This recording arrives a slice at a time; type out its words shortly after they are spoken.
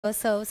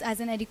serves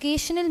as an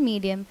educational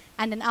medium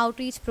and an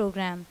outreach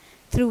program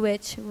through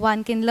which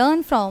one can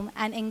learn from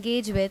and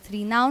engage with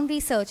renowned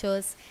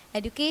researchers,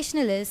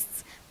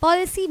 educationalists,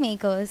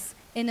 policymakers,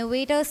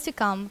 innovators to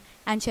come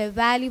and share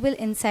valuable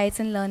insights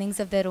and learnings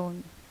of their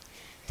own.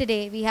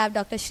 Today, we have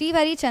Dr.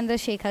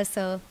 Chandrasekhar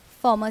sir,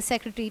 former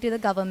Secretary to the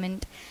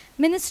Government,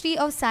 Ministry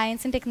of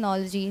Science and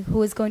Technology,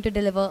 who is going to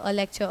deliver a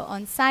lecture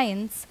on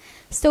science,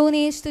 Stone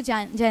Age to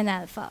Gen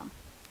Alpha.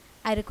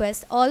 I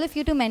request all of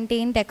you to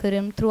maintain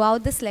decorum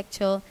throughout this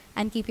lecture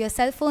and keep your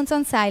cell phones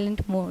on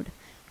silent mode.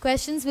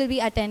 Questions will be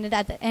attended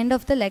at the end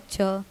of the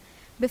lecture.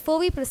 Before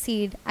we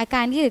proceed, I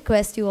kindly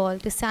request you all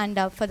to stand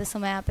up for the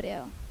Somaiya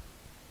prayer.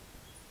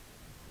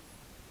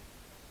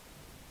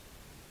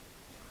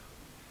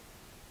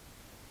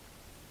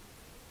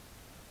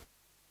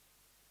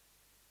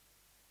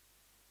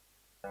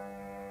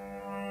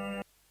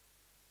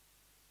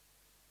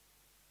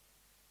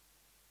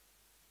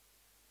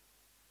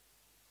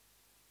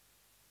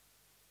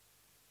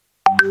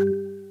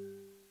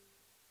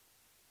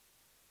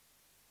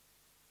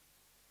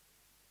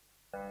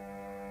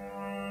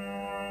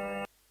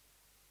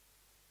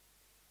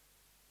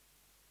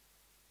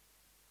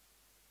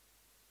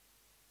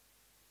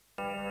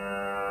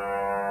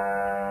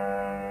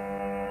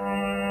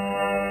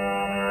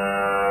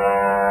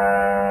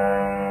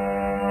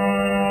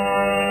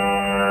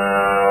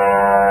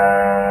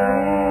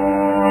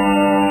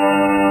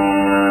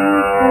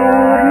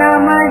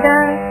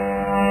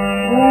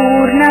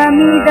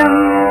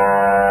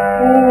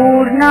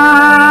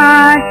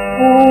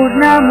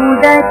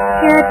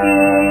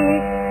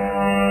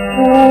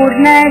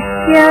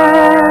 पूर्णस्य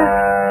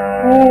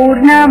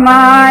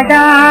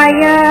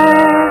पूर्णमादाय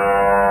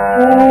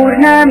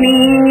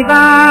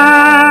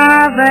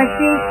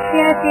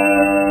पूर्णमेवावशिष्यते।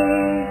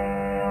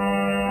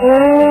 ॐ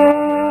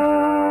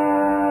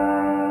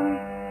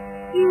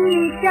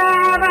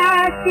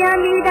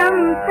ईशावास्यमिदं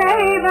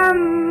सर्वं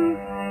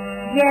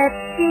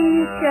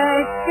यत्किञ्च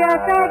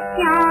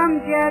जगत्यां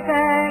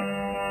जगत्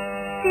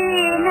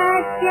तेन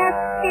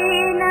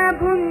त्यक्तेन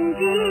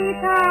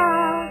भुञ्जीथा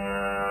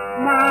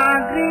मा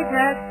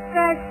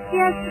गृधस्य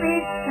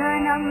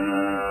स्विद्धनम्।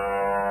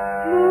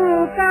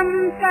 मूकं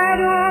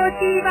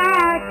करोति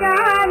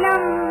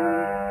वाचालं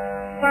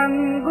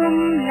पङ्गुं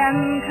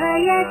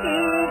लङ्घयते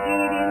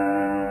गिरिं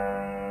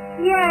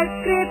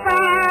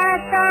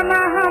यत्कृपातमहं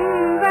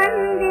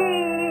वन्दे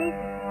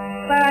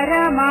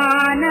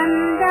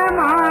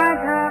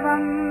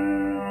परमानन्दमाधवम्।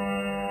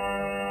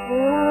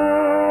 ॐ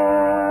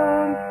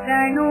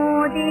प्रणो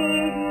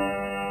देवी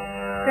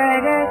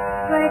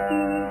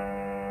सरस्वती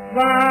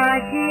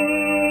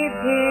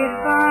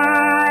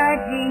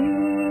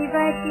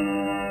वाजेभिर्वाजिनीवती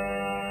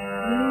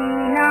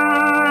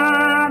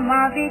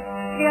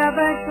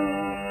हीनामविद्यवतु।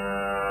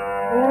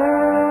 ॐ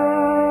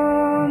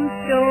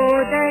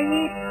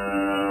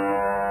चोदयित्री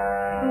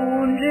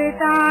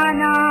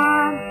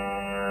सूनृतानां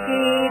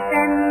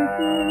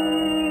चेतन्ती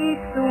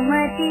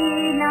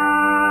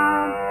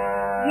सुमतीनां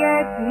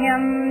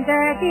यज्ञं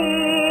ददे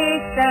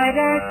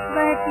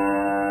सरस्वती।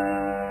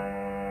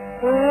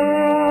 ॐ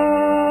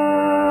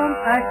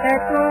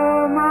असतो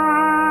मा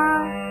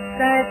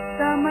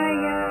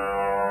सत्समय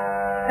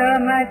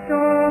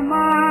तमसो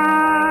मा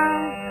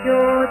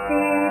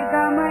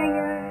ज्योतिर्गमय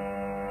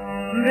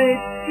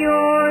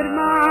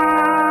मृत्योर्मा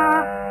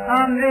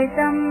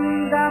अमृतं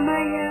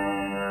गमय।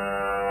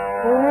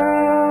 ॐ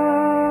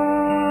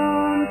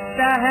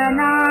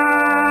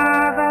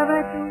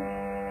सहनाववतु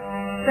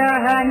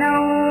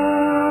सहनौ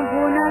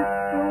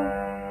भुनस्तु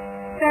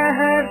सह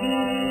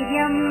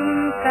वीर्यं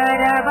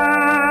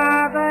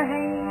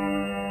करवावहै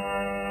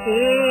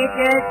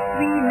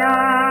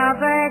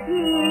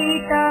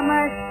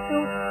तेजस्विनावधीतमस्तु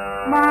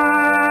मा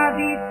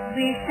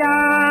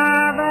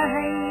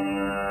विद्विषावहै।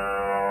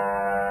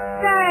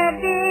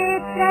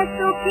 सर्वेऽत्र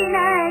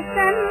सुखिनः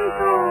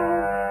सन्तु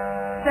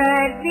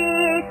सर्वे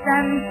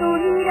सन्तु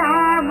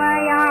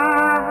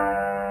निरामयाः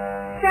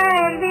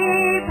सर्वे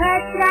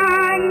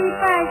भद्राणि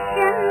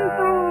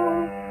पश्यन्तु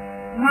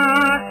मा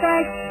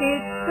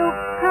कश्चित्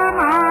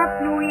दुःखमाप्नुयात्।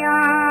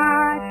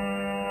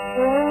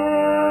 ॐ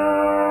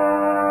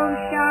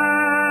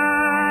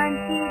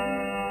शान्ति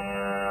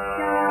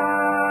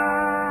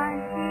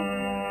शान्ति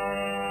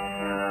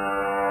शान्ति।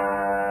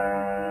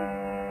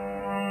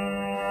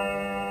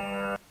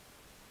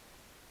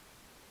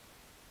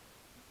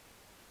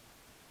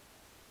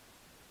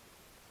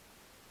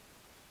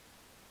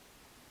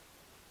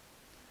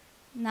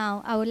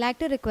 Now, I would like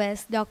to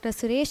request Dr.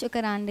 Suresh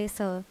Ukarande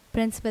sir,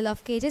 Principal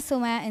of KJ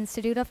Somaiya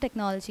Institute of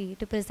Technology,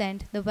 to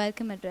present the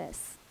welcome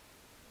address.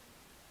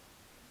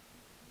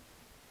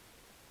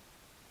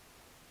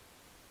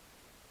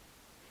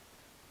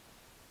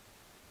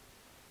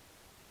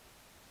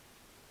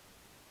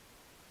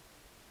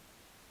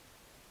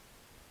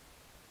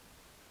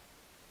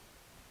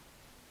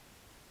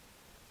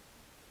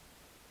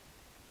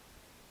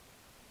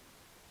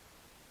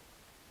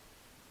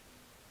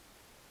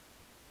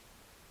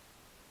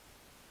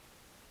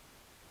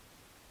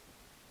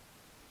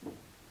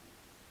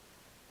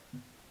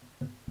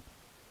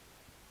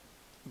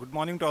 Good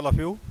morning to all of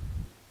you.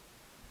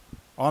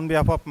 On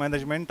behalf of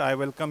management, I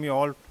welcome you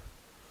all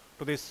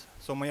to this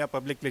Somaiya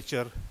public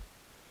lecture,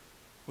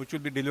 which will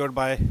be delivered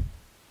by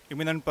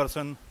eminent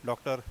person,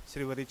 Dr.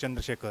 Srivari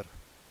Chandrasekhar,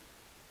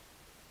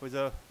 who is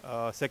a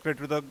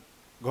Secretary to the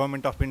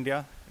Government of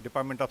India,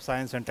 Department of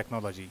Science and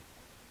Technology.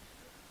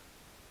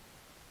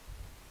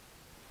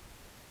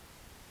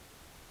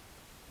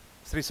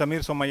 Sri Samir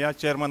Somaiya,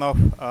 Chairman of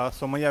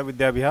Somaiya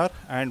Vidya Vihar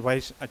and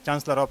Vice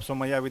Chancellor of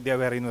Somaiya Vidya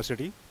Vihar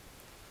University.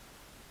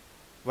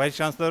 Vice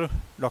Chancellor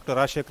Dr.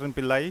 Rajshekaran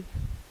Pillai,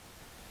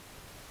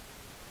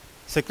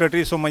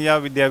 Secretary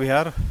Somaiya Vidya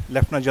Vihar,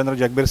 Lieutenant General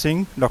Jagbir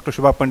Singh, Dr.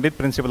 Shubha Pandit,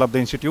 Principal of the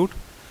Institute,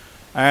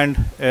 and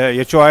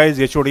HOIs,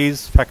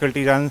 HODs,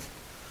 faculty and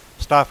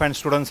staff and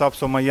students of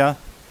Somaiya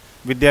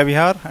Vidya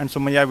Vihar and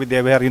Somaiya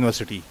Vidya Vihar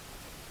University.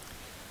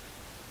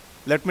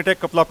 Let me take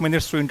a couple of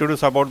minutes to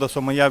introduce about the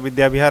Somaiya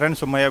Vidya Vihar and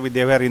Somaiya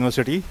Vidya Vihar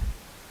University.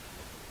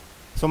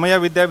 Somaiya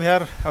Vidya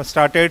Vihar have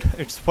started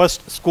its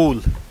first school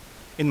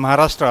in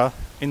Maharashtra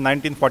in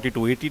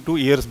 1942, 82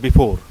 years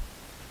before.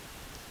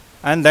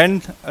 And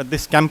then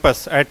this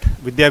campus at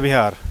Vidya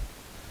Vihar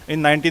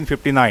in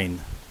 1959.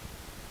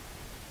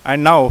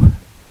 And now,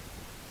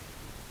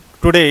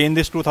 today in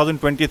this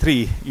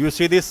 2023, you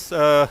see this,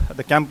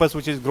 the campus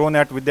which is grown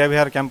at Vidya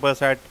Vihar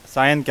campus, at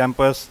Sion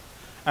campus,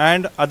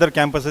 and other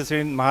campuses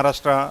in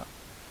Maharashtra,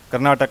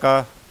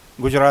 Karnataka,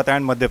 Gujarat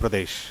and Madhya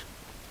Pradesh.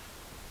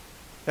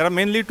 There are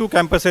mainly two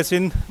campuses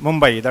in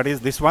Mumbai, that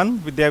is this one,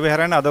 Vidya Vihar,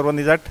 and other one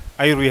is at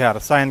Ayur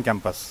Vihar, Sion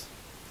campus.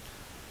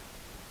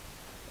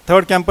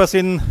 Third campus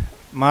in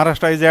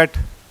Maharashtra is at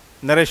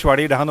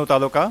Nareshwadi, Dahanu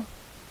Taluka,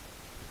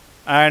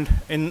 and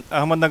in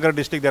Ahmednagar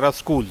district there are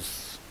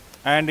schools.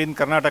 And in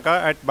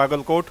Karnataka at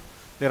Bagalkot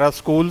there are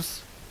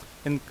schools.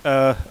 In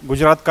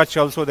Gujarat,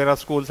 Kutch also there are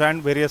schools,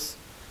 and various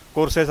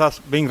courses are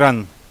being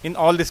run in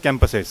all these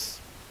campuses.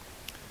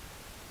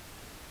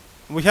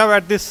 We have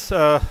at this,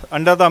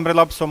 under the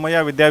umbrella of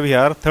Somaiya Vidya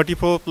Vihar,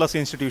 34 plus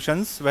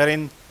institutions,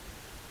 wherein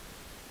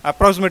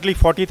approximately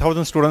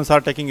 40,000 students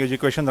are taking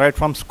education right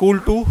from school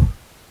to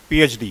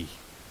PhD,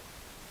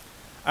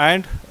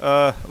 and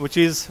which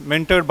is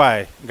mentored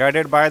by,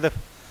 guided by the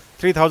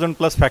 3,000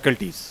 plus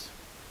faculties.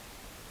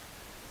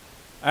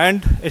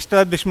 And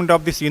establishment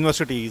of these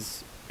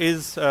universities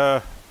is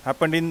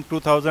happened in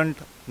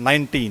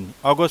 2019,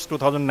 August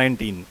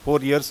 2019, 4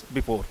 years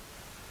before.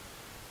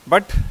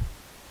 But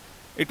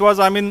it was,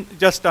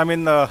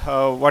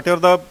 whatever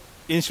the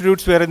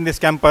institutes were in this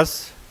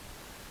campus,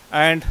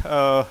 and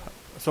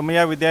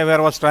Somaiya Vidya Vihar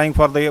was trying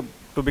for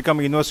to become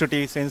a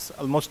university since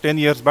almost 10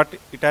 years, but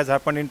it has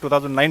happened in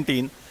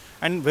 2019,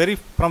 and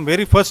from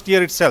very first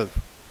year itself,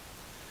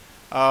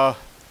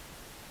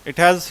 it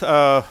has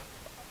the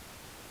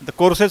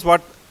courses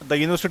what the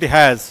university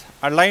has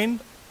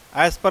aligned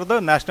as per the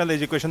National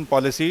Education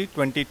Policy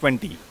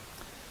 2020.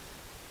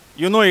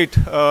 You know it,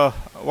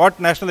 what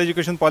National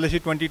Education Policy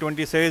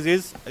 2020 says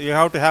is you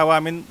have to have,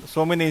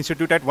 so many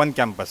institutes at one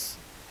campus.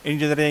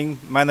 Engineering,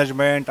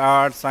 management,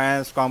 arts,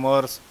 science,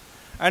 commerce,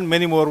 and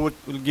many more will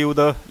give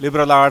the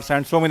liberal arts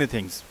and so many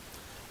things.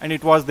 And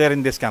it was there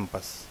in this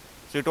campus.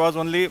 So it was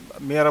only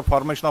mere a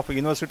formation of a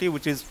university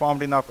which is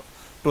formed in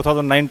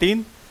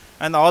 2019,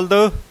 and all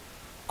the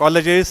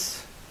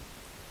colleges,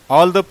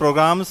 all the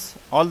programs,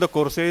 all the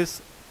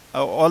courses,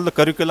 all the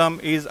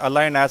curriculum is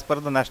aligned as per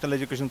the National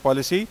Education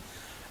Policy,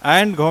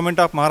 and Government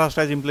of Maharashtra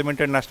has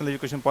implemented National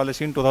Education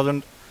Policy in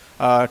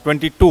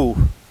 2022,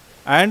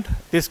 and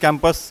this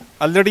campus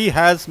already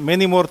has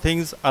many more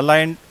things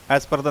aligned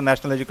as per the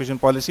National Education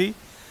Policy.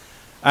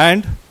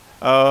 And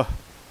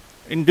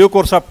in due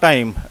course of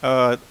time,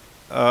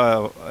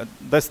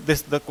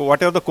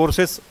 whatever the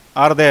courses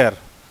are there,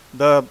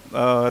 the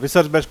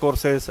research-based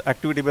courses,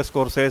 activity-based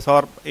courses,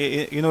 or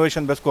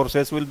innovation-based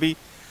courses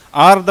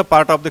are the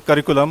part of the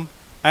curriculum,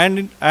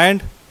 and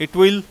it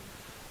will,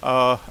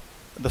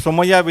 the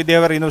Somaiya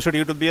Vidya Vihar University,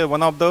 it will be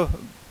one of the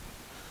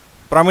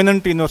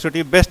prominent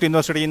university, best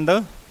university in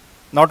the,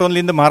 not only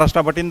in the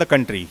Maharashtra but in the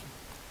country.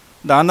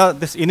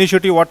 This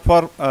initiative,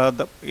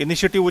 the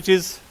initiative which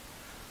is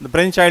the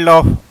brainchild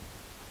of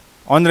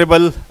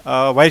Honorable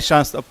Vice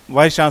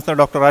Chancellor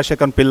Dr.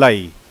 Rajshekaran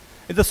Pillai,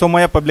 is the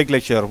Somaiya public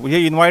lecture.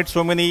 We invite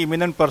so many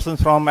eminent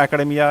persons from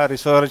academia,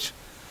 research,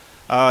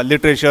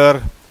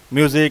 literature,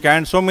 music,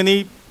 and so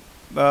many,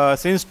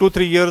 since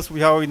 2-3 years we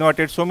have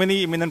invited so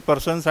many eminent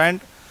persons, and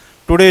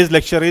today's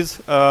lecture is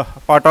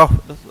part of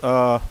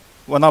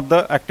one of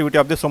the activity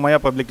of the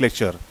Somaiya public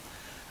lecture.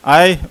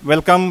 I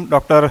welcome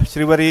Dr.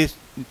 Srivari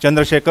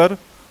Chandrasekhar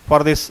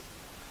for this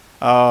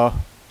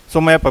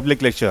Somaiya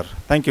public lecture.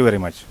 Thank you very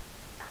much.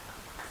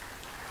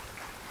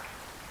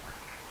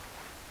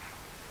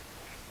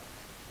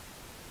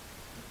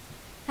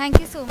 Thank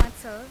you so much,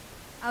 sir.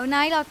 I would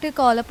now like to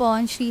call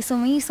upon Shri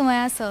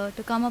Somaiya sir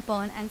to come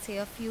upon and say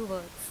a few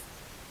words.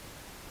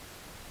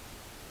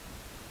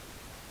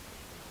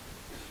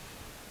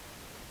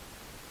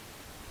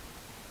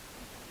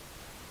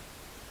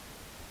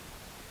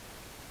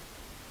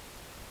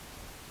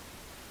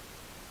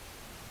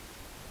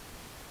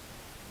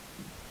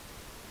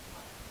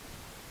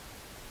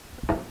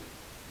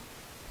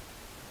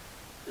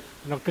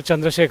 Dr.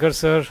 Chandrasekhar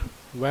sir,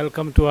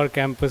 welcome to our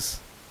campus.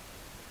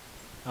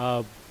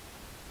 Dr.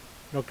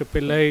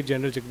 Pillai,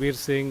 General Jagbir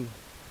Singh,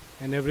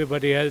 and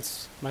everybody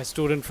else, my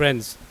student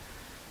friends.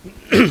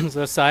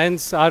 So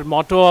science, our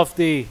motto of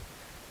the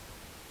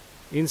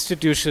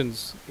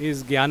institutions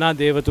is Jnana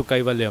Devatu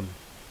Kaivalyam.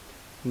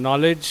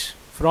 Knowledge,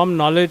 from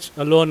knowledge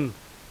alone,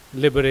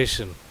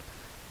 liberation.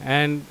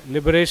 And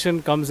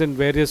liberation comes in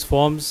various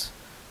forms.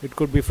 It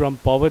could be from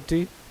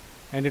poverty,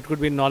 and it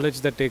could be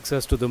knowledge that takes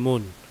us to the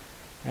moon.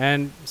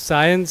 And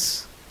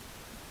science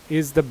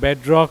is the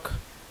bedrock,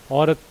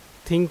 or a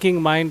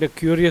thinking mind, a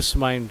curious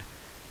mind.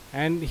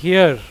 And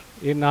here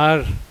in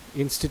our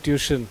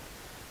institution,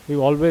 we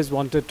always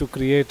wanted to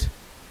create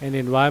an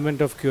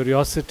environment of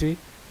curiosity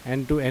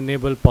and to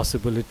enable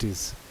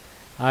possibilities.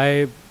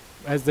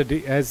 As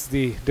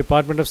the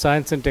Department of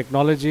Science and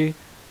Technology,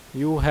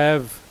 you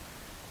have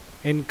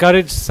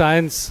encouraged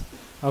science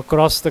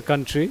across the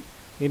country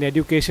in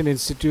education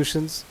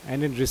institutions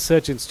and in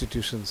research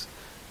institutions.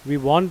 We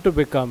want to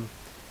become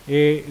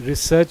a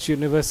research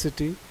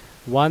university,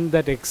 one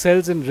that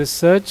excels in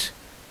research,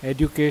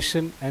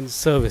 education and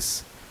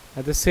service.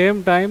 At the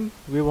same time,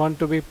 we want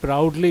to be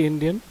proudly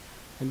Indian,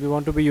 and we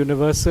want to be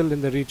universal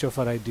in the reach of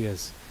our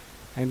ideas.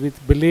 And we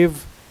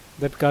believe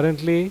that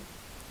currently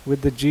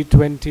with the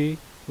G20,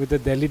 with the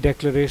Delhi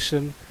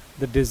Declaration,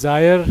 the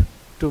desire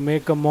to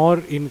make a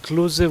more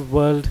inclusive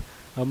world,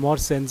 a more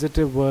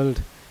sensitive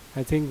world,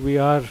 I think we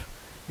are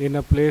in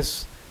a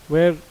place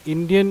where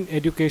Indian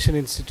education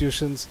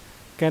institutions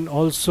can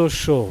also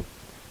show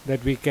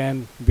that we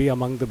can be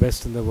among the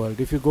best in the world.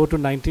 If you go to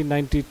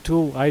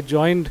 1992, I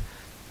joined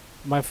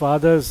my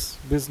father's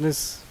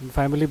business,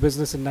 family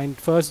business, in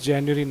 1st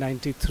January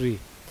 93.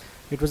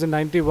 It was in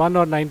 91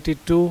 or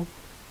 92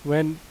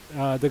 when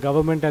the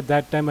government at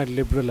that time had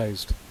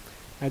liberalized.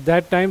 At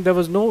that time, there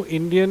was no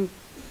Indian,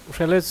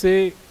 shall I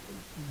say,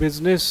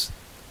 business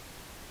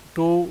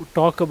to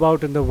talk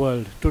about in the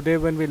world. Today,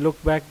 when we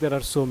look back, there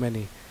are so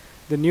many.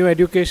 The new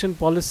education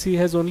policy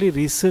has only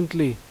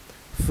recently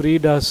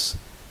freed us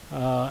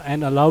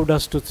and allowed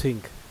us to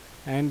think.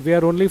 And we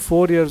are only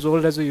 4 years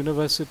old as a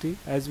university.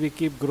 As we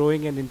keep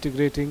growing and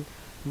integrating,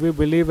 we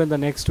believe in the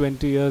next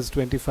 20 years,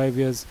 25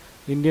 years,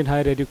 Indian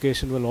higher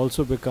education will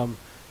also become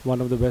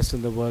one of the best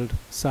in the world,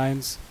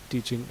 science,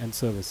 teaching and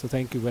service. So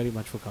thank you very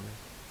much for coming.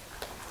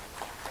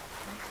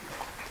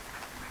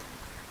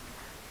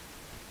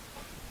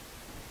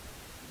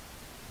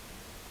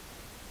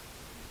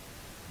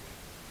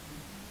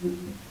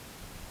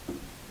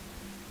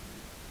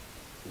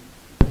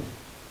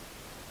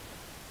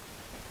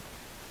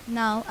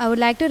 Now, I would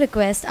like to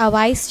request our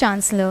Vice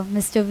Chancellor,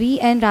 Mr.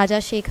 V.N.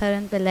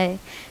 Rajashekharan Pillai,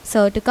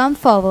 sir, to come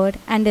forward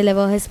and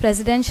deliver his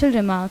presidential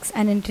remarks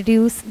and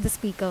introduce the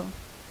speaker.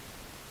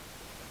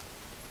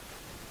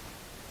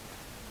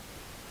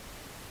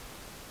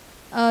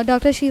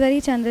 Dr.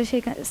 Shrivari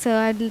Chandrasekhar, sir,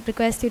 I'd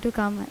request you to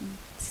come on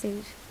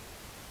stage.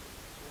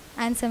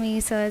 And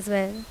Somaiya, sir, as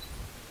well.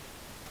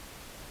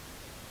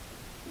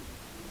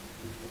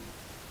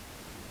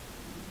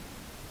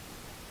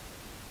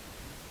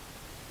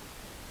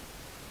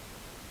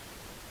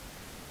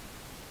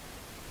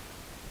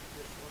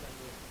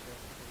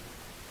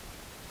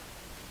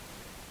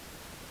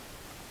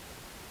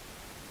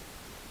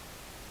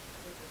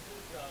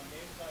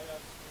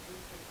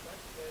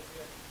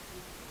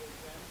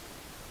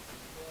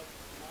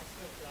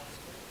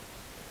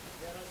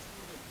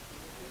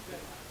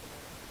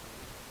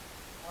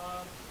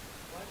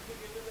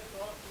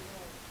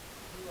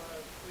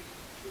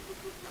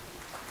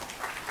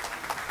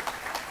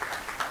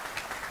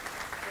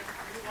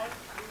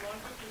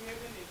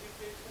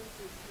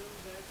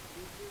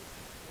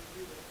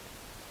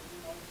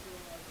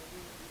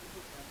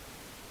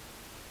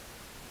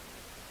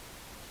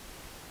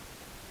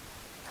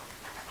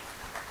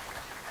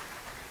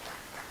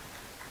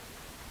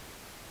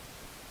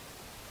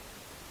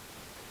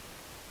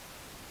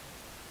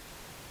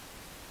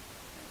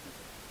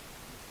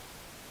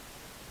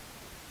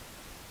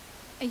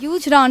 A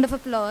huge round of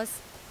applause.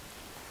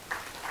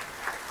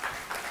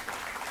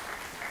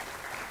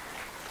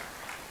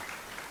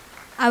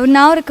 I would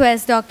now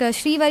request Dr.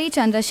 Shrivari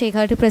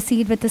Chandrasekhar to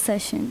proceed with the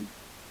session.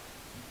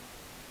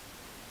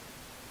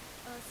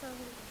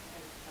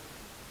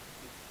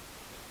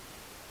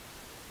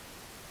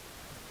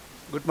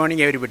 Good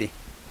morning, everybody.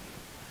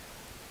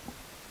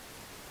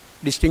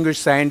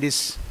 Distinguished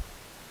scientist,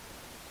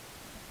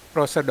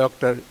 Professor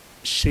Dr.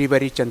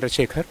 Shrivari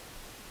Chandrasekhar,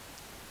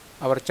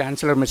 our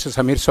Chancellor, Mr.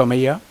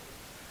 Somaiya,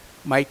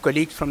 my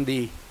colleagues from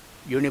the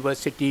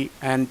university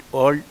and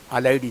all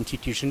allied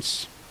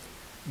institutions,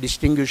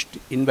 distinguished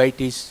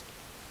invitees,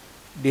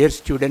 dear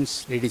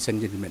students, ladies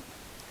and gentlemen.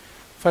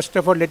 First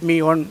of all, let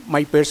me, on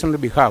my personal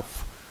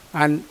behalf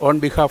and on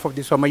behalf of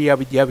the Somaiya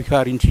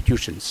Vidyavihar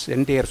institutions,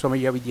 entire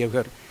Somaiya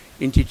Vidyavihar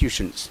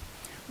institutions,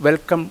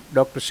 welcome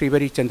Dr.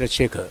 Shrivari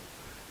Chandrasekhar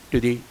to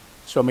the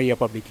Somaiya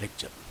public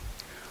lecture.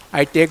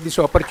 I take this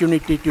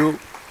opportunity to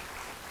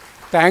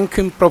thank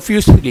him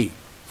profusely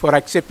for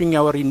accepting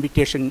our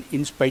invitation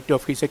in spite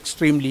of his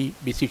extremely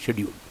busy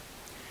schedule.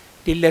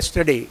 Till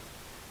yesterday,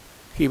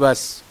 He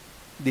was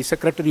the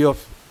Secretary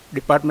of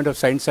Department of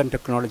Science and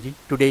Technology.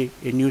 Today,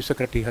 a new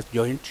secretary has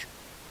joined.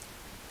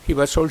 He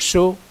was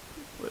also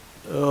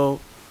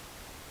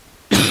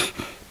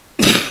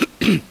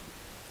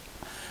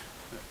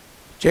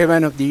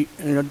chairman of the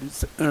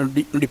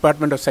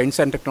Department of Science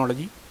and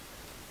Technology.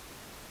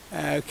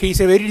 He is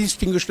a very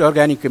distinguished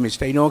organic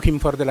chemist. I know him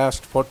for the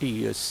last 40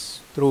 years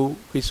through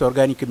his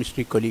organic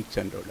chemistry colleagues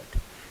and all that.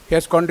 He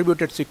has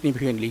contributed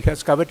significantly.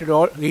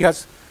 He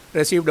has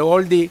received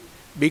all the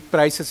big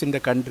prizes in the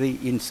country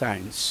in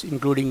science,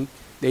 including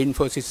the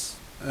Infosys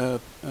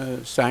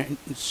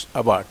Science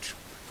Award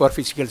for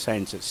Physical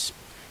Sciences.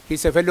 He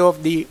is a fellow of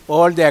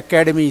all the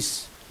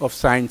academies of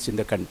science in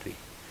the country.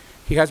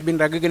 He has been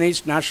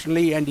recognized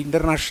nationally and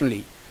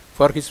internationally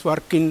for his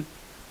work in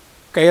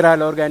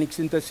chiral organic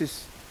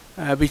synthesis,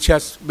 which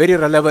has very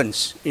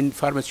relevance in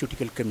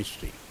pharmaceutical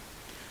chemistry.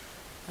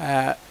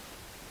 The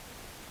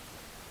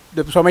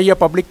Somaiya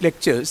public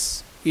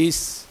lectures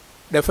is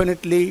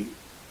definitely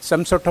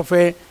some sort of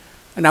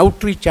an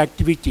outreach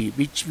activity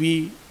which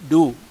we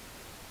do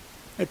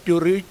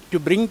to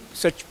bring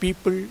such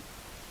people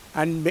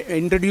and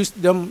introduce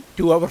them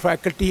to our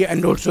faculty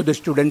and also the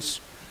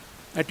students,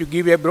 to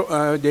give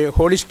the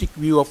holistic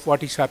view of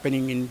what is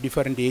happening in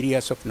different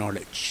areas of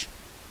knowledge.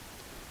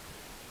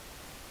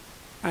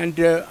 And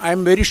I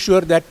am very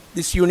sure that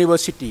this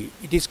university,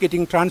 it is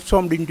getting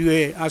transformed into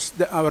as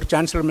our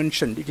Chancellor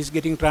mentioned, it is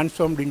getting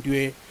transformed into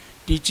a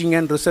teaching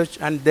and research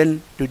and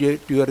then to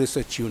a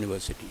research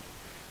university.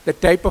 The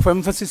type of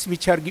emphasis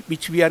which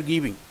we are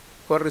giving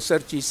for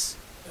research is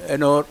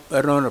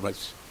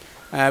enormous.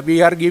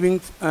 We are giving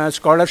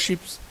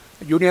scholarships,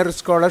 junior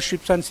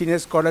scholarships and senior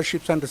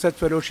scholarships and research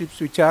fellowships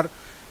which are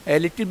a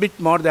little bit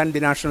more than the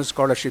national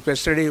scholarships.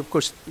 Yesterday, of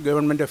course, the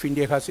Government of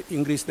India has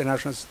increased the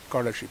national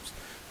scholarships.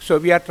 So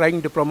we are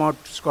trying to promote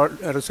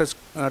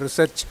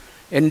research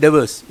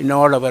endeavors in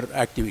all our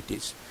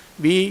activities.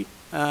 We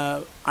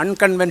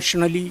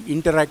unconventionally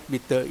interact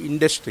with the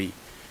industry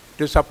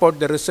to support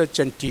the research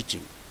and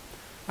teaching.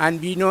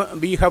 And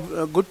we have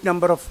a good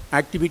number of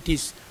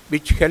activities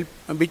which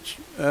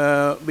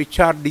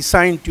are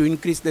designed to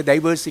increase the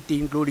diversity,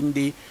 including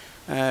the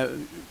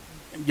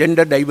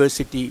gender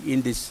diversity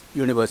in this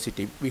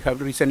university. We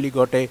have recently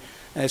got a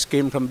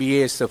scheme from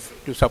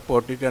BASF to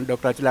support it, and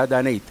Dr. Achila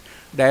Danait,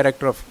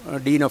 Director of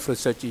Dean of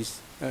Research, is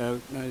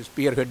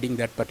spearheading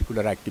that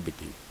particular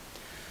activity.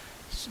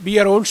 We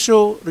are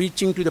also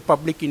reaching to the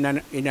public in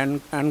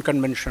an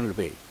unconventional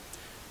way.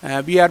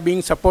 We are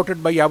being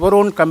supported by our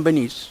own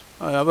companies,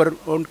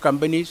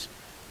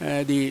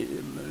 the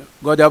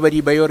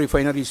Godavari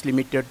Biorefineries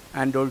Limited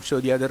and also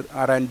the other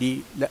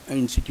R&D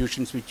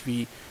institutions which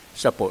we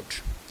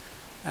support.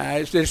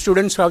 The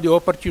students have the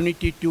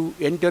opportunity to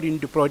enter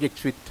into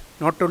projects with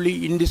not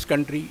only in this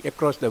country,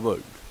 across the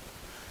world.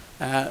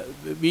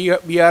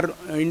 We are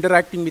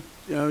interacting with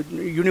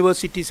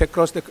universities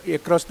across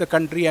the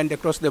country and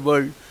across the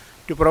world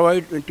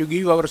to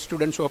give our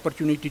students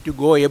opportunity to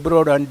go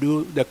abroad and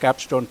do the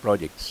capstone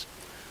projects.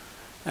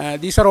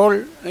 These are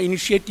all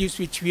initiatives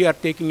which we are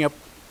taking up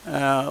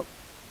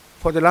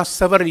for the last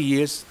several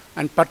years,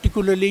 and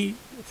particularly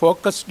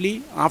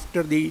focusedly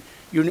after the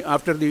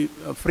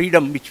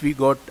freedom which we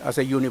got as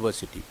a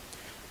university.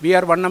 We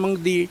are one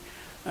among the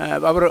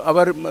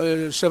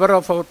several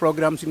of our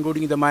programs,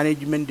 including the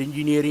management,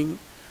 engineering,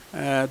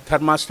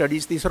 thermal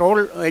studies. These are all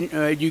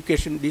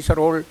education. These are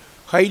all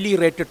highly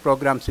rated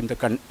programs in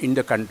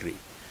the country.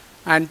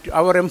 And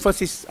our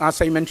emphasis,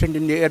 as I mentioned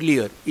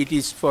earlier, it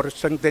is for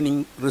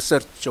strengthening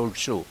research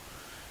also,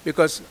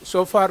 because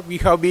so far we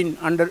have been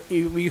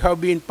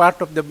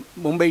part of the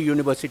Mumbai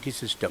University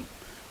system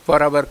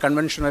for our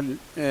conventional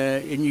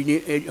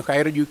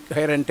higher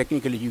and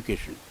technical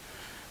education.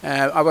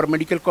 Our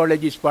medical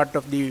college is part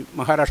of the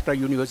Maharashtra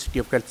University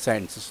of Health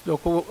Sciences. So,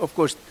 of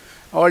course,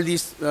 all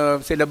these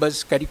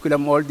syllabus,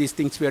 curriculum, all these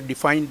things were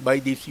defined by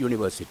these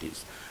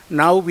universities.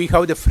 Now we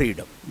have the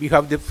freedom. We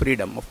have the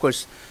freedom. Of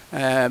course,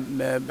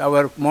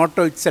 our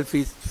motto itself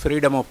is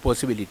freedom of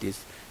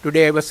possibilities.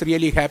 Today I was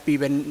really happy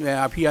when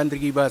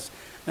Abhiyandriki was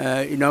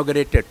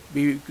inaugurated.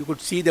 We could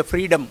see the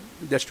freedom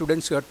the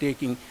students are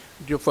taking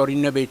for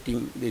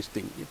innovating this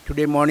thing.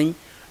 Today morning,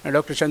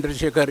 Dr.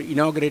 Chandrasekhar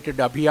inaugurated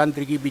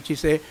Abhiyandriki, which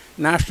is a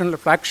national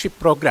flagship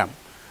program,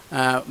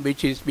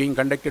 which is being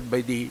conducted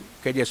by the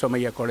K.J.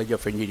 Somaiya College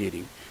of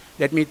Engineering.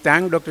 Let me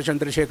thank Dr.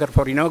 Chandrasekhar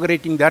for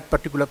inaugurating that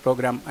particular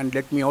program, and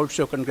let me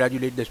also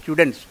congratulate the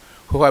students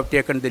who have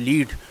taken the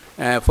lead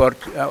for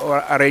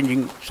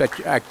arranging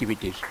such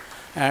activities.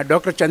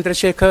 Dr.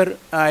 Chandrasekhar,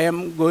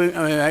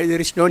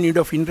 there is no need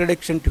of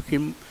introduction to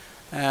him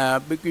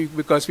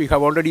because we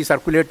have already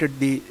circulated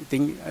the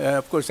thing.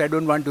 Of course, I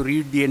don't want to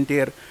read the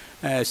entire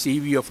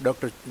CV of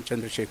Dr.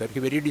 Chandrasekhar. He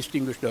is a very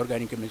distinguished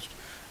organic chemist.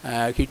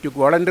 He took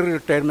voluntary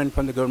retirement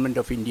from the Government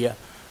of India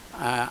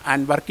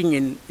and working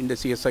in the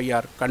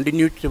CSIR,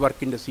 continued to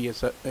work in the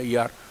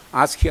CSIR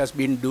as he has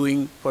been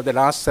doing for the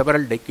last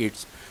several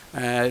decades,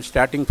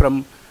 starting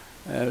from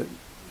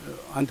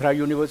Andhra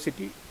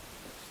University.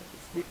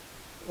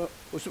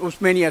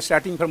 Usmania,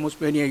 starting from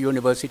Usmania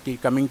University,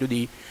 coming to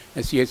the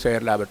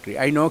CSIR laboratory.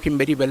 I know him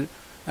very well.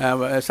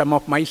 Some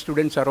of my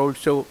students are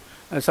also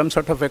some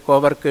sort of a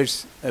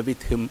co-workers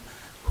with him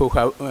who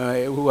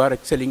are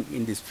excelling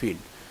in this field.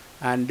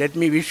 And let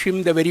me wish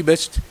him the very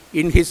best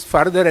in his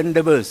further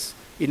endeavors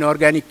in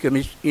organic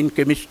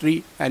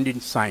chemistry and in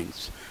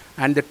science.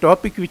 And the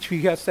topic which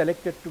we have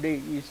selected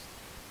today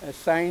is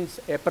science,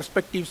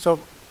 perspectives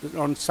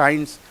on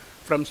science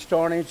from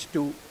Stone Age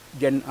to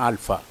Gen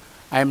Alpha.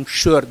 I am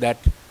sure that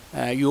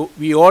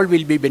we all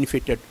will be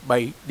benefited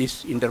by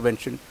this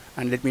intervention.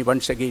 And let me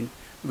once again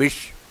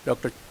wish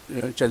Dr.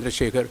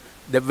 Chandrasekhar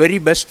the very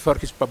best for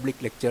his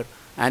public lecture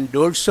and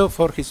also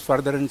for his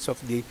furtherance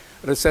of the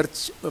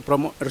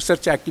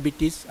research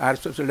activities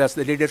as well as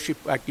the leadership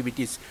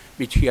activities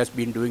which he has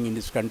been doing in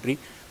this country,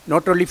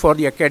 not only for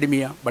the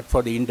academia but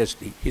for the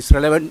industry.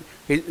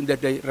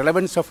 The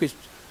relevance of his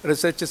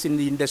researches in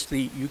the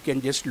industry, you can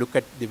just look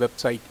at the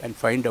website and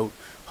find out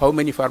how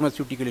many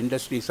pharmaceutical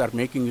industries are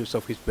making use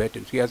of his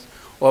patents. He has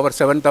over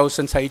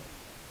 7,000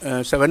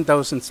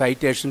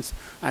 citations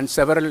and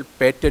several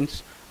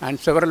patents, and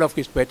several of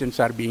his patents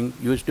are being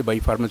used by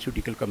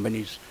pharmaceutical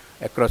companies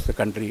across the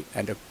country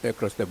and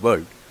across the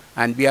world.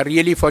 And we are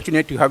really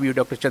fortunate to have you,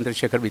 Dr.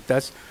 Chandrasekhar, with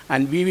us.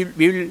 And we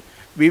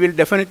will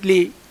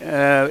definitely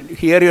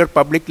hear your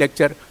public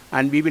lecture,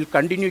 and we will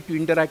continue to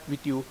interact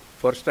with you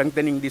for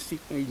strengthening this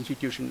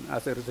institution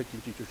as a research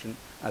institution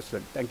as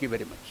well. Thank you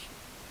very much.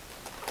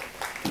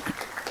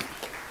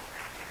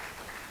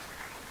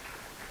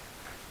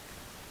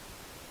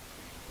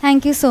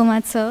 Thank you so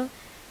much, sir.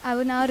 I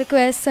would now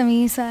request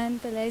Samir sir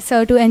and Pillai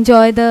sir to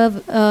enjoy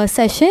the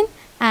session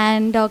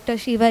and Dr.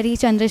 Srivari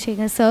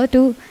Chandrasekhar sir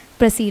to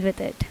proceed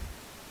with it.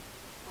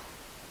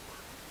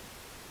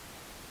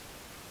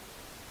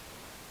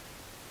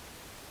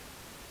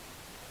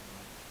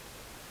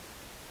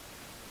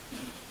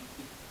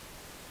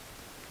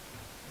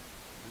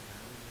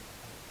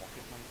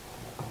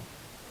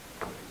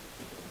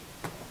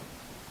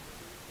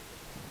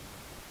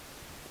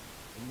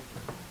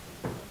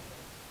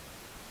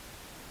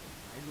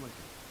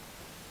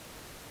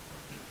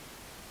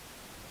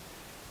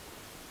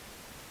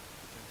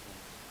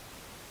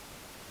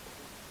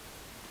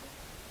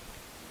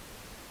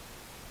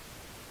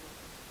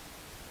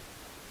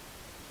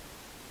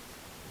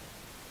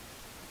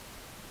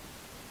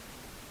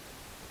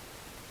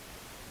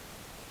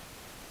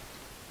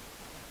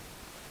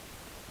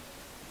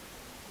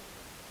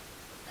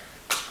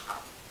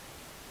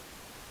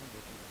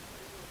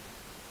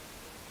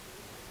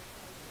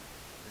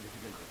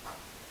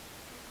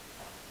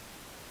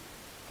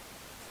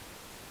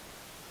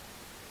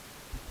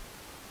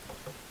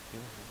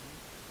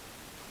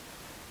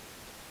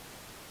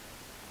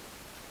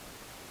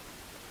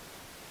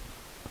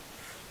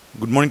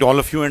 Good morning to all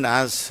of you, and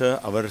as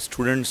our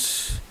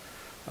students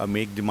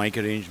make the mic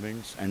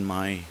arrangements and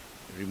my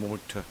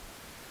remote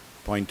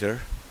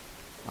pointer,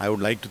 I would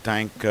like to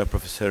thank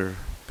Professor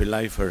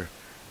Pillai for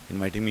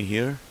inviting me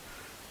here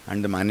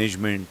and the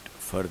management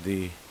for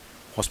the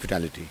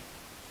hospitality.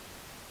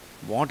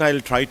 What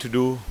I'll try to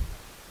do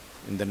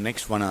in the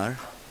next 1 hour,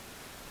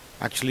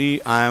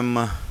 actually I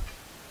am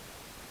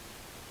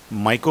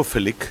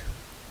mycophilic,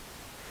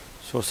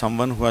 so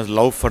someone who has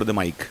love for the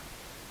mic.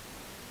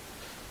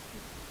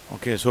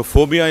 Okay, so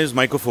phobia is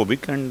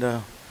mycophobic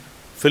and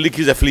philic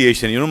is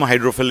affiliation. You know, my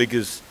hydrophilic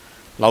is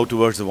love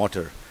towards the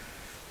water.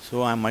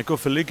 So I'm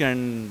mycophilic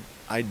and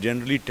I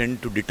generally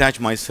tend to detach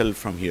myself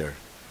from here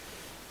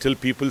till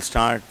people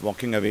start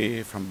walking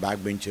away from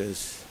back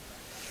benches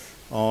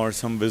or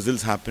some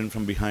whistles happen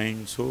from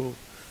behind. So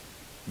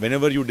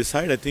whenever you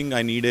decide, I think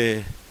I need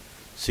a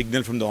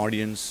signal from the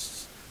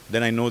audience,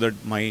 then I know that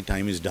my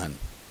time is done.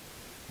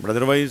 But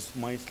otherwise,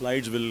 my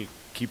slides will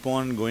keep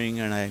on going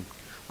and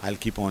I'll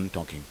keep on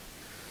talking.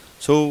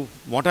 So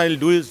what I'll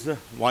do is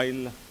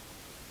while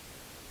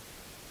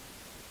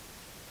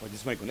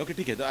this mic, okay,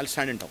 okay, I'll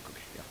stand and talk. Okay,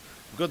 yeah.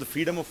 Because the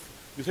freedom of,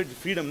 you said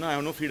freedom, no, I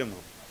have no freedom now.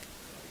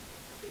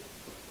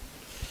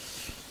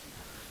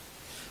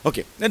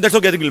 Okay, and that's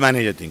okay, I think we'll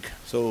manage, I think.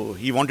 So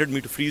he wanted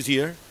me to freeze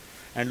here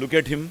and look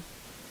at him,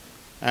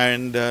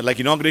 and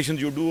like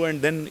inaugurations you do,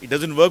 and then it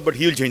doesn't work, but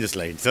he'll change the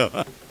slide. So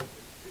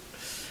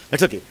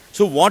that's okay.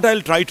 So what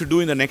I'll try to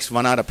do in the next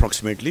 1 hour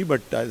approximately,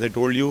 but as I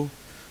told you,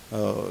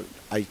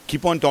 I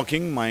keep on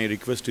talking. My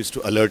request is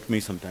to alert me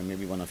sometime,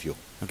 maybe one of you.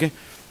 Okay.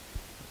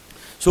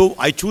 So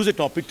I choose a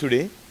topic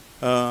today,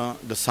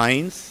 the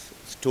science,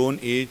 Stone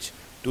Age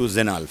to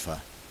Zen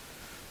Alpha.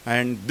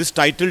 And this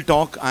title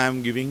talk I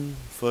am giving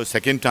for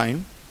second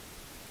time.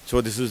 So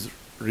this is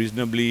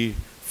reasonably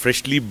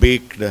freshly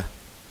baked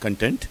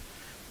content.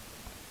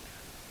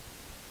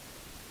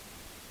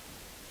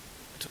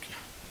 It's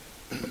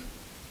okay.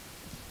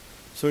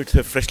 So it's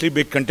a freshly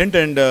baked content,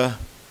 and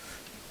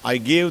I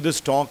gave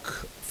this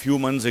talk few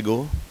months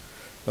ago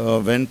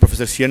when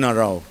Professor Siena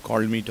Rao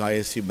called me to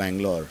ISC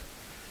Bangalore,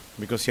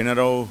 because Siena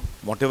Rao,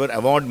 whatever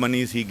award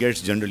monies he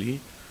gets generally,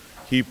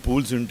 he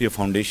pools into a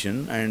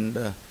foundation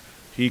and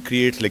he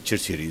creates lecture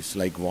series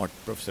like what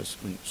Professor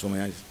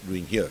Somaiya is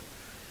doing here.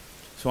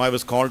 So I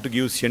was called to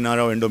give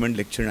CNRO endowment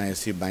lecture in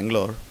ISC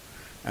Bangalore,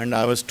 and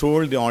I was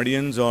told the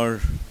audience are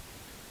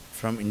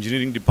from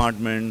engineering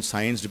departments,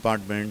 science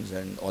departments,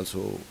 and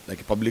also like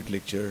a public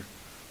lecture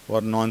for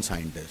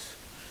non-scientists.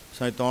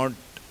 So I thought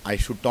I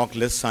should talk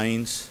less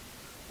science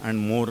and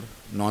more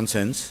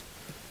nonsense.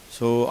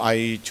 So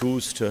I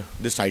chose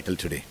this title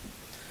today.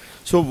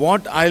 So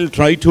what I'll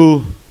try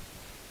to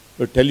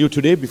tell you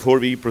today before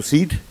we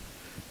proceed,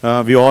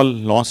 we all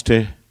lost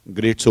a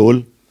great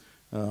soul,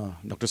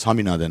 Dr.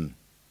 Swaminathan.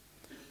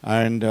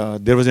 And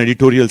there was an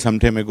editorial some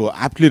time ago,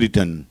 aptly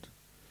written,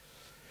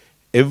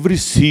 every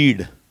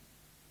seed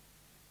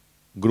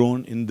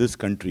grown in this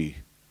country,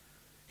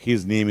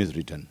 his name is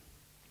written.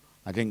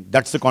 I think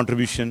that's the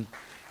contribution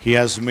he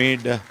has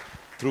made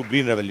through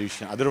Green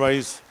Revolution.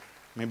 Otherwise,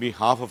 maybe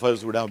half of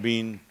us would have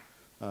been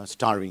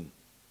starving,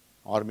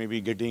 or maybe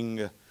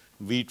getting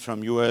wheat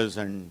from US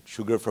and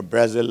sugar from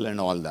Brazil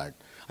and all that.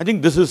 I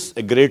think this is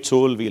a great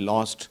soul we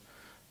lost,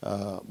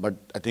 but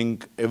I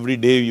think every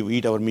day you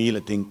eat our meal, I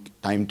think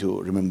time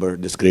to remember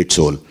this great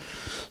soul.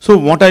 So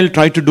what I'll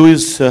try to do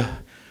is,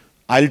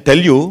 I'll tell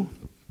you,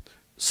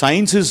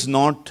 science is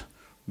not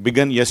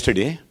begun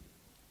yesterday,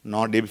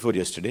 not day before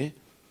yesterday.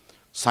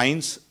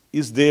 Science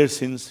is there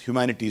since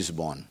humanity is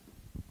born.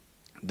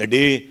 The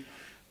day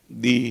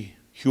the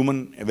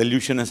human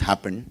evolution has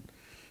happened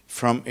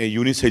from a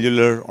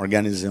unicellular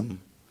organism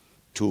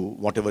to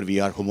whatever we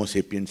are, Homo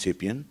sapien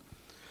sapien.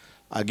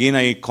 Again,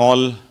 I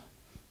call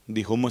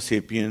the Homo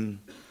sapien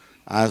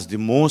as the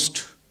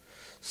most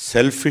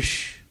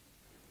selfish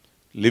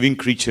living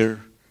creature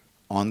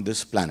on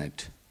this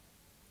planet.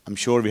 I'm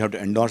sure we have to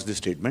endorse this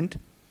statement,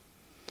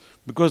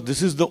 because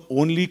this is the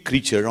only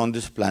creature on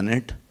this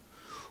planet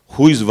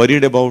who is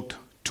worried about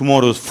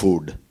tomorrow's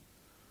food,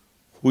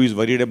 who is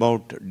worried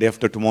about day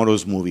after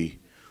tomorrow's movie,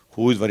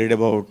 who is worried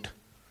about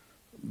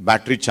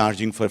battery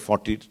charging for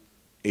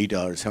 48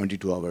 hours,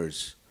 72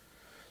 hours.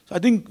 So I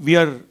think we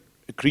are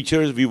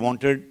creatures we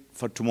wanted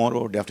for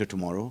tomorrow, day after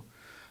tomorrow.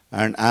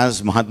 And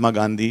as Mahatma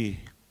Gandhi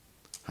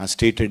has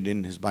stated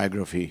in his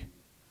biography,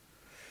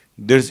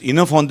 there's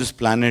enough on this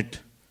planet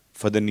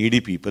for the needy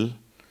people,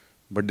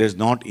 but there's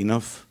not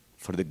enough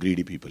for the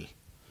greedy people.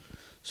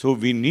 So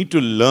we need to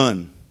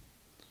learn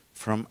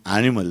from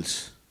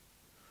animals.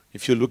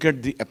 If you look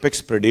at the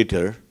apex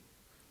predator,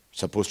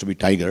 supposed to be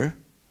tiger,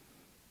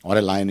 or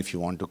a lion if you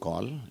want to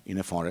call, in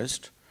a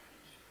forest,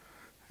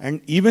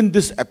 and even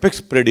this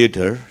apex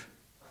predator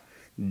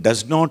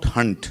does not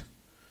hunt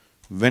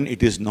when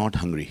it is not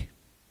hungry.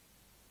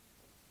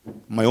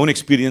 My own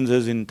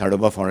experiences in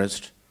Tadoba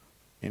forest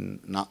in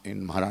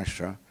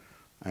Maharashtra,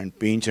 and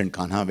Pinch and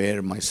Kanha,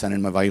 where my son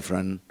and my wife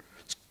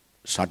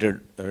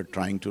started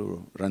trying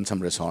to run some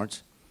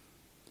resorts.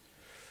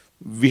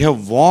 We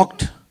have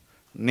walked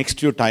next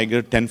to a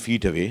tiger 10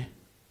 feet away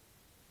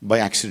by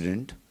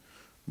accident,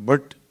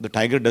 but the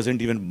tiger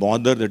doesn't even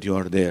bother that you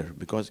are there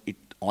because it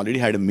already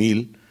had a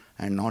meal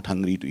and not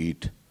hungry to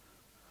eat.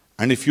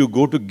 And if you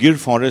go to Gir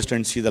forest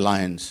and see the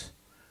lions,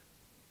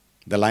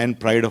 the lion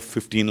pride of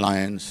 15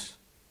 lions,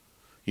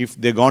 if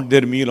they got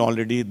their meal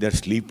already, they're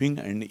sleeping,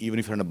 and even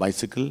if you're on a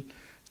bicycle,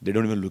 they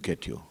don't even look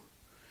at you.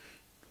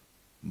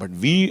 But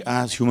we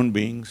as human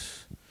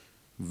beings,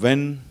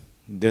 when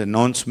the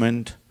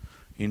announcement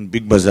in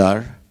Big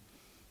Bazaar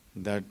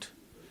that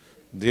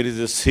there is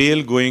a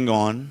sale going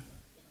on,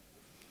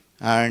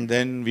 and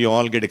then we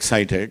all get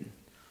excited.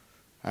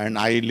 And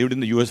I lived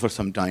in the US for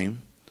some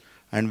time,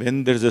 and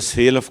when there's a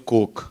sale of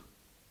Coke,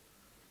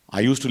 I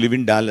used to live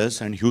in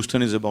Dallas, and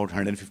Houston is about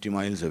 150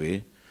 miles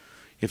away.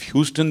 If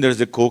Houston there's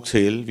a Coke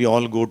sale, we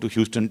all go to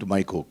Houston to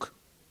buy Coke,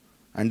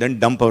 and then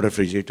dump our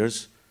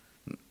refrigerators,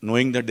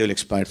 knowing that they'll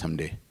expire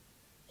someday.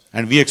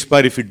 And we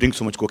expire if we drink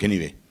so much Coke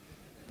anyway.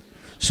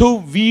 So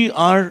we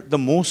are the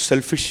most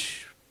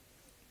selfish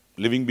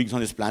living beings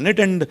on this planet,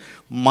 and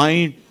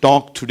my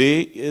talk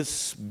today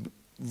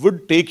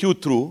would take you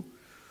through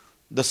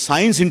the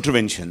science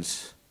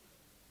interventions,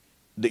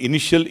 the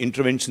initial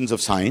interventions of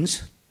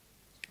science.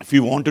 If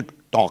you want to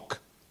talk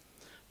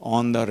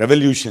on the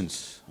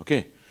revolutions,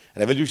 okay?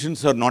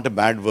 Revolutions are not a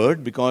bad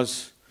word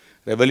because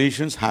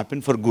revolutions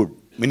happen for good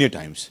many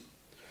times.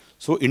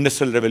 So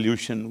industrial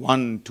revolution,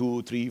 1,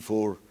 2, 3,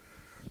 4.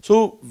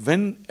 So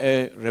when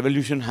a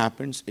revolution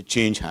happens, a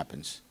change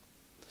happens.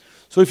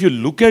 So if you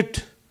look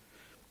at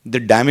the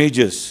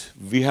damages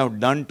we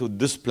have done to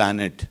this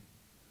planet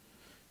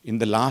in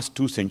the last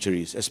 2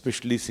 centuries,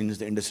 especially since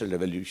the industrial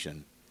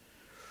revolution,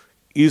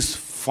 is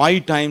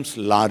 5 times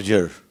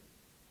larger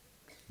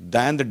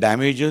than the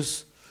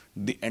damages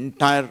the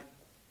entire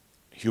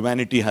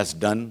humanity has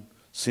done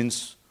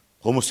since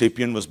Homo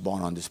sapien was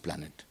born on this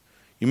planet.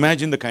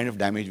 Imagine the kind of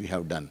damage we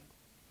have done.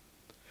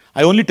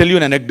 I only tell you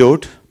an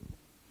anecdote.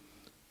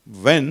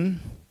 When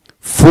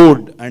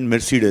Ford and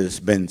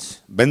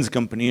Mercedes-Benz, Benz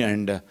company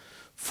and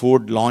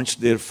Ford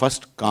launched their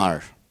first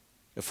car,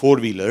 a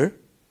 4-wheeler,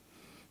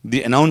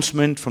 the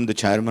announcement from the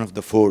chairman of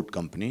the Ford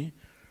company,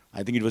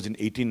 I think it was in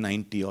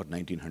 1890 or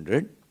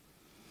 1900,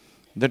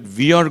 that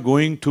we are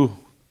going to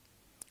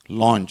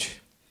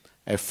launch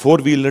a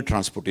 4-wheeler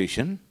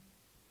transportation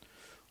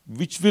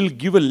which will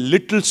give a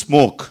little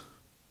smoke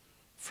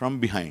from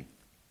behind.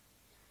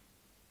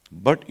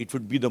 But it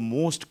would be the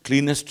most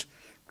cleanest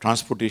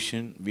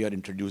transportation we are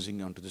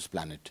introducing onto this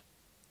planet.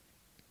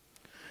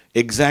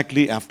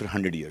 Exactly after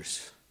 100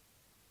 years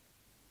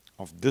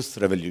of this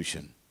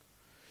revolution,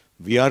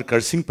 we are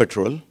cursing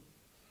petrol,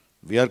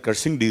 we are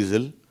cursing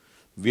diesel,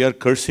 we are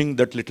cursing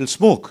that little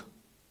smoke.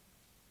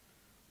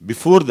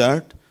 Before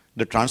that,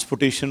 the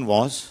transportation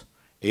was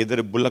either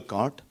a bullock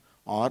cart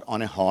or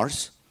on a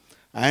horse.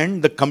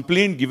 And the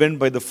complaint given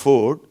by the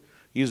Ford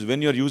is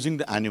when you are using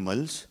the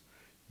animals,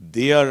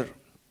 they are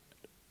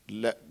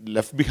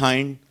left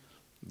behind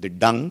the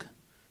dung,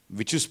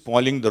 which is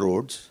spoiling the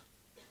roads.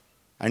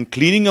 And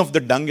cleaning of the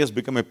dung has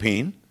become a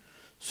pain.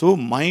 So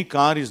my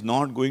car is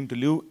not going to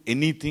leave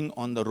anything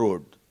on the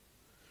road.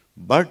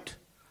 But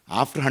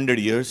after 100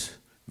 years,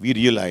 we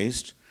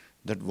realized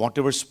that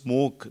whatever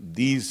smoke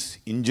these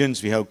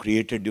engines we have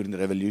created during the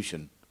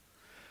revolution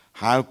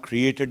have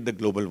created the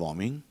global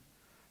warming.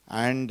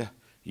 And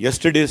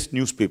yesterday's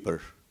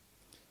newspaper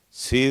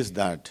says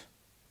that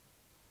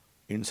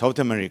in South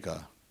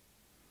America,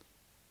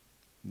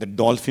 the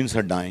dolphins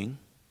are dying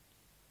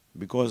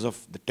because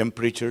of the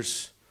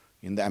temperatures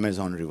in the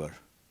Amazon River.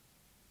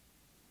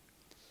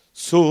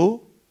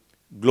 So,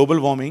 global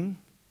warming,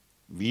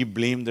 we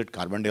blame that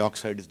carbon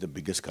dioxide is the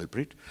biggest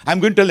culprit. I'm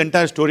going to tell the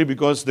entire story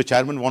because the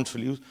chairman wants to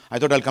leave. I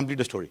thought I'll complete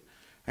the story.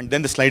 And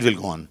then the slides will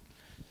go on.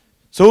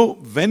 So,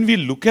 when we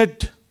look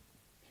at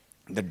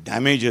the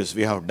damages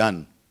we have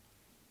done,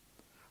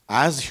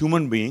 as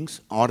human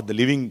beings or the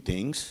living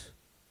things,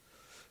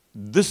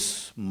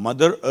 this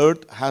Mother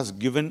Earth has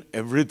given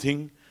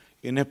everything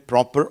in a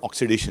proper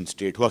oxidation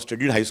state. Who have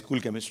studied high school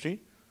chemistry,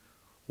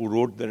 who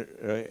wrote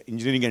the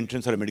engineering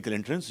entrance or a medical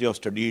entrance, you have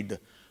studied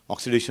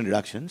oxidation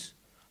reductions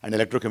and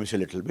electrochemistry a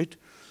little bit.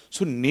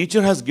 So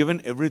nature has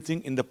given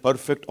everything in the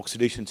perfect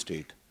oxidation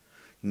state.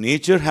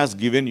 Nature has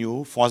given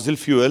you fossil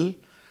fuel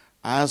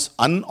as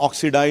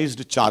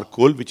unoxidized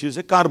charcoal, which is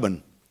a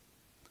carbon.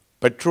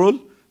 Petrol,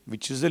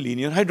 which is a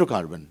linear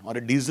hydrocarbon, or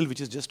a diesel,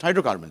 which is just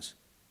hydrocarbons.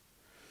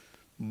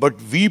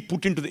 But we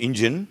put into the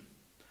engine,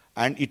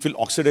 and it will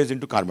oxidize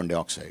into carbon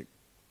dioxide.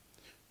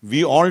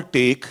 We all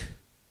take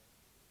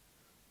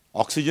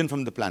oxygen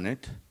from the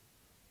planet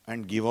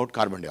and give out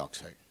carbon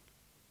dioxide.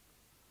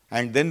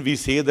 And then we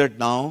say that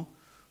now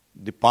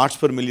the parts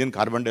per million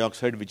carbon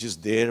dioxide, which is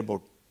there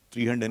about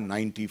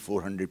 390,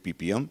 400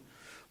 ppm,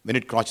 when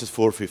it crosses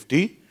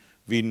 450,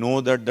 we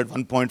know that that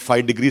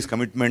 1.5 degrees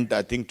commitment,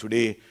 I think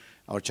today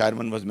our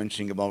chairman was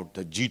mentioning about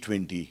the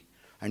G20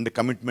 and the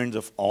commitments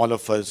of all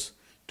of us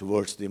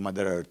towards the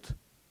Mother Earth.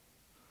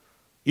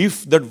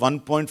 If that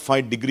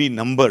 1.5 degree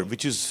number,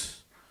 which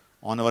is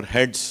on our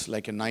heads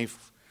like a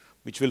knife,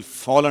 which will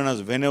fall on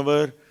us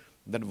whenever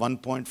that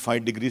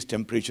 1.5 degrees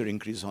temperature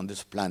increase on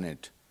this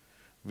planet,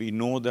 we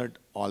know that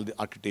all the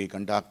Arctic,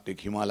 Antarctic,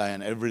 Himalaya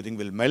and everything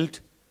will melt,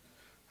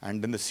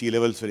 and then the sea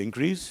levels will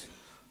increase,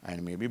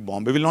 and maybe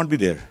Bombay will not be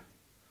there.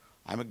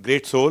 I'm a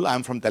great soul,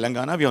 I'm from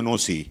Telangana, we have no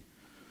sea.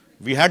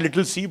 We had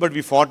little sea, but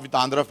we fought with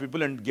Andhra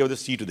people and gave the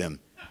sea to them.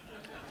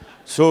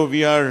 So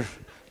we are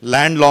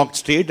landlocked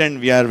state and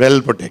we are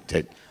well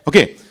protected.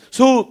 Okay,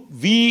 so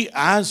we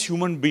as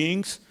human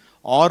beings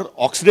are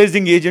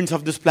oxidizing agents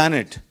of this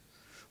planet.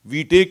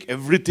 We take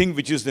everything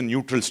which is the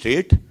neutral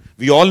state.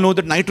 We all know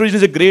that nitrogen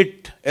is a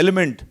great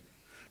element.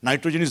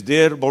 Nitrogen is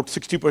there about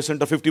 60%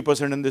 or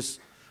 50% in this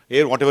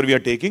air, whatever we are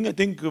taking. I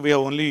think we have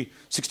only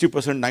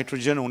 60%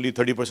 nitrogen, only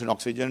 30%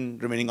 oxygen,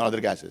 remaining other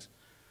gases.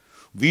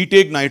 We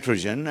take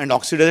nitrogen and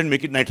oxidize and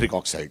make it nitric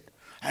oxide.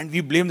 And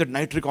we blame that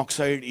nitric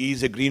oxide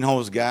is a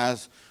greenhouse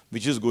gas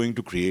which is going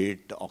to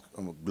create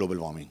global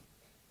warming.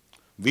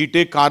 We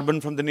take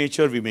carbon from the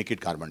nature, we make it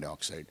carbon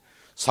dioxide.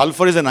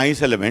 Sulfur is a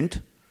nice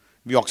element.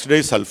 We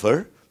oxidize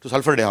sulfur to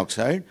sulfur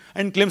dioxide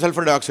and claim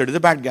sulfur dioxide is a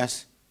bad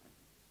gas.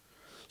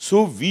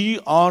 So we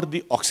are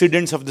the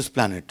oxidants of this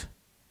planet.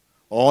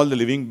 All the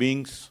living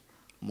beings,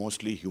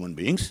 mostly human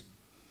beings,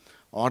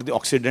 are the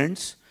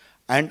oxidants.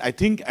 And I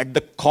think at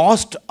the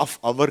cost of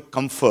our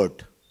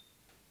comfort,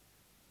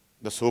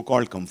 the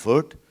so-called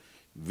comfort,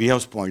 we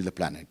have spoiled the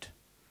planet.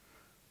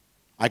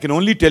 I can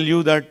only tell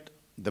you that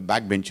the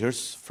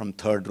backbenchers from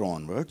third row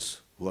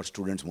onwards, who are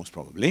students most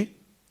probably,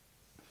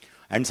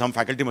 and some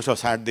faculty must have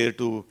sat there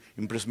to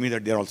impress me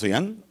that they are also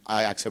young.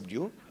 I accept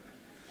you.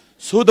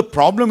 So the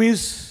problem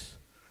is,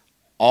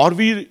 are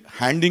we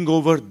handing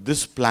over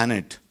this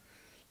planet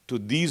to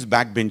these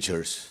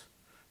backbenchers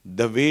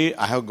the way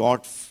I have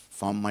got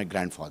from my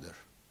grandfather?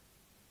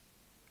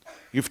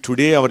 If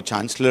today our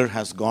chancellor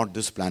has got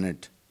this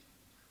planet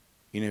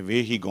in a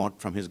way he got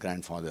from his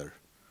grandfather,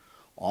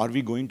 are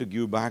we going to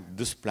give back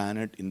this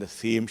planet in the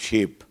same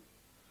shape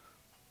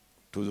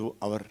to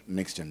our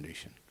next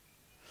generation?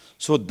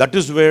 So that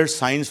is where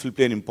science will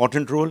play an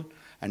important role,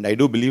 and I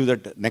do believe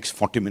that next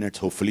 40 minutes,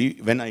 hopefully,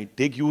 when I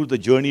take you the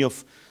journey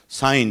of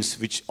science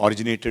which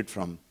originated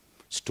from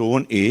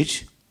Stone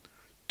Age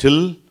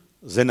till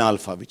Zen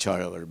Alpha, which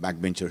are our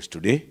backbenchers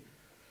today,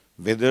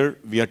 whether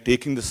we are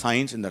taking the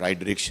science in the right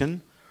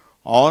direction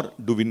or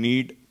do we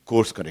need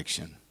course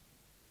correction.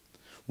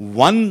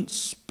 One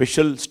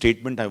special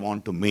statement I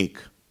want to make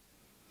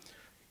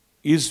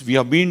is we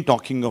have been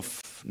talking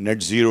of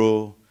net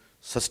zero,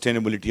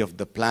 sustainability of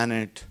the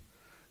planet,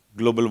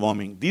 global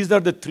warming. These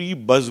are the three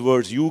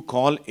buzzwords you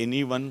call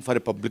anyone for a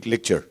public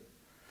lecture.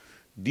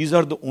 These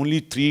are the only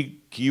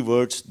three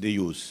keywords they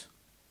use.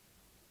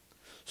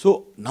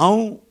 So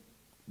now,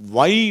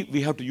 why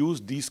we have to use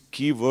these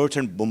keywords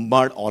and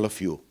bombard all of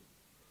you?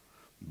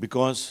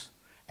 Because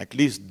at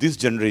least this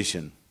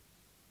generation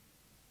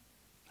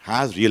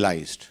has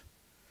realized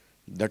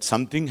that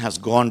something has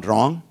gone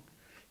wrong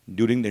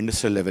during the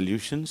industrial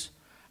revolutions,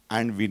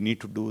 and we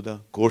need to do the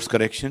course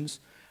corrections.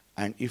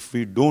 And if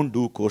we don't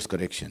do course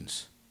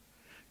corrections,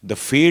 the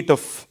fate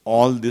of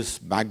all these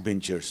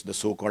backbenchers, the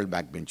so-called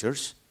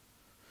backbenchers,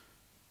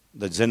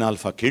 the Gen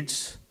Alpha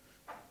kids,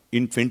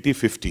 in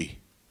 2050,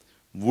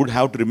 would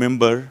have to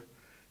remember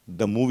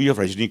the movie of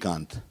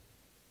Rajnikant.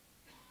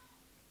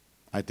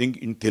 I think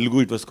in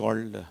Telugu it was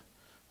called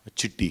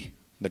Chitti.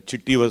 The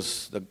Chitti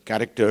was the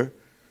character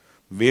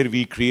where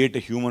we create a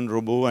human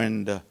robot,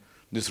 and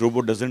this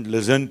robot doesn't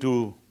listen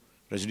to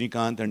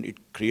Rajnikant and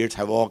it creates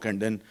havoc,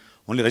 and then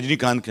only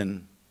Rajnikant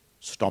can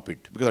stop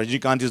it. Because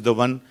Rajnikant is the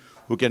one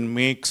who can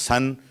make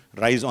sun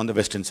rise on the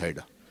western side.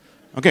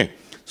 Okay,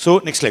 so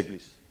next slide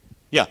please.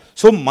 Yeah,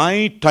 so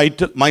my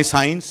title, my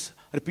science,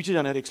 picture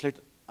jana hai, next slide.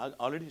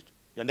 Already,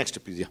 yeah,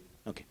 next please, yeah,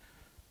 okay.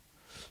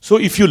 So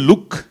if you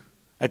look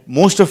at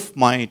most of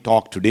my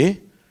talk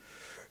today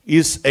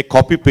is a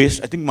copy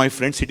paste. I think my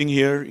friend sitting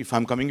here, if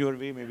I'm coming your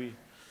way, maybe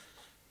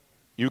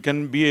you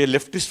can be a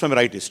leftist from a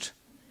rightist.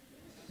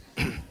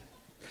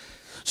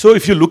 So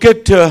if you look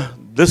at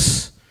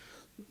this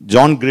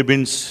John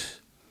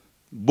Gribbin's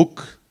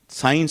book,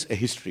 Science, a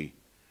History,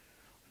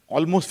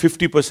 almost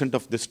 50%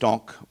 of this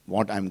talk,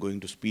 what I'm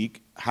going to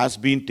speak, has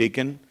been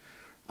taken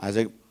as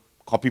a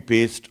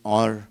copy-paste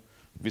or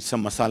with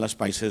some masala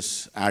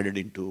spices added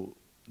into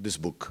this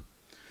book.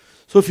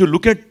 So if you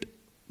look at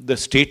the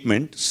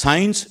statement,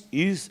 science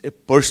is a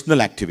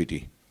personal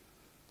activity.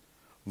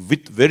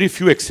 With very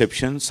few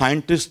exceptions,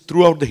 scientists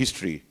throughout the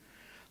history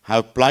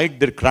have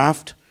plied their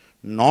craft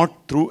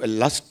not through a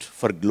lust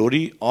for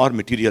glory or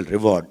material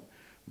reward,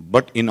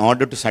 but in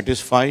order to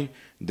satisfy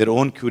their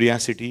own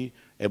curiosity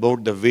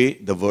about the way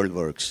the world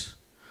works.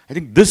 I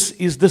think this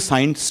is the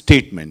science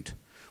statement,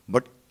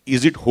 but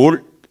is it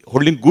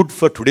holding good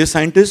for today's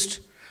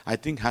scientists? I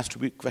think has to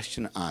be a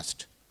question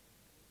asked.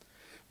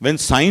 When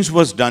science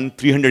was done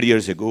 300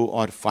 years ago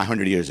or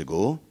 500 years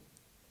ago,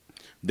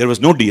 there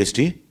was no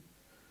DST,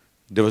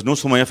 there was no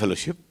Somaiya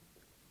fellowship.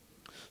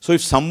 So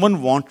if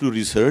someone wants to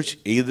research,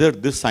 either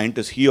this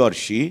scientist, he or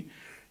she,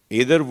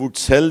 either would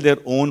sell their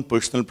own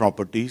personal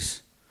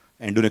properties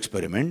and do an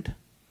experiment,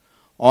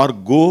 or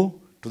go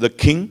to the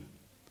king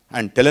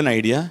and tell an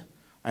idea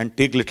and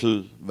take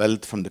little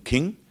wealth from the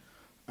king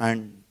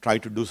and try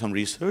to do some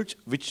research,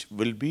 which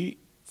will be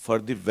for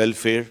the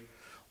welfare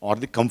or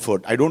the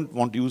comfort. I don't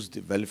want to use the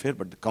welfare,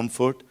 but the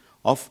comfort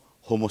of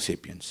Homo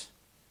sapiens.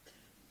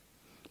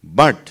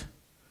 But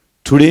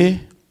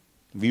today,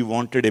 we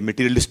wanted a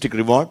materialistic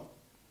reward,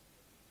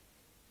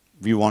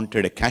 we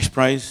wanted a cash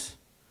prize,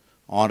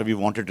 or we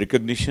wanted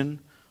recognition,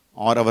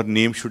 or our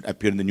name should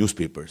appear in the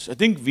newspapers. I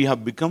think we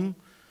have become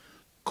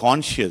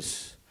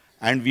conscious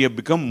and we have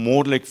become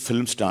more like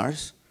film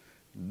stars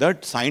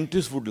that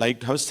scientists would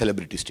like to have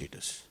celebrity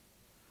status.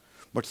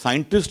 But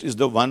scientist is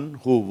the one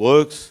who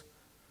works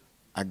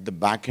at the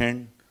back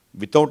end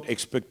without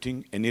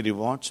expecting any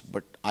rewards,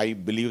 but I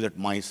believe that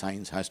my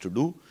science has to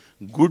do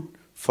good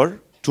for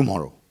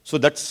tomorrow. So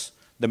that's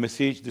the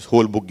message this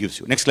whole book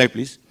gives you. Next slide,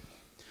 please.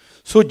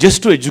 So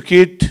just to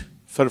educate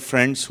for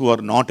friends who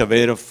are not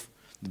aware of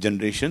the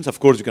generations,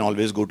 of course you can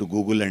always go to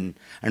Google and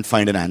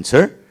find an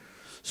answer.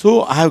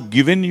 So I have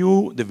given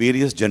you the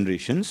various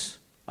generations.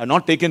 I have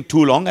not taken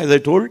too long, as I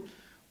told.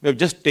 We have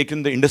just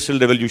taken the Industrial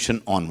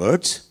Revolution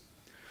onwards.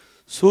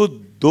 So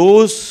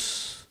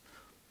those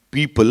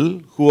people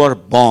who are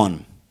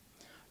born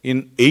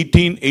in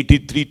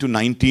 1883 to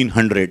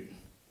 1900,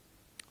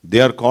 they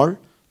are called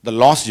the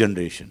lost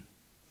generation.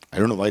 I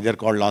don't know why they are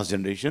called lost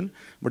generation,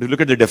 but if you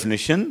look at the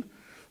definition,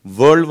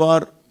 World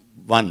War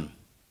I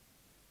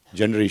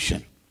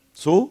generation.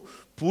 So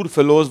poor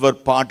fellows were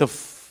part of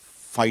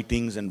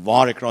fightings and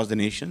war across the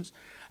nations,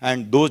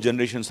 and those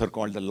generations are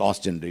called the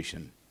lost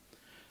generation.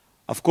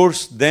 Of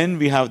course, then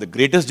we have the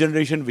greatest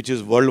generation, which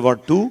is World War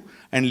II,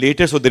 and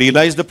later, so they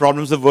realized the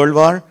problems of World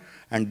War,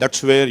 and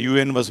that's where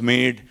UN was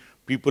made.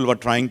 People were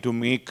trying to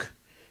make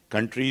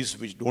countries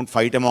which don't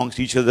fight amongst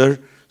each other,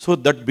 so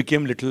that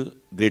became little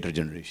greater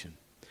generation.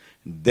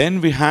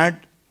 Then we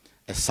had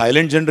a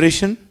silent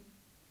generation.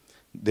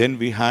 Then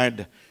we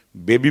had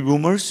baby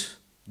boomers.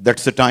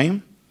 That's the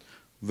time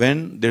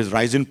when there's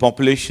rise in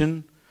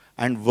population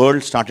and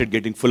world started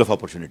getting full of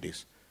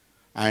opportunities.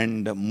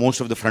 And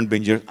most of the front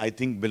benchers, I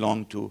think,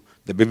 belong to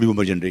the baby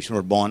boomer generation,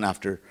 or born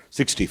after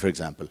 60, for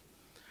example.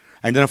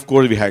 And then, of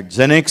course, we had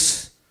Gen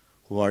X,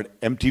 who are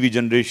MTV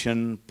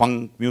generation,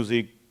 punk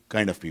music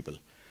kind of people.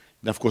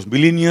 Then, of course,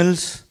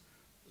 millennials,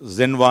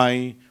 Gen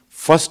Y,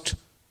 first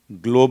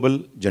global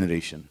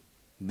generation.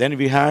 Then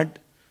we had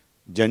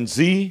Gen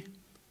Z,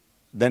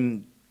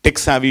 then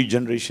tech-savvy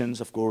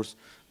generations, of course,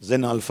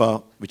 Zen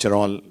Alpha, which are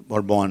all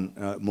were born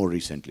more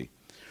recently.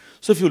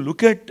 So if you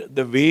look at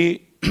the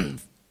way we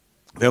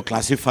have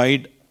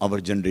classified our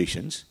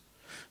generations,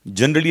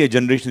 generally a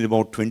generation is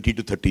about 20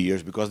 to 30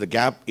 years because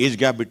the age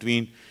gap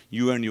between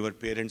you and your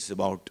parents is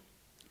about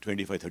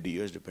 25, 30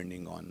 years,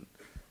 depending on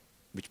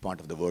which part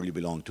of the world you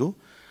belong to.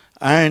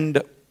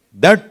 And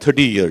that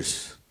 30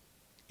 years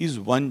is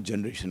one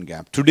generation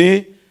gap.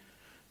 Today,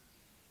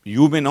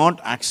 you may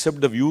not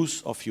accept the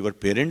views of your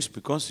parents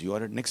because you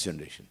are a next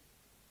generation.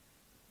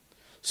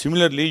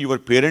 Similarly, your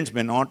parents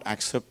may not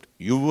accept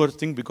your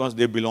thing because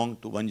they belong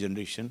to one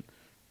generation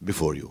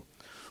before you.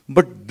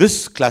 But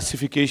this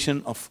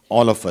classification of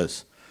all of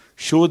us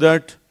show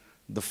that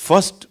the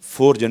first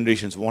 4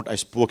 generations, what I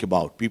spoke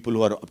about, people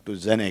who are up to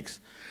Gen X,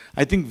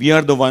 I think we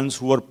are the ones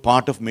who are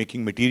part of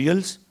making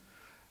materials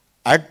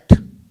at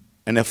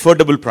an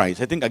affordable price.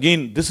 I think,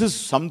 again, this is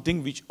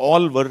something which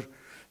all were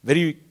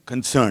very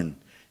concerned.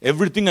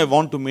 Everything I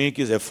want to make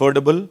is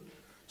affordable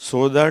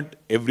so that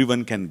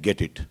everyone can get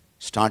it,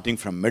 starting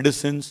from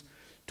medicines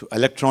to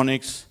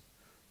electronics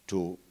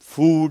to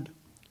food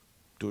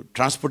to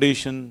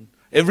transportation.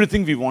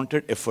 Everything we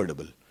wanted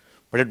affordable.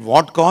 But at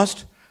what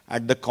cost?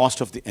 At the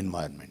cost of the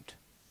environment.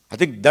 I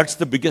think that's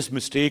the biggest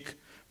mistake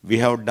we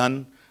have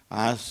done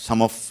as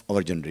some of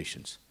our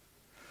generations.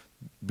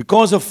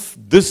 Because of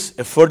this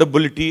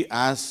affordability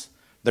as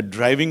the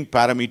driving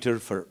parameter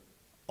for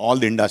all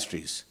the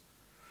industries,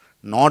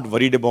 not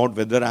worried about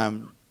whether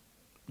I'm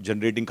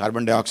generating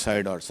carbon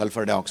dioxide or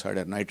sulfur dioxide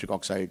or nitric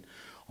oxide,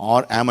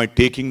 or am I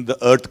taking the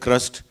earth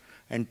crust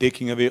and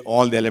taking away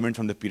all the elements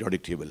from the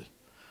periodic table.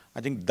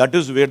 I think that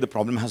is where the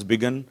problem has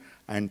begun,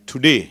 and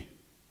today,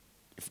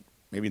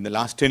 maybe in the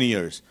last 10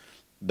 years,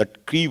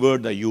 that key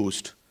word I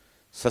used,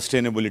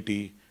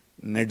 sustainability,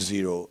 net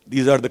zero,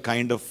 these are the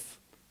kind of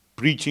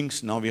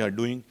preachings now we are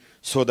doing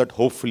so that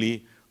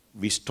hopefully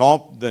we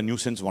stop the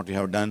nuisance what we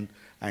have done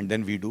and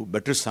then we do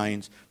better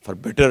science for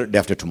better day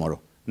after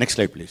tomorrow. Next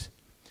slide, please.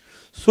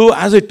 So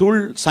as I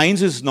told,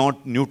 science is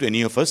not new to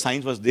any of us.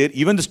 Science was there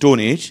even the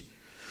Stone Age,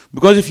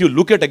 because if you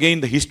look at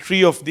again the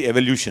history of the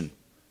evolution,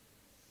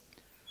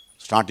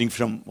 starting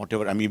from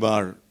whatever amoeba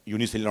or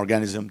unicellular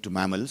organism to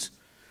mammals,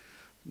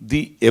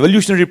 the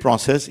evolutionary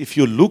process, if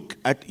you look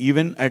at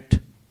even at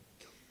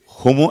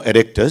Homo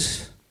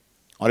erectus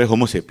or a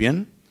Homo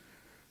sapien,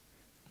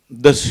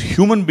 the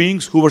human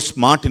beings who were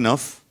smart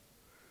enough,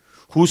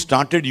 who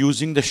started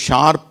using the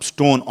sharp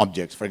stone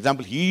objects. For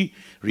example, he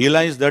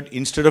realized that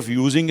instead of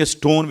using a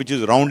stone which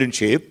is round in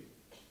shape,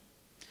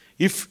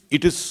 if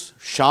it is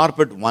sharp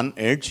at one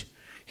edge,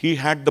 he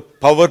had the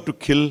power to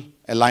kill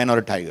a lion or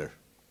a tiger.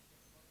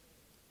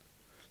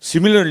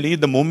 Similarly,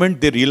 the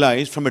moment they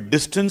realized from a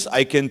distance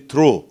I can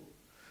throw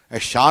a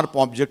sharp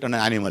object on an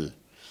animal,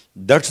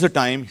 that's the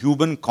time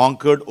human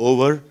conquered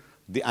over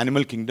the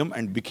animal kingdom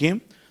and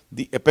became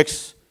the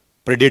apex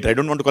predator. I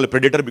don't want to call it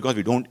predator because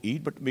we don't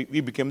eat, but we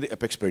became the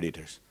apex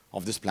predators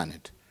of this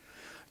planet.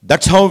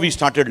 That's how we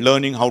started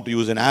learning how to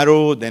use an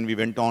arrow. Then we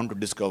went on to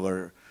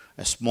discover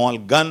a small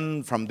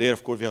gun. From there,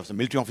 of course, we have some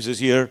military officers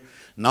here.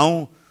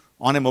 Now,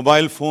 on a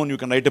mobile phone, you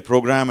can write a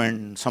program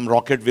and some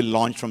rocket will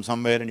launch from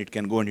somewhere and it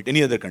can go and hit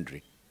any other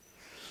country.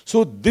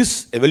 So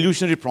this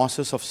evolutionary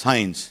process of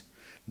science,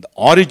 the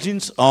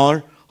origins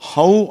are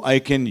how I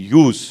can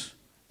use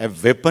a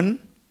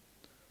weapon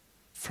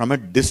from a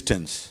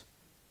distance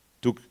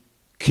to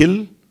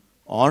kill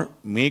or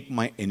make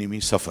my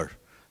enemy suffer.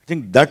 I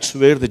think that's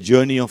where the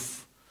journey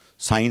of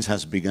science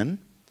has begun.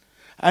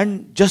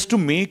 And just to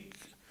make,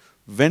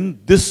 when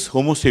this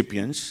Homo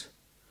sapiens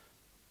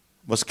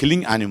was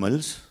killing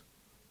animals,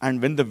 and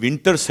when the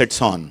winter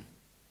sets on,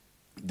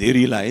 they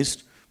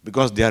realized,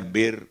 because they are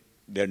bare,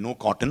 there are no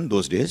cotton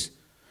those days,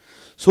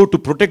 so to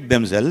protect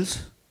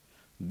themselves,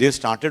 they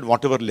started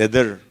whatever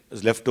leather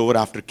is left over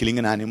after killing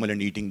an animal and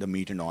eating the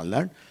meat and all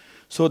that.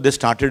 So they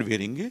started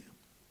wearing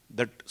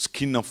that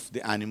skin of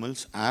the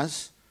animals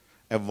as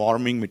a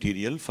warming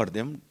material for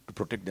them to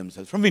protect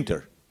themselves from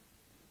winter.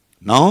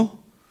 Now,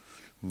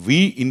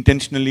 we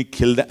intentionally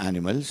kill the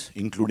animals,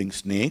 including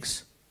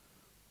snakes,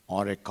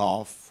 or a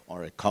calf,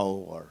 or a cow,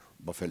 or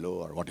buffalo,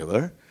 or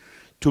whatever,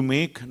 to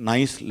make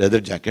nice leather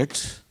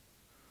jackets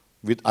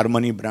with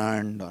Armani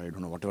brand, or I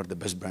don't know, whatever the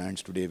best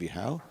brands today we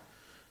have,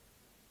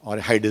 or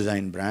a high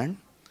design brand,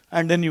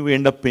 and then you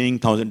end up paying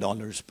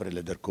 $1,000 per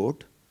leather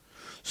coat.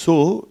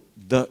 So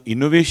the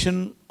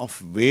innovation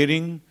of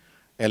wearing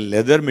a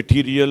leather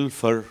material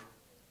for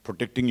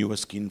protecting your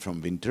skin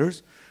from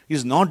winters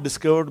is not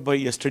discovered by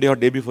yesterday or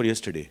day before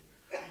yesterday.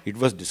 It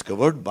was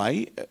discovered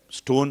by a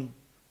Stone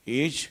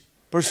Age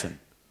person.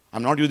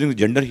 I'm not using the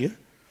gender here.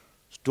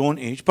 Stone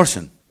Age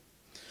person.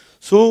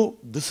 So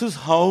this is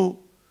how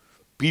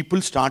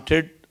people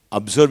started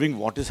observing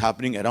what is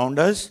happening around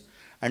us,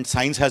 and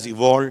science has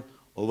evolved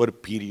over a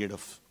period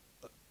of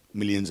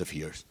millions of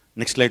years.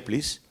 Next slide,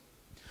 please.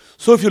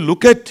 So if you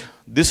look at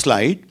this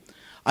slide,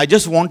 I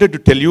just wanted to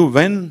tell you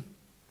when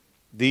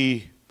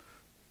the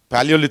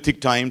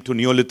Paleolithic time to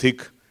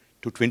Neolithic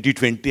to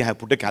 2020. I have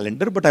put a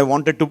calendar, but I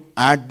wanted to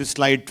add this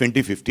slide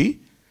 2050,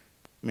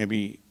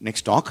 maybe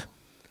next talk,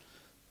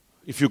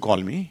 if you call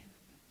me.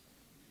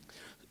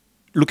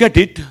 Look at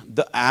it,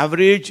 the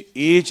average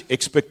age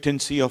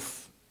expectancy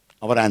of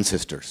our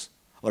ancestors,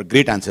 our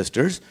great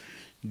ancestors,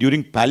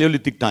 during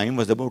Paleolithic time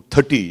was about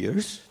 30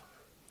 years.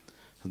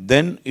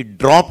 Then it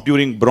dropped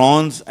during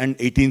Bronze and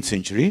 18th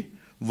century,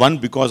 one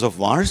because of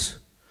wars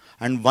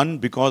and one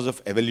because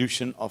of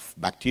evolution of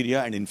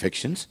bacteria and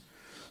infections.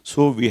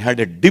 So we had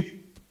a dip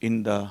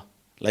in the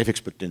life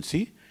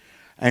expectancy.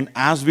 And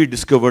as we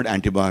discovered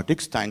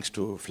antibiotics, thanks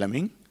to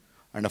Fleming,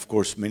 and of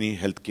course many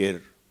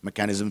healthcare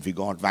mechanisms we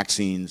got,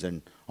 vaccines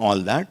and all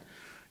that,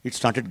 it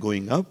started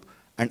going up.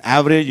 And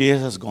average age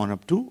has gone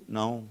up to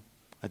now,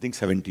 I think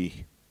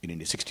 70 in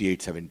India,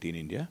 68, 70 in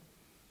India.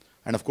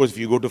 And of course, if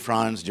you go to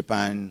France,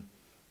 Japan,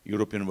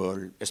 European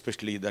world,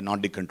 especially the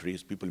Nordic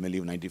countries, people may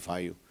live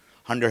 95,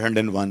 100,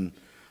 101.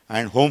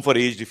 And home for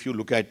aged, if you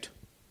look at,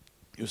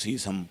 you see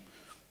some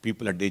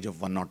people at the age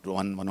of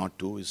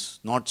 102 is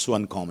not so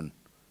uncommon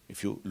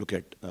if you look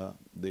at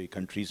the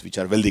countries which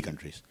are wealthy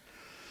countries.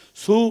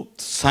 So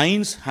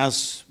science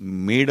has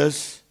made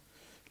us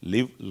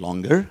live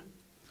longer.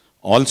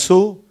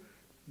 Also,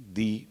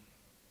 the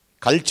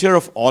culture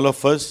of all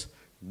of us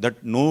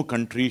that no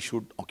country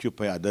should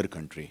occupy other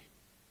country,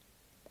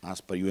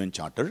 as per UN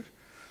Charter.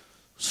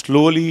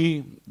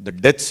 Slowly, the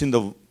deaths in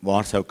the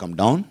wars have come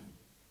down.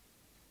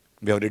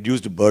 We have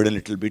reduced the burden a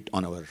little bit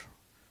on our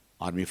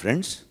army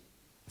friends.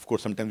 Of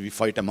course, sometimes we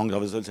fight among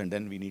ourselves and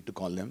then we need to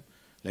call them.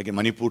 Like in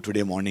Manipur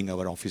today morning,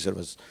 our officer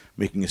was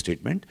making a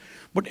statement.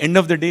 But end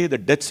of the day, the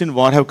deaths in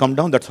war have come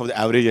down. That's how the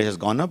average age has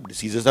gone up.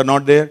 Diseases are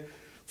not there.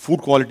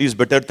 Food quality is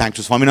better, thanks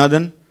to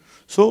Swaminathan.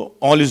 So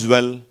all is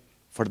well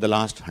for the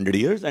last 100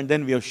 years. And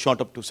then we have shot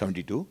up to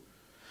 72.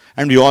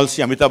 And we all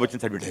see Amitabh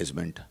Bachchan's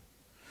advertisement.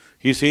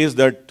 He says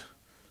that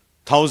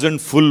 1,000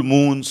 full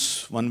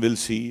moons one will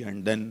see,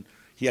 and then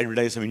he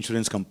advertised some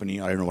insurance company,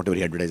 or I don't know, whatever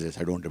he advertises,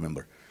 I don't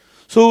remember.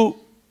 So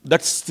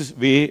that's the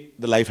way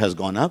the life has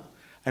gone up.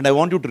 And I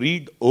want you to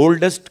read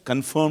oldest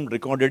confirmed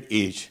recorded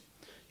age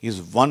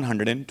is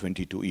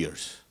 122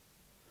 years.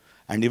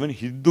 And even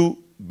Hindu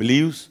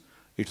believes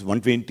it's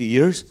 120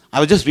 years. I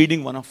was just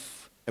reading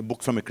a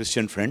book from a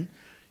Christian friend.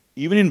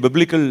 Even in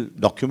biblical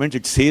documents,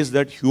 it says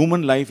that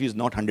human life is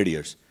not 100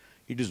 years.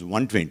 It is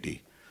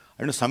 120.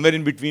 I know somewhere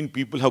in between,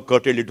 people have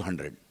curtailed it to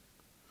 100.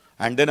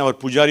 And then our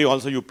pujari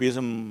also, you pay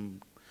some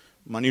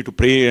money to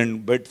pray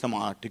and bet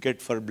some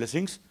ticket for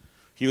blessings.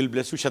 He will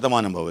bless you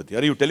Shatamanam Bhavati.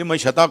 Are you tell him, my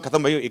Shata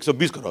Khatam Bhayo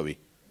 120 karo abhi.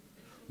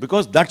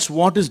 Because that's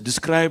what is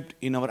described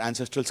in our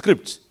ancestral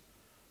scripts.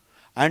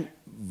 And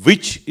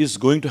which is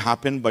going to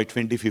happen by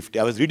 2050.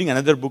 I was reading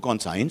another book on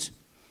science.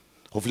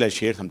 Hopefully I'll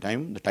share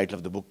sometime the title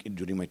of the book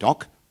during my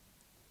talk.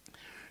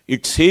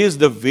 It says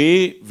the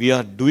way we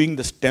are doing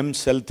the stem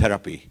cell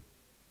therapy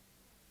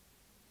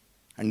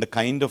and the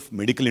kind of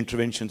medical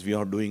interventions we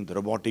are doing, the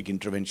robotic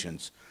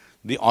interventions,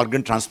 the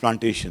organ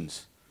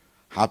transplantations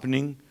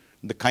happening,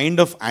 the kind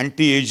of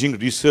anti-aging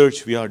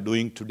research we are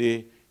doing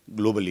today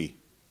globally.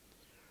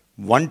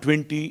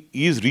 120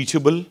 is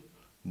reachable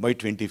by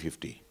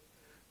 2050.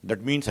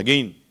 That means,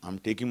 again, I'm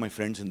taking my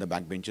friends in the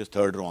back benches,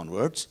 third row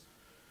onwards.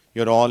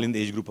 You're all in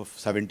the age group of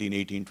 17,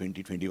 18,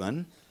 20,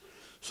 21.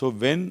 So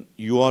when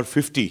you are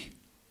 50,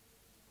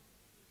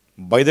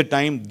 by the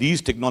time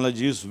these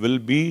technologies will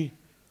be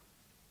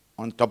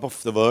on top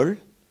of the world,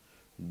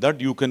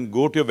 that you can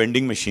go to a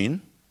vending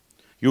machine,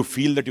 you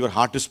feel that your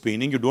heart is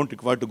paining, you don't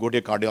require to go to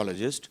a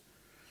cardiologist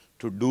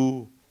to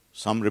do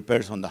some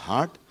repairs on the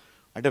heart.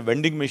 At a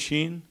vending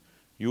machine,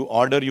 you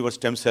order your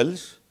stem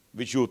cells,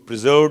 which you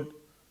preserved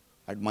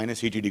at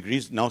minus 80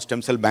 degrees. Now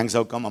stem cell banks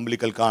have come,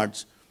 umbilical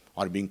cords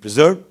are being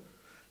preserved.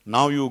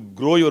 Now you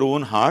grow your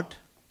own heart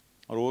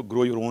or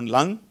grow your own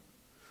lung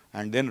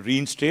and then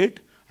reinstate,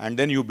 and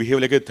then you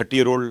behave like a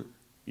 30-year-old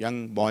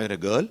young boy or a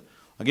girl.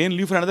 Again,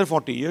 live for another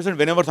 40 years, and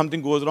whenever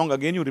something goes wrong,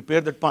 again you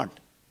repair that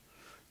part.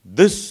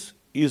 This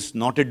is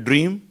not a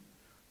dream,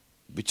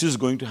 which is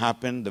going to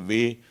happen the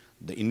way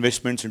the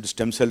investments into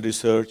stem cell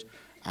research,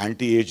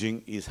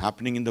 anti-aging is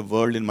happening in the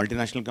world in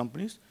multinational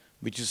companies,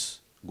 which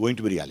is going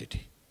to be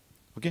reality.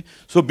 Okay?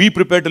 So be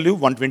prepared to live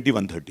 120,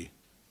 130.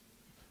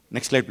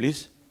 Next slide,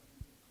 please.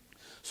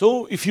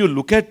 So if you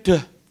look at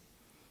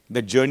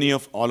the journey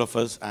of all of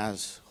us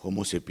as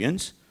Homo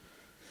sapiens,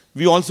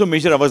 we also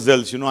measure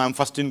ourselves. You know, I'm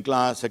first in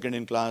class, second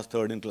in class,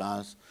 third in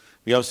class.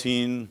 We have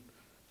seen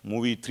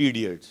movie 3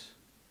 Idiots.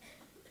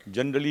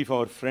 Generally, if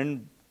our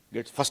friend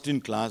gets first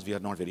in class, we are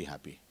not very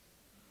happy.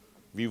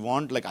 We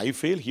want, like I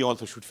fail, he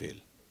also should fail.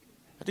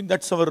 I think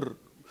that's our,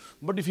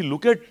 but if you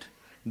look at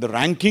the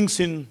rankings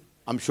in,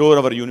 I'm sure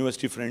our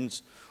university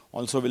friends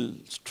also will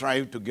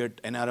strive to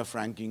get NRF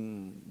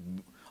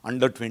ranking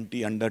under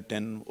 20, under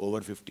 10, over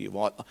 50.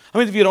 I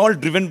mean, we are all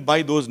driven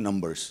by those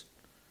numbers.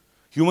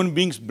 Human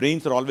beings'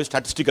 brains are always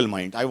statistical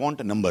mind. I want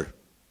a number.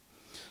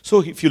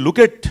 So if you look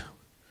at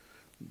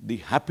the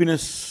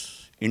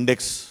happiness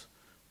index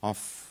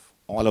of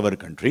all our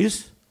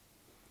countries,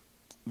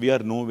 we are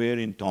nowhere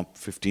in top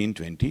 15,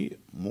 20,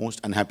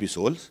 most unhappy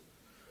souls.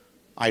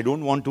 I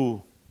don't want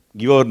to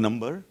give our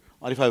number,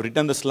 or if I've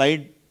written the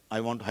slide,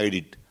 I want to hide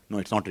it. No,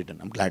 it's not written.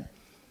 I'm glad.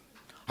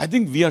 I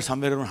think we are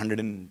somewhere around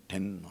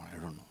 110, or I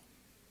don't know.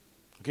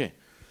 Okay.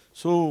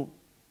 So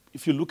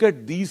if you look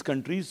at these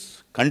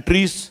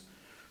countries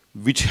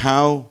which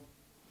have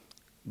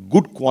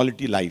good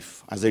quality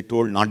life, as I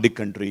told, Nordic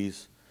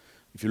countries,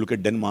 if you look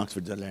at Denmark,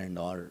 Switzerland,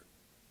 or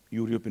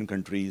European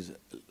countries,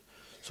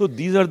 so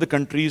these are the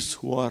countries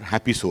who are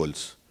happy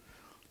souls.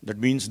 That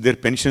means their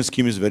pension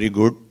scheme is very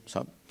good.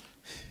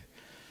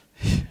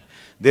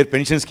 Their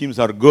pension schemes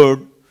are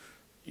good.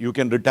 You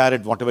can retire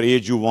at whatever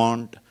age you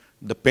want.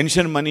 The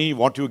pension money,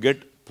 what you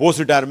get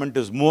post-retirement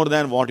is more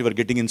than what you are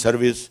getting in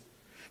service.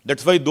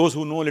 That's why those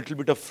who know a little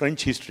bit of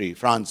French history,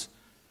 France,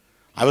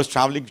 I was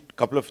traveling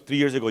 3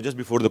 years ago, just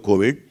before the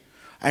COVID,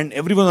 and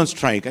everyone on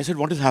strike. I said,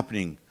 what is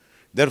happening?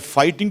 They're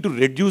fighting to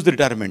reduce the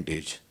retirement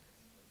age.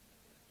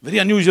 Very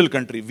unusual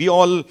country. We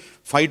all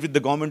fight with the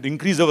government to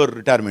increase our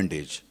retirement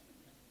age.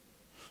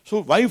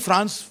 So why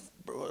France,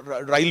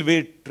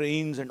 railway,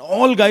 trains, and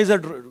all guys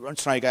are on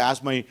strike? I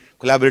asked my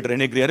collaborator,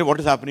 Rene Griere, what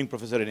is happening,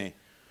 Professor Rene?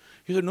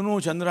 He said, no,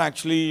 Chandra,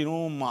 actually,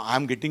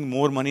 I'm getting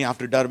more money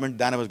after retirement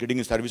than I was getting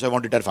in service. I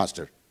want to retire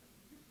faster.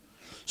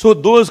 So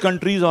those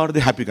countries are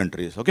the happy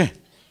countries, okay?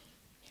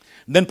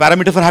 Then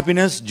parameter for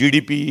happiness,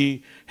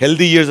 GDP,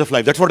 healthy years of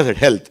life. That's what I said,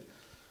 health.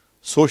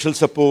 Social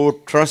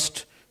support,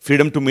 trust,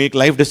 freedom to make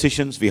life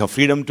decisions. We have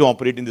freedom to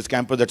operate in this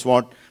campus. That's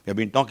what we have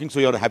been talking. So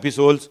you're happy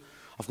souls.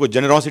 Of course,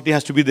 generosity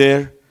has to be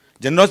there.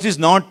 Generosity is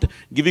not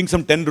giving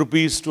some 10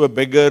 rupees to a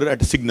beggar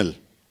at a signal.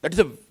 That's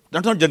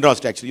not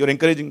generosity, actually. You're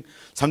encouraging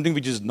something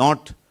which is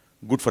not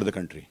good for the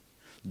country.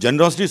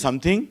 Generosity is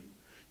something.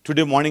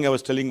 Today morning, I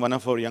was telling one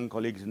of our young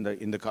colleagues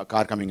in the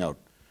car coming out,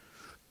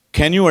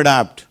 can you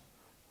adapt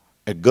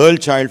a girl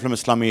child from a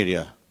slum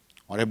area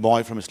or a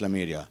boy from a slum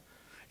area?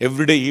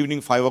 Every day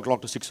evening, 5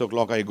 o'clock to 6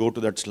 o'clock, I go to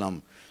that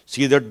slum,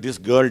 see that this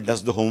girl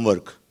does the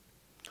homework.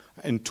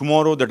 And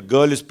tomorrow, that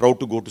girl is proud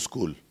to go to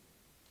school.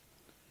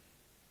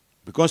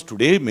 Because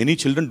today, many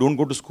children don't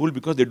go to school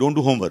because they don't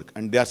do homework.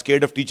 And they are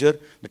scared of teacher,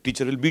 the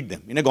teacher will beat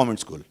them in a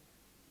government school.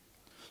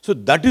 So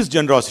that is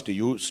generosity.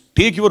 You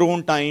take your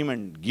own time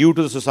and give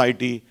to the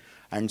society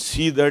and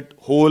see that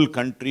whole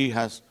country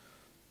has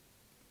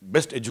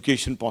best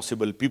education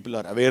possible. People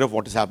are aware of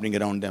what is happening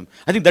around them.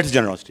 I think that is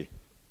generosity.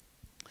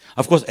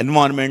 Of course,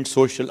 environment,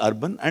 social,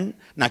 urban, and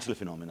natural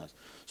phenomena.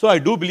 So I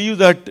do believe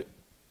that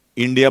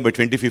India by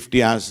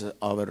 2050, as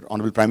our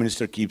Honorable Prime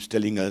Minister keeps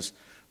telling us,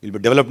 will be a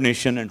developed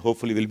nation and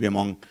hopefully will be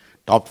among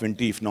top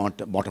 20, if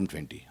not bottom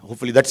 20.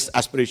 Hopefully that's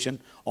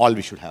aspiration, all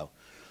we should have.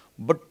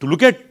 But to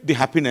look at the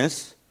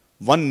happiness,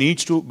 one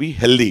needs to be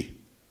healthy.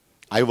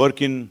 I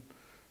work in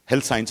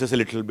health sciences, a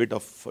little bit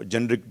of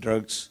generic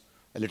drugs,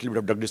 a little bit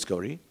of drug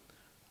discovery.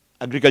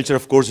 Agriculture,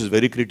 of course, is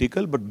very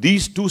critical, but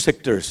these two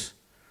sectors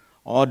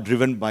are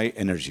driven by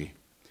energy.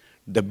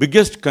 The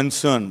biggest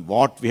concern,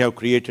 what we have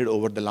created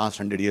over the last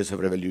 100 years of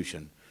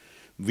revolution,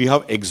 we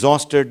have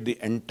exhausted the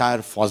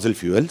entire fossil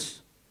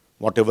fuels,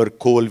 whatever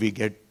coal we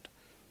get,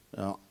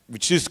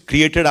 which is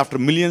created after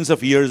millions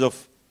of years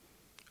of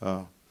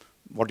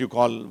what you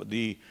call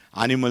the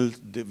animals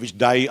which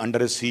die under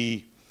a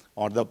sea,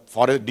 or the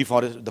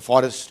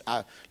forest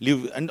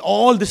live, and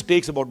all this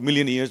takes about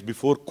million years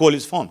before coal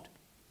is formed.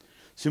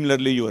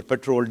 Similarly, your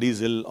petrol,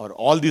 diesel, or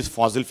all these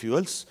fossil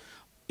fuels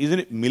is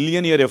a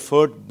million-year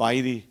effort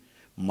by the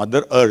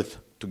Mother Earth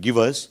to give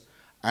us,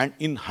 and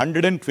in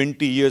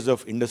 120 years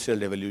of industrial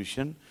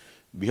revolution,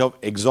 we have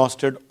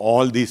exhausted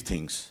all these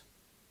things.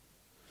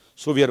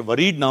 So we are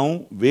worried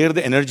now where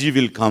the energy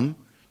will come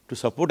to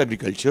support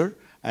agriculture,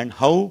 and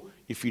how,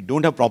 if we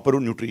don't have proper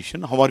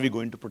nutrition, how are we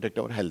going to protect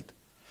our health?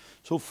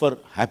 So for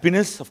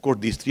happiness, of course,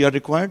 these three are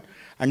required.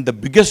 And the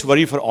biggest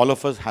worry for all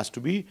of us has to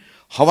be,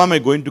 how am I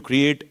going to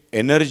create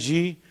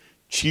energy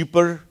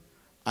cheaper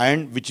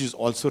and which is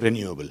also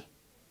renewable?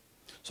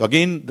 So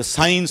again, the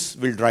science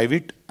will drive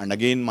it. And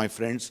again, my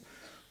friends,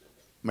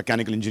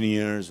 mechanical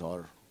engineers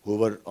or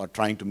whoever are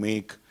trying to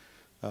make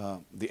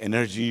the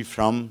energy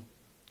from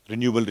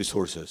renewable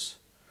resources.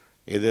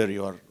 Either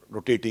you are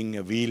rotating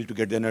a wheel to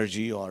get the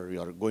energy, or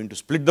you are going to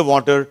split the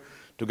water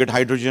to get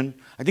hydrogen.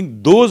 I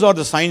think those are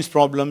the science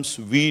problems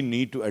we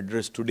need to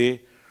address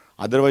today.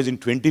 Otherwise, in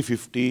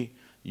 2050,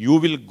 you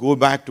will go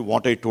back to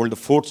what I told, the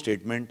fourth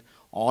statement.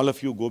 All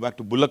of you go back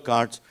to bullock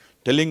carts,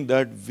 telling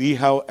that we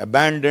have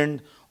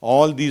abandoned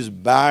all these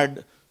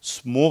bad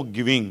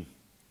smoke-giving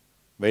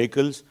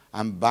vehicles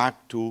and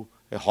back to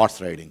a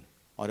horse riding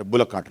or a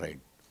bullock cart ride.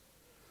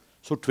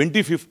 So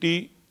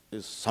 2050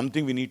 is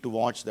something we need to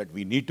watch, that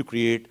we need to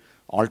create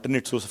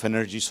alternate source of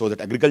energy so that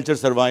agriculture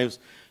survives,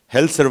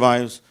 health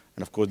survives,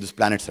 and of course this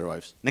planet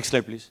survives. Next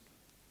slide, please.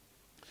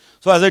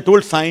 So as I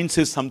told, science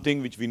is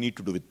something which we need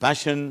to do with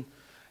passion.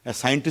 A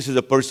scientist is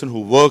a person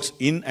who works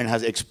in and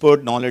has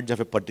expert knowledge of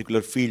a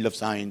particular field of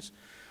science.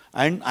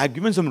 And I've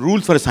given some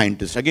rules for a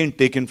scientist, again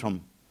taken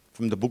from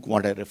the book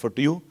what I referred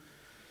to you.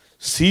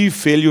 See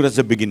failure as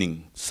a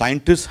beginning.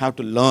 Scientists have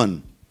to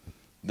learn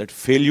that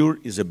failure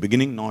is a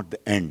beginning, not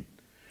the end.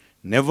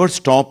 Never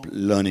stop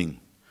learning.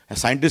 A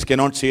scientist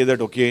cannot say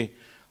that, okay,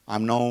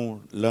 I'm now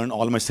learned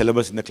all my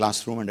syllabus in the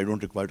classroom and I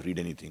don't require to read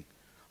anything.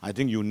 I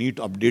think you need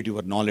to update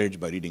your knowledge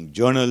by reading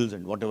journals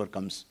and whatever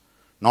comes.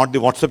 Not the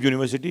WhatsApp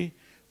university,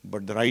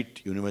 but the right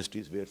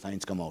universities where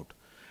science come out.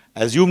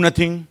 Assume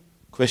nothing,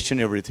 question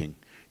everything.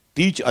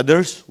 Teach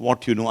others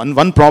what you know. And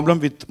one problem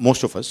with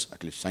most of us,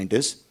 at least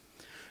scientists,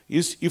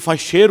 is if I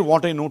share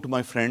what I know to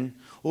my friend,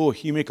 oh,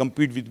 he may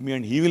compete with me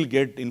and he will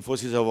get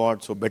Infosys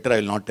award, so better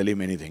I will not tell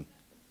him anything.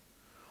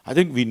 I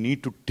think we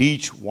need to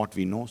teach what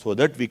we know so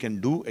that we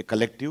can do a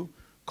collective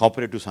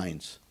cooperative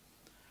science.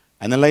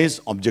 Analyze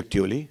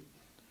objectively,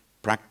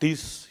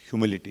 practice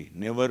humility,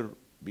 never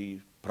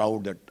be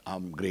proud that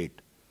I'm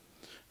great.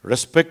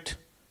 Respect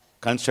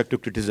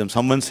constructive criticism.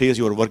 Someone says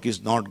your work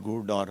is not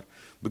good or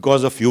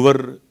because of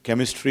your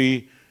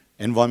chemistry,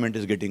 environment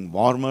is getting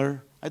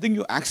warmer. I think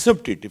you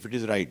accept it if it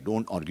is right,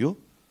 don't argue.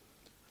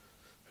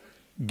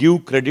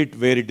 Give credit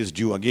where it is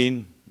due.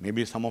 Again,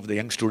 maybe some of the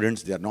young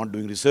students, they are not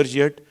doing research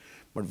yet,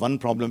 but one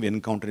problem we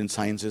encounter in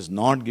science is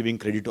not giving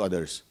credit to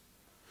others.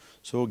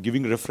 So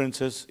giving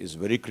references is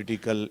very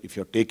critical if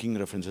you're taking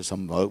references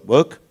some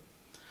work.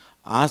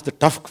 Ask the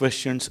tough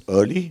questions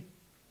early.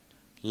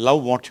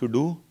 Love what you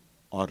do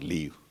or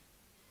leave.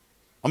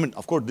 I mean,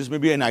 of course, this may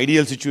be an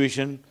ideal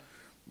situation,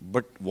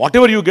 but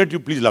whatever you get, you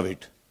please love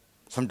it.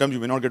 Sometimes you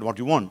may not get what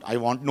you want. I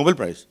want Nobel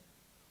Prize.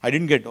 I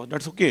didn't get, oh,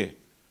 that's okay.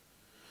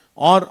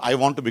 Or I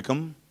want to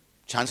become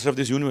Chancellor of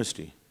this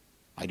university.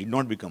 I did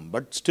not become,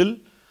 but still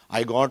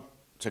I got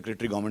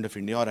Secretary Government of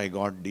India or I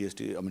got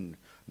DST,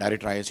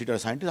 Director IICT or a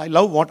scientist. I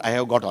love what I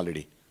have got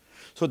already.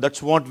 So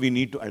that's what we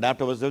need to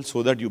adapt ourselves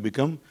so that you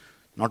become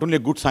not only a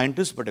good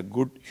scientist, but a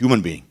good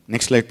human being.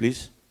 Next slide,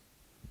 please.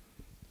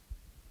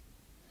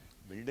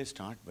 When did I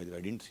start? By the way,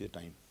 I didn't see the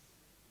time.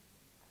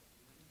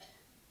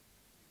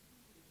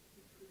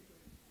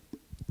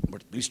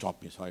 But please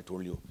stop me, so I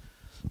told you.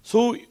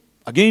 So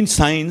again,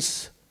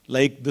 science,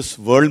 like this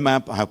world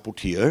map I have put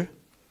here,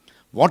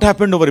 what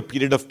happened over a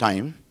period of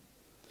time?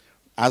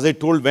 As I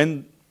told,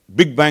 when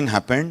Big Bang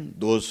happened,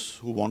 those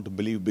who want to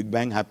believe Big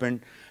Bang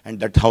happened, and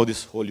that's how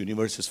this whole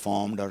universe is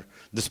formed or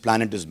this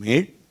planet is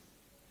made.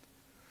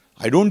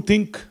 I don't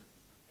think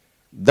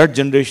that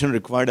generation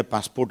required a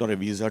passport or a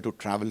visa to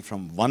travel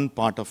from one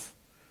part of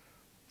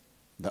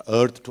the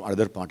earth to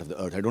another part of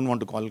the earth. I don't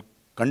want to call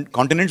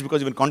continents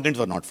because even continents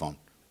were not found.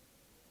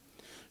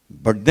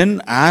 But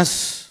then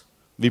as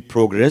we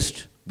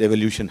progressed, the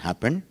evolution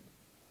happened.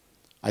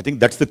 I think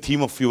that's the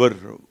theme of your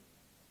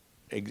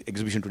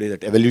exhibition today,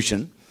 that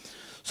evolution.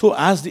 So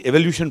as the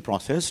evolution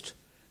processed,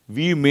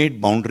 we made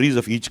boundaries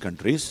of each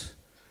countries,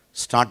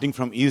 starting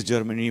from East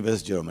Germany,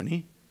 West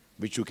Germany,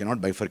 which you cannot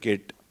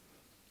bifurcate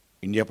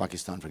India,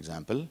 Pakistan, for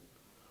example,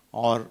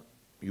 or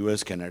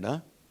US,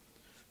 Canada.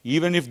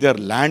 Even if they are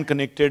land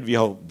connected, we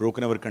have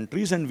broken our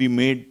countries and we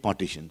made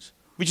partitions,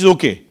 which is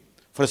okay.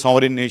 For a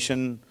sovereign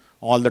nation,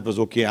 all that was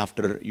okay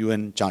after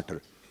UN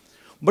Charter.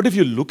 But if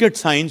you look at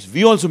science,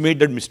 we also made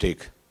that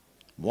mistake.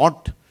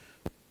 What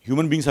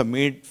human beings have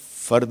made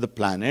for the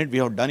planet, we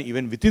have done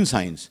even within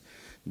science.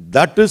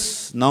 That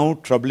is now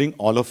troubling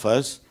all of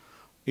us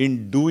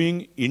in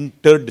doing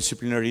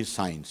interdisciplinary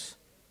science.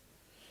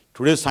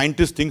 Today,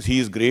 scientist thinks he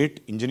is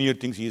great, engineer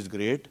thinks he is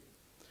great,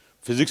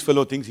 physics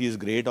fellow thinks he is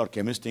great, or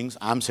chemist thinks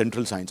I'm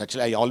central science.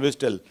 Actually, I always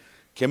tell,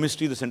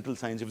 chemistry is the central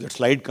science. If that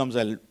slide comes,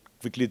 I'll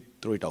quickly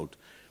throw it out.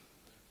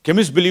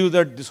 Chemists believe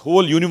that this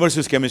whole universe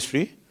is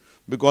chemistry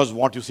because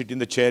what you sit in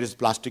the chair is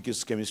plastic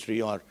is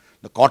chemistry, or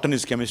the cotton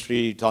is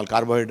chemistry, it's all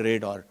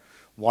carbohydrate, or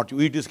what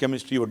you eat is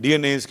chemistry, your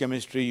DNA is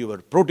chemistry, your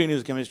protein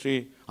is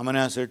chemistry, amino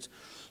acids.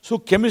 So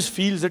chemist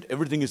feels that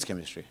everything is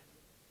chemistry.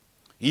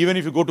 Even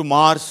if you go to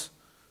Mars,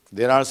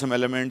 there are some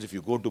elements. If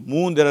you go to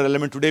moon, there are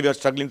elements. Today we are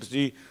struggling to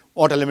see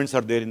what elements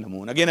are there in the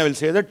moon. Again, I will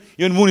say that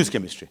even moon is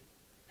chemistry.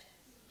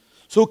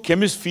 So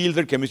chemists feel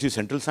that chemistry is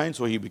central science,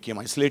 so he became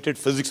isolated.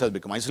 Physics has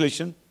become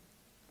isolation.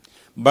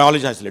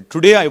 Biology isolated.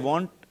 Today I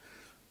want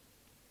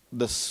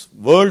this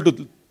world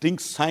to think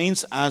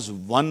science as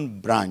one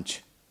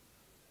branch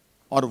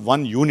or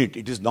one unit.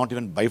 It is not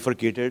even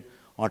bifurcated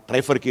or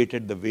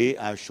trifurcated the way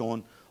I have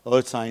shown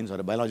earth science or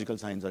a biological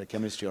science or a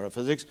chemistry or a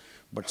physics.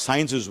 But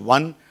science is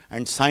one,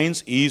 and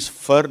science is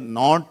for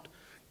not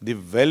the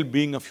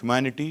well-being of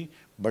humanity,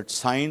 but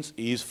science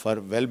is for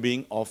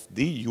well-being of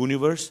the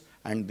universe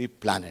and the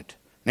planet.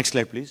 Next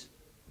slide, please.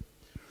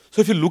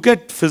 So if you look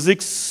at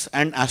physics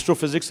and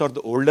astrophysics are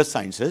the oldest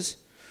sciences,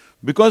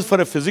 because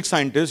for a physics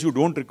scientist, you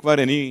don't require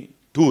any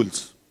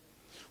tools.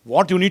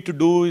 What you need to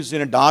do is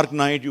in a dark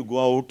night, you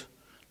go out,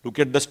 look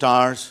at the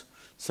stars,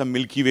 some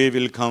Milky Way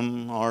will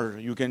come, or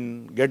you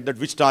can get that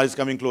which star is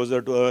coming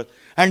closer to Earth,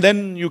 and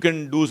then you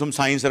can do some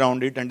science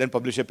around it and then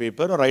publish a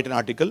paper or write an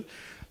article.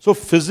 So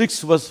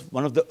physics was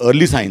one of the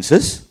early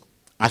sciences,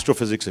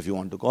 astrophysics if you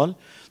want to call.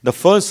 The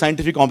first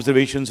scientific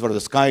observations were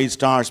the sky,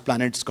 stars,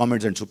 planets,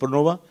 comets, and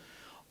supernova.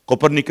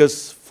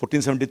 Copernicus,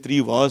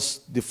 1473,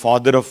 was the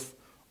father of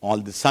all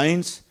the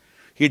science.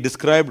 He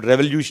described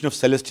revolution of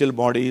celestial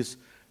bodies,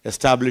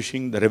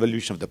 establishing the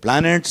revolution of the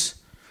planets.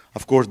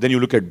 Of course, then you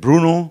look at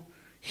Bruno.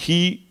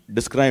 He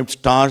described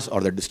stars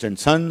or the distant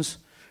suns.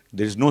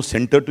 There is no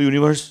center to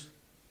universe.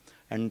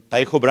 And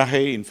Tycho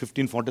Brahe in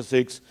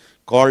 1546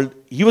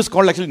 he was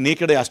called actually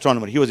naked eye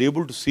astronomer. He was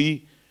able to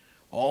see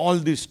all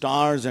these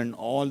stars and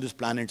all these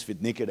planets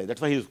with naked eye.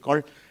 That's why he was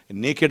called a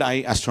naked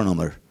eye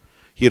astronomer.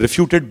 He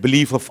refuted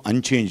belief of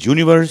unchanged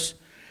universe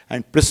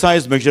and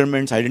precise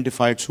measurements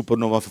identified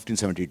supernova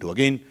 1572.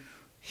 Again,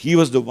 he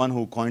was the one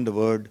who coined the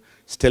word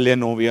stellar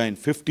nova in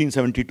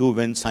 1572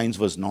 when science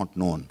was not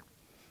known.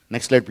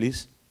 Next slide,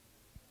 please.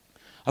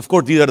 Of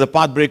course, these are the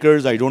path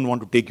breakers. I don't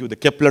want to take you. The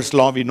Kepler's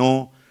law, we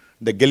know.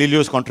 The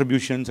Galileo's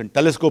contributions and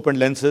telescope and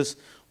lenses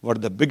were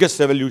the biggest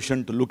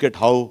revolution to look at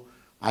how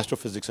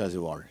astrophysics has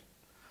evolved.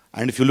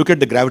 And if you look at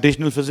the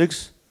gravitational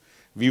physics,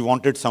 we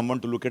wanted someone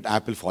to look at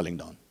Apple falling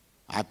down.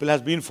 Apple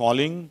has been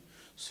falling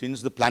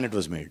since the planet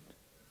was made.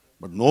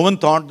 But no one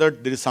thought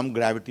that there is some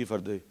gravity for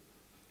the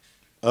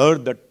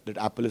Earth that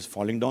Apple is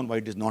falling down, why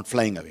it is not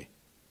flying away.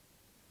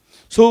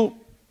 So,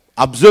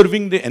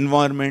 observing the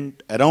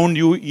environment around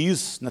you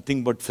is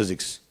nothing but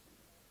physics.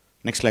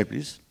 Next slide,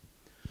 please.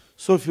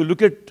 So, if you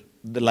look at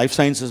the life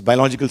sciences,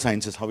 biological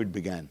sciences, how it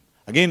began.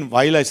 Again,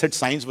 while I said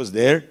science was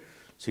there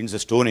since the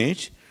Stone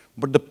Age,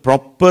 but the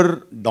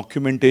proper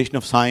documentation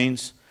of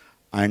science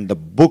and the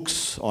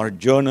books or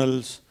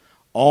journals,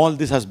 all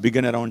this has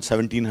begun around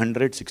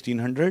 1700,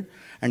 1600,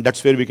 and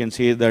that's where we can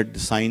say that the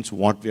science,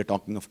 what we are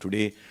talking of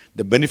today,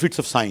 the benefits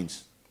of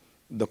science,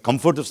 the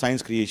comfort of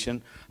science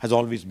creation has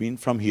always been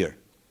from here.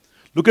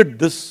 Look at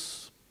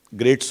this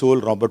great soul,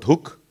 Robert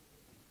Hooke,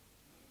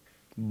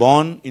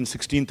 born in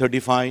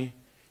 1635,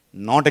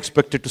 not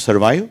expected to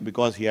survive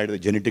because he had a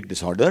genetic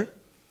disorder.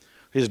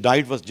 His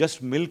diet was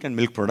just milk and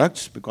milk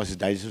products because his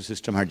digestive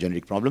system had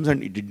genetic problems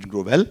and it didn't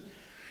grow well.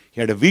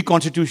 He had a weak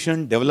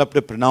constitution, developed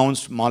a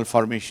pronounced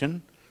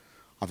malformation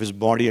of his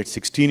body at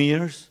 16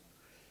 years,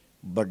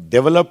 but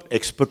developed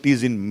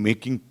expertise in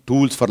making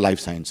tools for life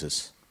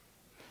sciences.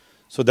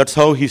 So that's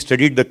how he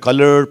studied the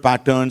color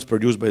patterns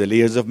produced by the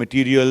layers of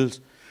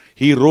materials.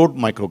 He wrote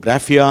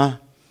micrographia.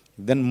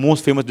 Then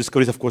most famous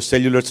discoveries, of course,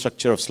 cellular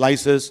structure of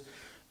slices,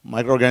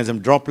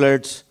 microorganism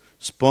droplets,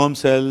 sperm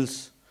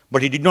cells,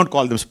 but he did not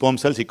call them sperm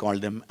cells, he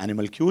called them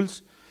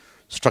animalcules,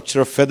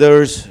 structure of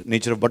feathers,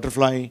 nature of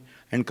butterfly,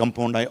 and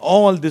compound eye.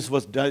 All this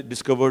was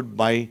discovered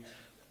by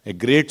a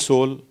great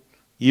soul,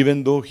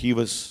 even though he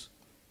was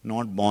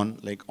not born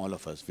like all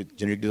of us with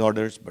genetic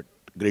disorders, but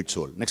great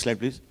soul. Next slide,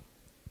 please.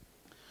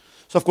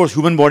 So, of course,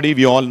 human body,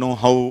 we all know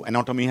how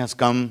anatomy has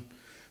come.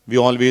 We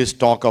always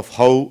talk of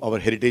how our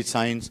heritage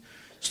science,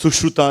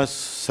 sushrutas,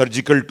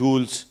 surgical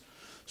tools.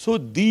 So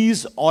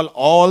these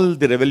all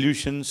the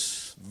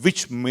revolutions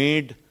which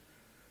made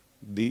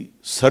the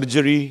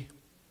surgery,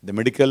 the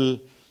medical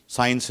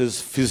sciences,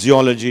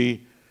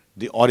 physiology,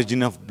 the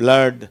origin of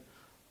blood,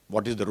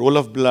 what is the role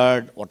of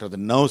blood, what are the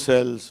nerve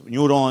cells,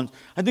 neurons.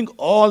 I think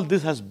all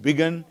this has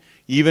begun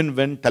even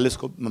when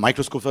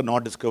microscopes are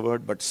not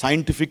discovered, but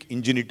scientific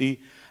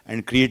ingenuity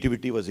and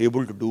creativity was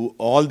able to do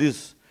all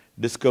these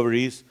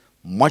discoveries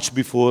much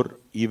before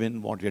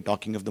even what we are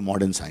talking of the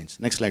modern science.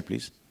 Next slide,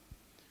 please.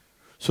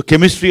 So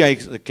chemistry, I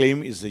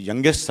claim, is the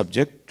youngest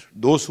subject.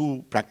 Those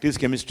who practice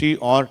chemistry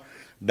or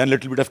done a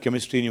little bit of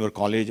chemistry in your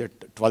college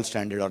at 12th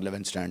standard or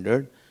 11th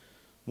standard,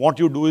 what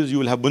you do is you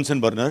will have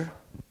Bunsen burner,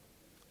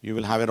 you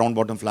will have a round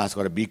bottom flask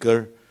or a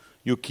beaker,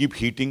 you keep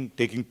heating,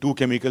 taking two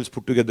chemicals,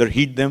 put together,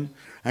 heat them,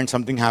 and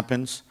something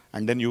happens,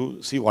 and then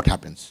you see what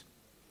happens.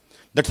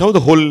 That's how the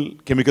whole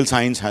chemical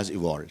science has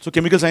evolved. So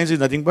chemical science is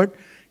nothing but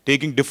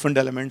taking different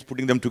elements,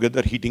 putting them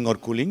together, heating or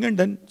cooling, and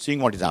then seeing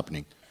what is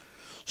happening.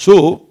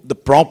 So the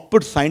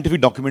proper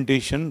scientific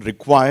documentation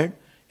required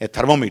a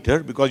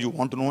thermometer because you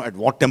want to know at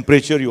what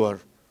temperature you are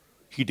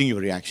heating your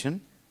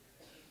reaction.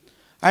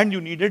 And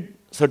you needed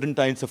certain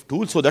kinds of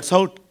tools. So that's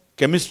how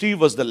chemistry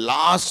was the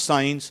last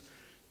science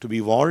to be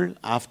evolved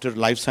after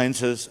life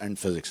sciences and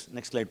physics.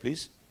 Next slide,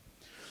 please.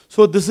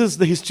 So this is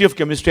the history of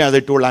chemistry. As I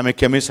told, I'm a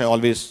chemist. I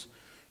always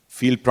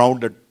feel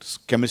proud that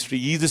chemistry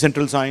is the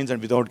central science, and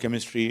without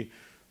chemistry,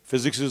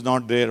 physics is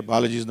not there,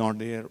 biology is not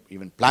there,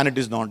 even planet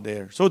is not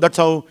there. So that's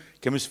how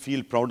chemists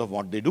feel proud of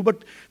what they do.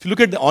 But if you look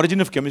at the origin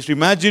of chemistry,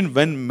 imagine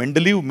when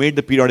Mendeleev made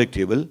the periodic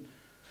table,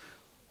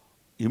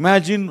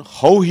 imagine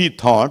how he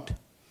thought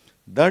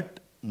that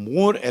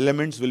more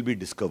elements will be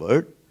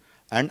discovered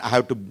and I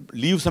have to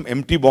leave some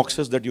empty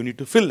boxes that you need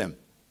to fill them.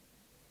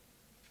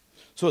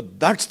 So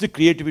that's the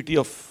creativity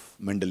of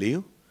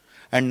Mendeleev.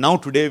 And now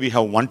today we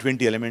have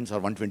 120 elements or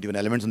 121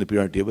 elements on the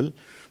periodic table.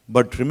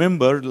 But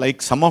remember,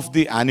 like some of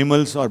the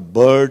animals or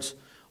birds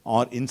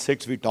or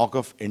insects we talk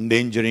of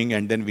endangering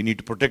and then we need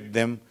to protect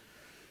them.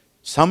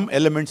 Some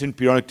elements in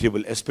periodic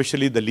table,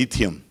 especially the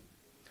lithium,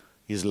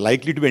 is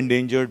likely to be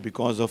endangered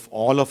because of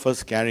all of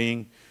us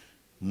carrying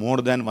more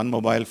than one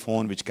mobile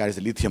phone which carries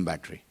a lithium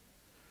battery.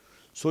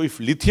 So if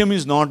lithium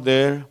is not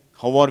there,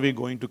 how are we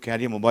going to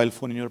carry a mobile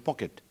phone in your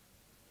pocket?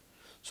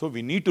 So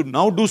we need to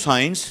now do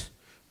science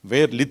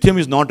where lithium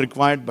is not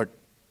required, but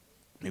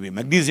maybe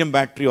magnesium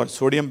battery or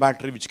sodium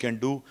battery which can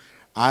do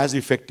as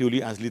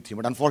effectively as lithium.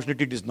 But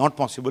unfortunately it is not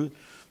possible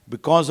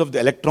because of the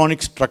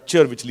electronic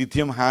structure which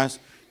lithium has,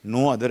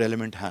 no other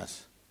element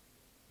has.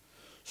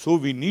 So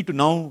we need to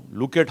now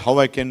look at how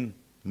I can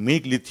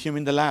make lithium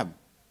in the lab.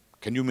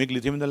 Can you make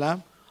lithium in the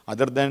lab?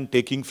 Other than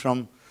taking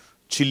from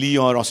Chile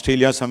or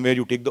Australia somewhere,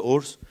 you take the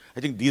ores. I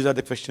think these are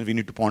the questions we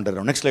need to ponder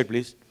around. Next slide,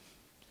 please.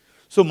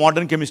 So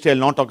modern chemistry, I'll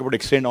not talk about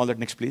X-ray and all that.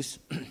 Next, please.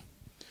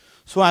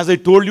 So as I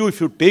told you,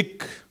 if you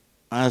take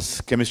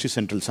as chemistry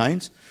central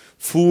science,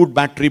 food,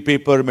 battery,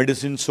 paper,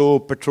 medicine,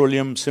 soap,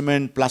 petroleum,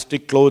 cement,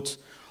 plastic, clothes,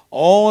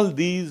 all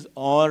these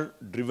are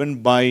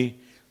driven by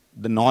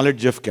the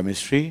knowledge of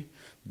chemistry.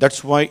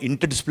 That's why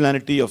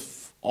interdisciplinarity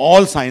of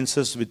all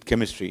sciences with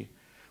chemistry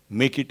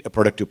make it a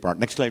productive part.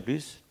 Next slide,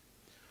 please.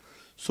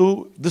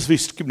 So this we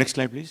skip. Next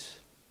slide, please.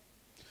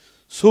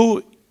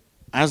 So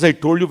as I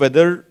told you,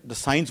 whether the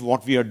science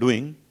what we are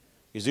doing,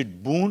 is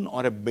it boon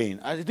or a bane?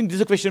 I think this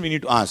is a question we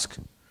need to ask.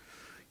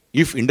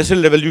 If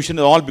industrial revolution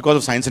is all because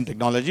of science and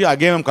technology,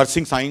 again I'm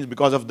cursing science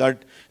because of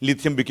that.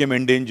 Lithium became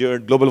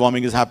endangered, global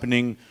warming is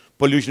happening,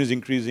 pollution is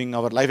increasing,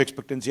 our life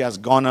expectancy has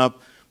gone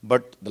up,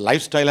 but the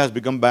lifestyle has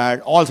become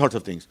bad, all sorts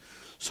of things.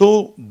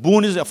 So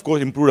boon is of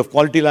course improved of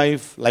quality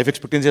life, life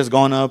expectancy has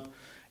gone up,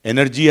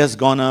 energy has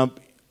gone up,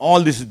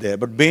 all this is there.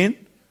 But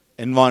bane,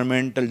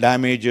 environmental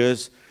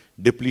damages,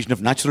 depletion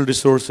of natural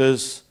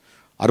resources,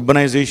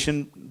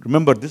 urbanization.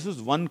 Remember, this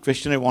is one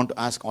question I want to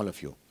ask all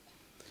of you.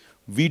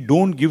 We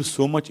don't give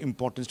so much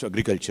importance to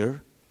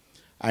agriculture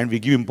and we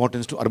give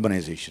importance to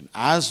urbanization.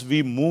 As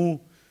we move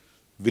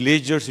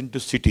villagers into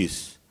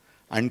cities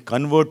and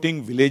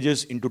converting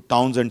villages into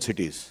towns and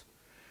cities,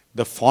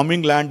 the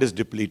farming land is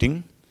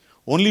depleting.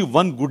 Only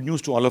one good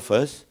news to all of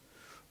us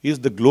is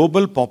the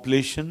global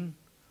population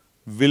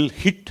will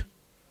hit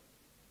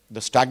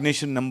the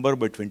stagnation number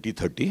by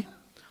 2030.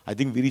 I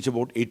think we reach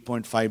about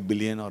 8.5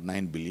 billion or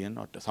 9 billion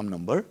or some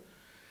number,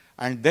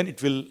 and then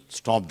it will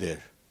stop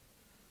there.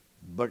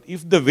 But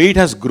if the weight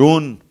has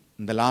grown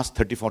in the last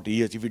 30, 40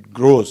 years, if it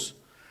grows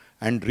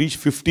and reach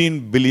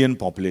 15 billion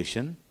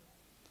population,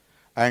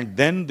 and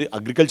then the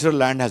agricultural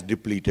land has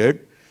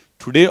depleted,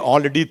 today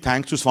already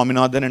thanks to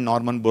Swaminathan and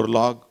Norman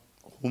Borlaug,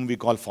 whom we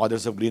call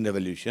fathers of green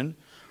revolution,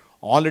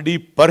 already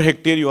per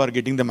hectare you are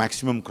getting the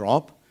maximum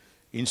crop.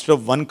 Instead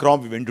of one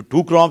crop, we went to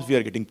 2 crops, we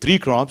are getting 3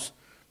 crops.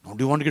 Now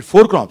do you want to get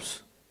 4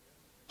 crops?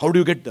 How do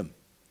you get them?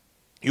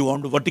 You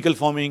want to vertical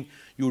farming,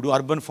 you do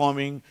urban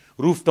farming,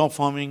 rooftop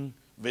farming,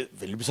 will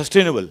it be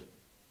sustainable?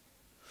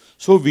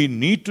 So we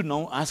need to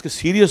now ask a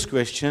serious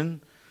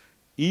question,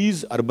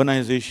 is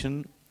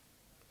urbanization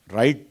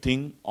right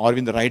thing or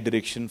in the right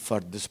direction for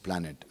this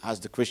planet? As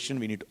the question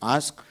we need to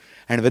ask,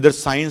 and whether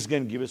science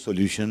can give a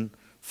solution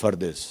for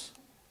this.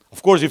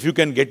 Of course, if you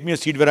can get me a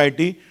seed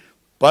variety,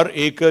 per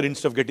acre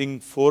instead of getting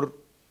 4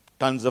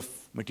 tons of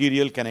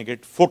material, can I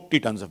get 40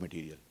 tons of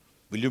material?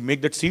 Will you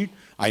make that seed?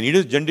 I need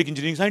a genetic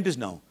engineering scientist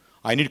now.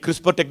 I need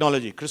CRISPR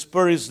technology.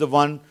 CRISPR is the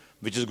one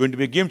which is going to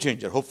be a game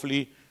changer.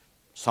 Hopefully,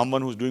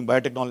 someone who's doing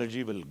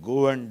biotechnology will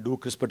go and do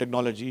CRISPR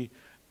technology,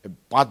 a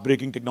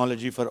path-breaking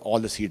technology for all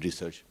the seed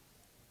research.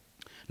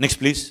 Next,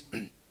 please.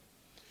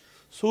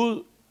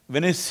 So,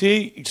 when I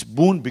say it's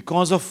boon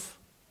because of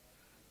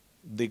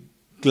the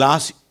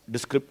glass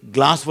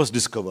was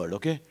discovered,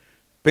 okay?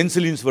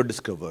 Penicillins were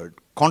discovered,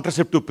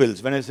 contraceptive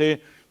pills. When I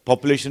say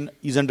population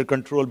is under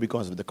control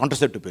because of the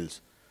contraceptive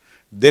pills.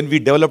 Then we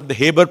developed the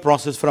Haber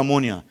process for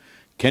ammonia.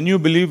 Can you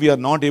believe we are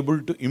not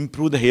able to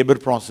improve the Haber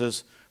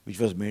process which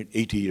was made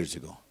 80 years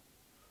ago?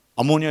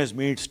 Ammonia is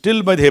made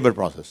still by the Haber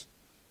process.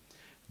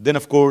 Then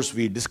of course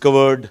we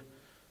discovered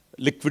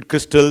liquid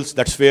crystals,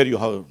 that's where you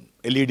have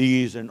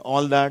LEDs and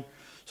all that.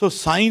 So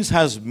science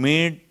has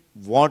made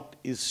what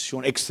is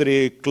shown,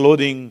 X-ray,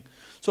 clothing,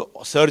 so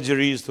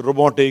surgeries,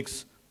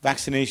 robotics,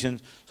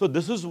 vaccinations. So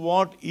this is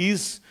what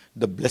is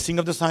the blessing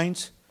of the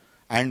science,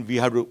 and we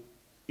have to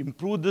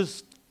improve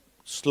this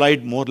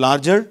slide more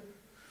larger,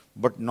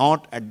 but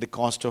not at the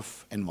cost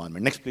of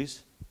environment. Next,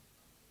 please.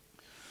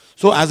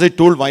 So as I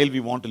told, while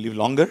we want to live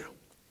longer,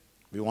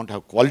 we want to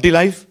have quality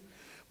life,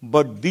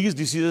 but these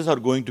diseases are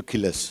going to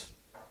kill us.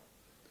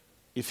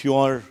 If you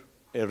are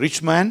a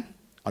rich man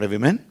or a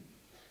woman,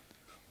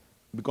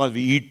 because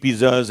we eat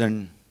pizzas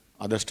and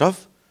other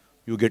stuff,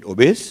 you get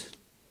obese.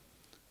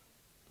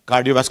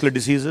 Cardiovascular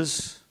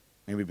diseases,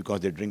 maybe because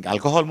they drink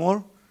alcohol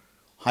more.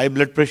 High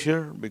blood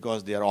pressure,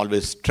 because they are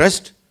always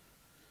stressed.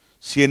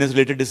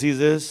 CNS-related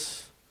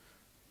diseases,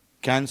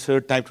 cancer,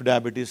 type 2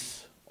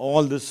 diabetes,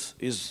 all this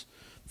is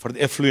for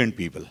the affluent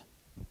people.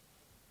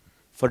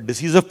 For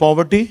disease of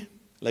poverty,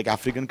 like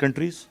African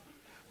countries,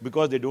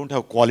 because they don't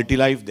have quality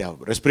life, they have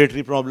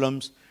respiratory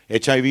problems.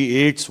 HIV,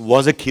 AIDS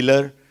was a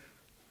killer.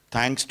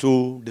 Thanks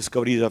to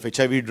discoveries of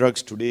HIV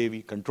drugs, today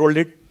we controlled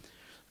it.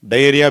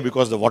 Diarrhea,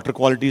 because the water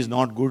quality is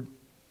not good.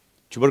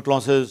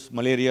 Tuberculosis,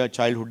 malaria,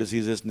 childhood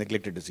diseases,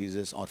 neglected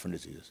diseases, orphan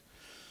diseases.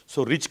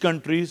 So rich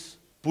countries,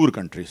 poor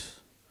countries.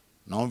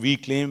 Now we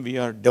claim we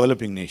are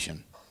developing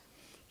nation.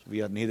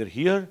 We are neither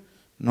here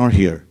nor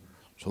here.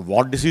 So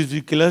what disease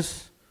will kill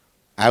us?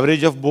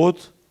 Average of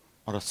both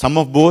or a sum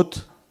of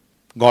both?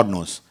 God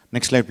knows.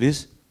 Next slide,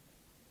 please.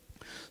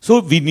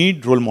 So we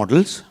need role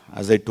models.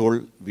 As I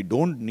told, we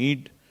don't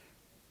need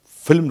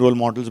film role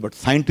models, but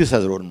scientists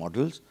as role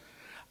models.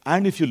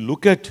 And if you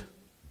look at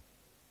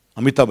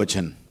Amitabh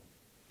Bachchan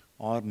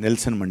or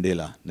Nelson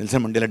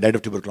Mandela died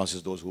of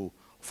tuberculosis, those who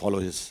follow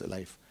his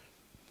life.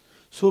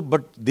 So,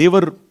 but they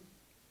were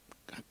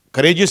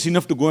courageous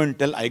enough to go and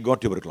tell, I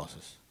got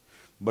tuberculosis.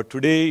 But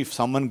today, if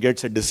someone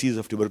gets a disease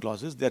of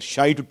tuberculosis, they are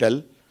shy to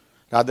tell,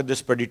 rather they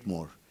spread it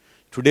more.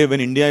 Today, when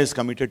India is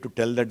committed to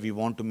tell that we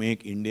want to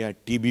make India a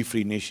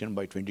TB-free nation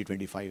by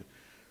 2025,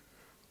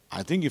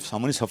 I think if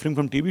someone is suffering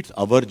from TB, it's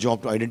our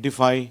job to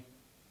identify,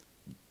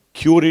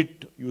 cure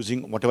it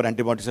using whatever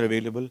antibiotics are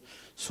available,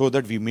 so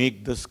that we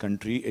make this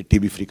country a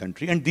TB-free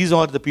country. And these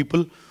are the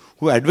people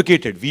who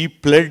advocated. We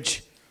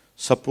pledge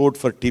support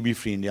for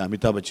TB-free India.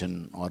 Amitabh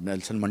Bachchan or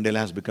Nelson Mandela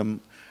has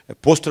become a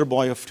poster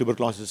boy of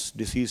tuberculosis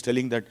disease,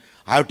 telling that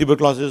I have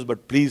tuberculosis,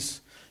 but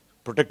please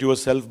protect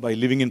yourself by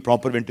living in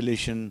proper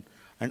ventilation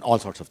and all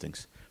sorts of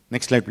things.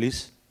 Next slide,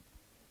 please.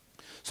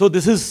 So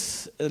this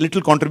is a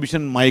little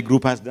contribution my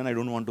group has done. I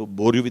don't want to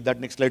bore you with that.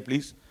 Next slide,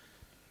 please.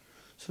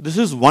 So this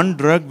is one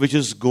drug which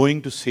is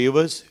going to save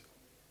us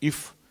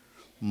if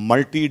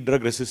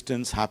multi-drug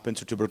resistance happens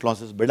to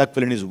tuberculosis.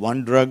 Bedaquiline is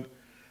one drug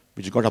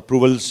which got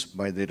approvals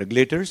by the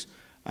regulators,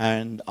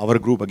 and our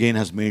group again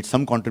has made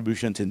some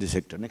contributions in this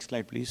sector. Next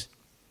slide, please.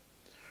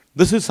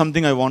 This is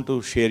something I want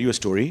to share you a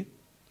story.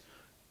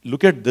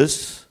 Look at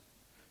this.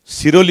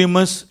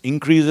 Sirolimus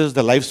increases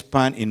the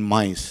lifespan in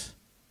mice.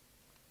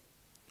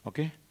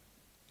 Okay?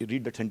 You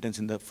read that sentence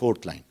in the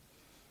 4th line.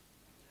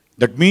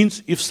 That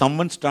means if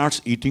someone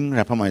starts eating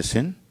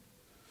rapamycin,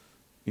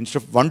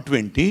 instead of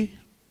 120,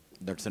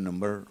 that's the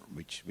number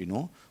which we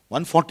know,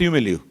 140 you may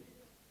live.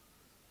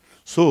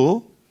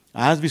 So,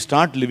 as we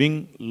start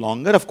living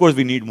longer, of course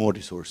we need more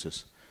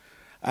resources.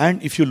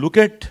 And if you look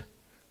at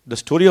the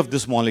story of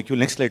this molecule,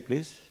 next slide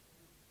please.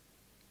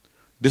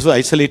 This was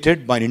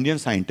isolated by an Indian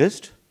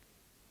scientist,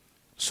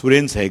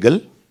 Suren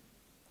Sehgal,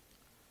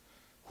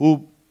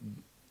 who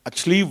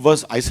actually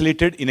was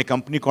isolated in a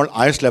company called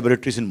IS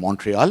Laboratories in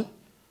Montreal.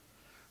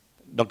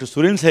 Dr.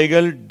 Suren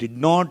Sehgal did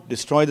not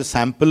destroy the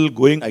sample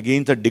going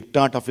against the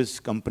diktat of his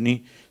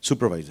company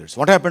supervisors.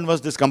 What happened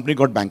was this company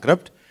got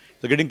bankrupt.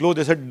 So getting close,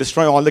 they said,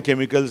 destroy all the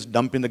chemicals,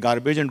 dump in the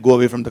garbage and go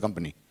away from the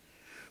company.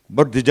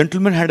 But the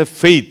gentleman had a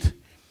faith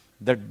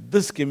that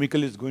this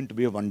chemical is going to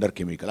be a wonder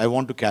chemical. I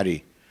want to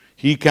carry.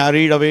 He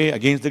carried away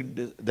against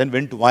the, then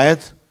went to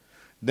Wyeth,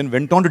 then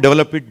went on to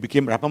develop it,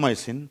 became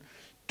rapamycin.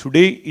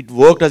 Today, it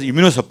worked as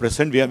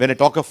immunosuppressant. When I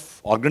talk of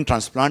organ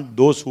transplant,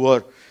 those who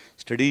are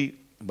study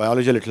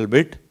biology a little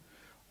bit,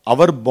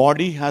 our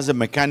body has a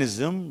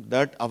mechanism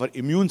that our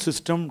immune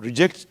system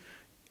rejects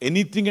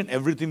anything and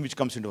everything which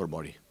comes into our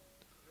body.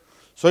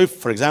 So if,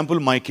 for example,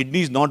 my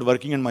kidney is not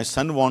working and my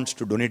son wants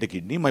to donate a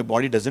kidney, my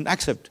body doesn't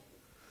accept.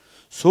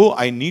 So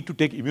I need to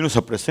take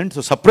immunosuppressant,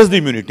 so suppress the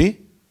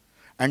immunity,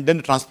 and then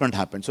the transplant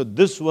happens. So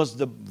this was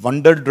the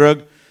wonder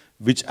drug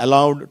which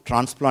allowed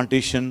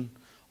transplantation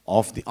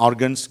of the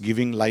organs,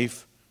 giving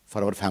life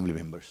for our family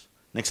members.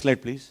 Next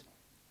slide, please.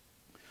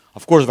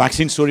 Of course,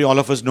 vaccine story, all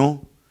of us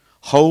know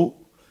how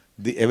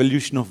the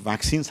evolution of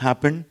vaccines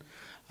happened.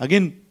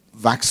 Again,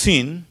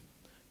 vaccine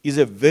is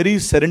a very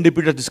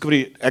serendipitous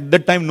discovery. At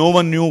that time, no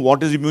one knew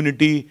what is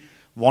immunity,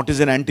 what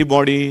is an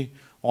antibody,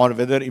 or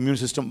whether immune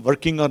system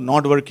working or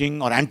not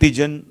working, or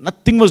antigen.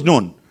 Nothing was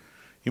known.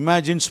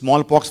 Imagine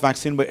smallpox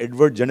vaccine by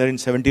Edward Jenner in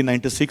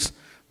 1796,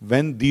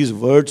 when these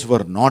words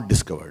were not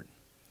discovered.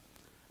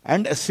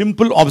 And a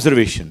simple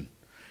observation.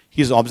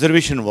 His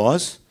observation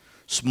was,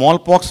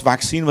 smallpox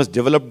vaccine was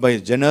developed by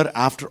Jenner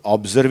after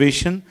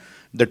observation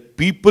that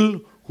people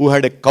who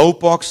had a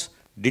cowpox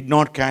did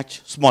not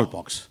catch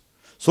smallpox.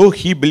 So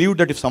he believed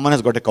that if someone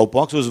has got a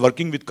cowpox, who is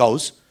working with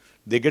cows,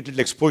 they get little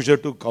exposure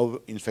to cow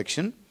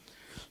infection.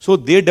 So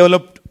they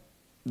developed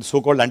the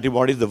so-called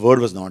antibodies. The word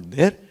was not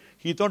there.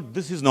 He thought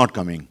this is not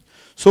coming.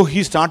 So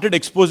he started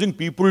exposing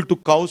people to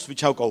cows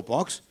which have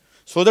cowpox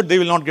so that they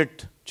will not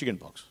get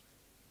chickenpox,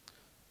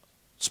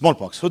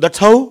 smallpox. So that's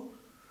how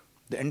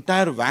the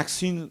entire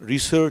vaccine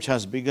research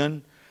has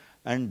begun,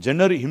 and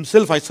Jenner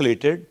himself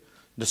isolated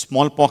the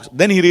smallpox.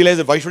 Then he realized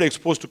that why should I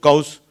expose to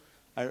cows,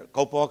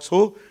 cowpox?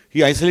 So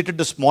he isolated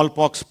the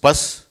smallpox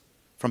pus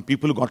from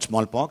people who got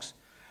smallpox,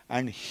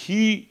 and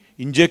he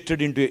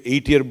injected into an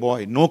 8-year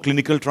boy, no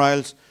clinical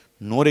trials,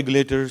 no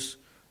regulators,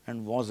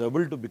 and was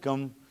able to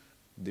become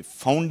the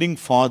founding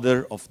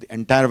father of the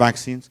entire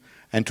vaccines.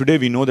 And today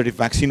we know that if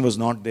vaccine was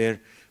not there,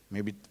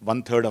 maybe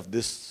 1/3 of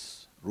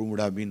this room would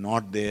have been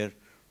not there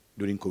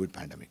during COVID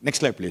pandemic. Next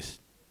slide, please.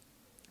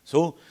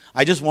 So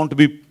I just want to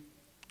be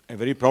a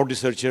very proud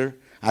researcher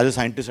as a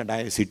scientist at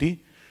IICT.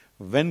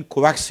 When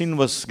Covaxin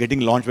was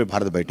getting launched by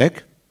Bharat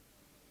Biotech,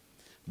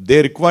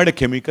 they required a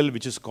chemical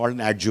which is called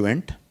an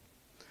adjuvant.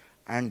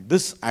 And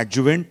this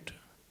adjuvant,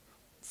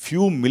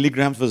 few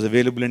milligrams was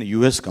available in a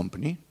US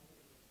company.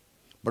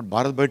 But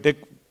Bharat Biotech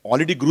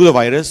already grew the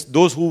virus.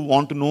 Those who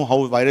want to know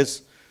how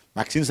virus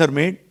vaccines are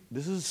made,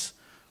 this is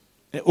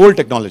an old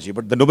technology.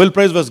 But the Nobel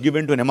Prize was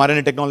given to an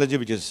mRNA technology,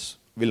 which is,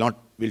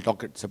 we'll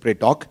talk at separate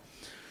talk.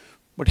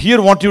 But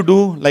here what you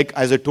do, like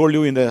as I told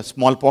you in the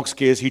smallpox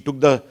case, he took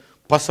the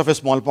pus of a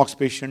smallpox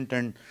patient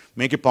and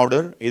make a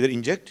powder, either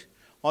inject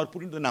or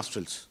put into the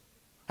nostrils.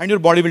 And your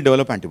body will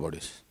develop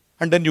antibodies.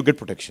 And then you get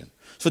protection.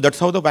 So that's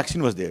how the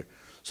vaccine was there.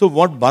 So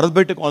what Bharat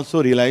Biotech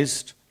also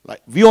realized,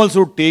 like we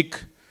also take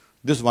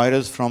this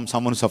virus from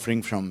someone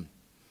suffering from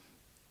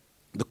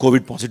the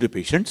COVID positive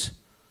patients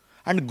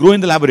and grow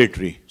in the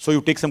laboratory. So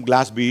you take some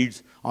glass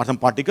beads or some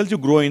particles, you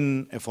grow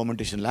in a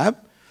fermentation lab,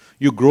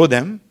 you grow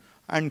them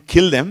and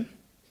kill them.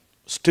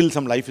 Still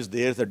some life is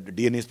there, the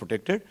DNA is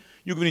protected.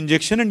 You give an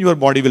injection and your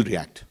body will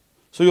react.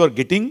 So you are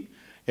getting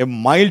a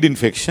mild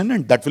infection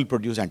and that will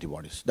produce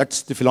antibodies.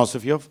 That's the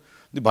philosophy of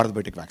the Bharat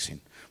Biotech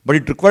vaccine. But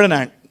it required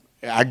an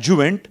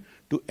adjuvant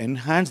to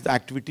enhance the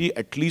activity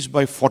at least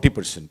by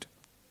 40%.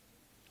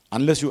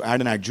 Unless you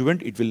add an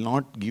adjuvant, it will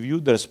not give you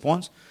the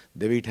response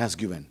the way it has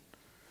given.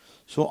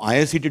 So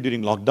IICT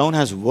during lockdown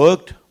has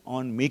worked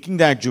on making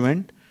the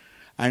adjuvant,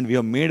 and we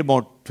have made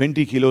about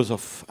 20 kilos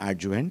of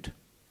adjuvant.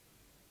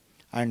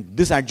 And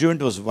this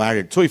adjuvant was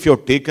varied. So if you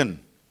have taken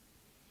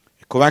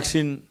a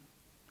Covaxin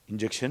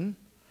injection,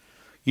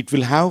 it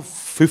will have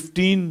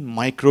 15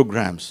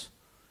 micrograms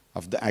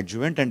of the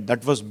adjuvant, and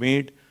that was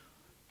made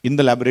in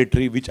the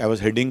laboratory which I was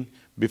heading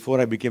before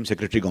I became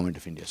Secretary Government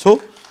of India.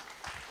 So,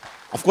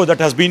 of course, that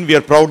has been, we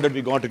are proud that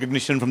we got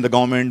recognition from the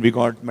government, we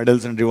got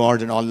medals and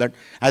rewards and all that.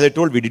 As I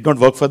told, we did not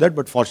work for that,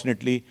 but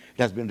fortunately,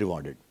 it has been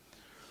rewarded.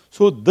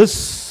 So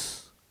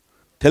this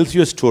tells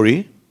you a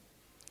story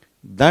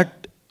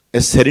that a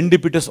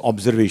serendipitous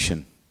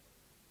observation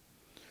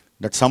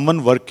that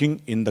someone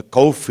working in the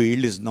cow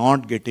field is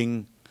not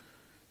getting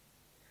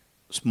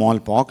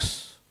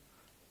smallpox,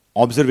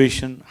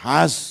 observation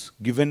has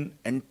given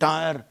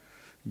entire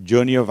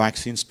journey of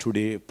vaccines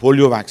today.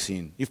 Polio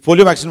vaccine. If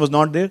polio vaccine was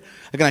not there,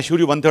 I can assure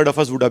you 1/3 of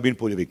us would have been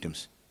polio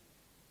victims.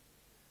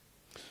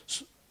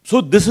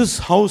 So this is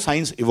how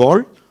science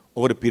evolved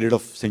over a period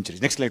of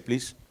centuries. Next slide,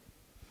 please.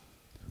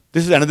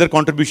 This is another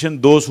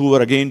contribution. Those who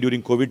were again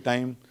during COVID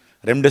time,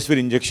 remdesivir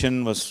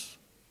injection was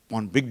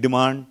on big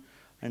demand.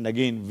 And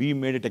again, we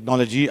made a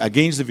technology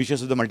against the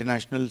wishes of the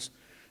multinationals.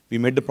 We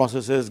made the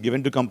processes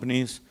given to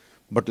companies.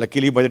 But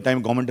luckily, by the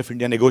time Government of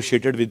India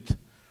negotiated with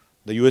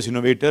the US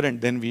innovator, and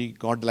then we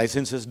got the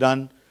licenses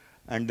done,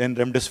 and then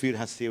remdesivir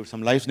has saved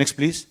some lives. Next,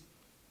 please.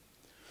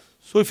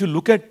 So if you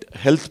look at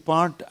health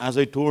part, as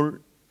I told,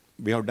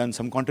 we have done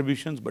some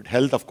contributions, but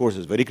health, of course,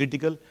 is very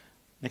critical.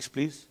 Next,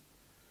 please.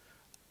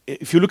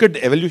 If you look at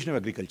the evolution of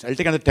agriculture, I'll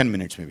take another 10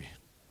 minutes maybe.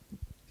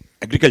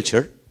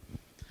 Agriculture,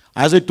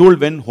 as I told,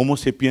 when Homo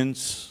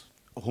sapiens,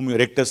 Homo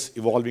erectus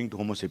evolving to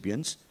Homo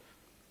sapiens,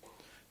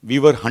 we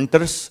were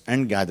hunters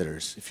and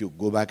gatherers, if you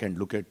go back and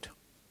look at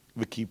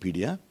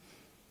Wikipedia.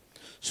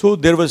 So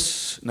there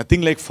was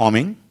nothing like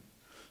farming.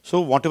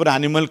 So whatever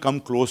animal come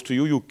close to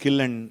you, you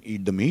kill and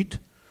eat the meat.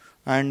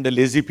 And the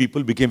lazy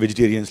people became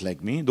vegetarians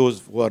like me,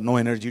 those who have no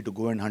energy to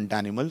go and hunt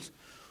animals.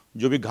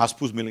 जो भी घास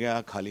फूस मिल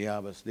गया खा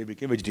लिया बस, they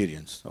became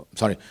vegetarians. So,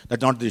 sorry,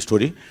 that's not the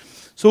story.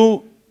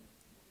 So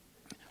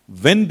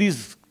when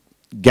these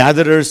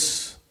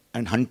gatherers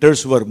and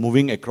hunters were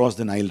moving across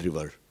the Nile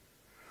River,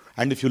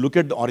 and if you look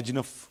at the origin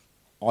of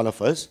all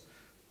of us,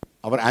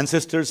 our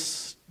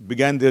ancestors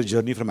began their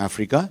journey from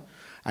Africa.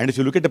 And if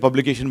you look at the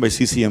publication by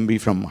CCMB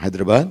from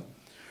Hyderabad,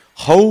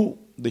 how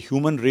the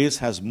human race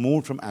has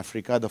moved from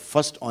Africa, the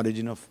first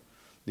origin of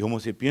the Homo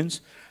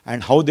sapiens,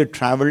 and how they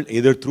traveled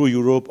either through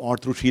Europe or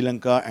through Sri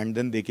Lanka, and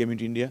then they came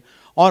into India,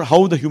 or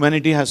how the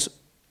humanity has,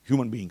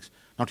 human beings,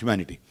 not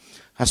humanity,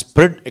 has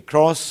spread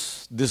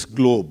across this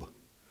globe,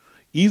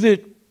 is a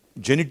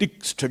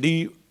genetic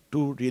study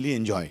to really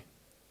enjoy.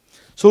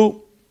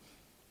 So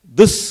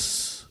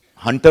this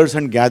hunters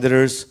and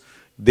gatherers,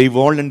 they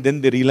evolved, and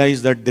then they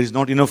realized that there is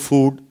not enough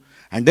food,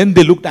 and then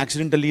they looked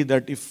accidentally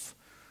that if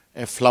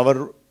a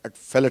flower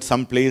fell at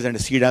some place and a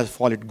seed has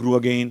fallen, it grew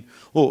again.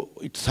 Oh,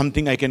 it's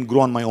something I can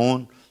grow on my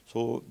own.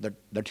 So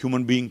that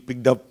human being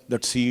picked up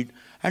that seed,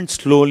 and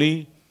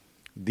slowly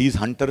these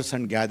hunters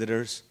and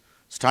gatherers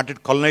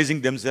started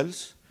colonizing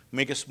themselves,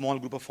 make a small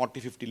group of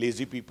 40, 50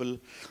 lazy people,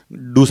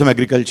 do some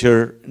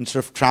agriculture, instead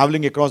of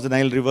traveling across the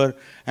Nile River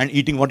and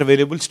eating what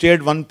available, stay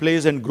at one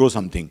place and grow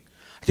something.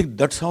 I think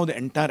that's how the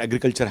entire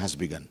agriculture has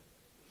begun.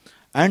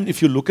 And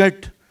if you look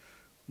at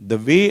the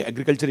way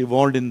agriculture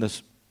evolved in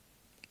this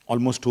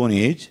almost Stone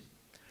Age,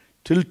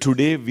 till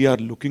today we are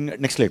looking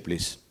at, next slide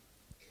please.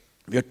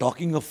 We are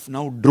talking of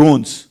now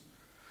drones,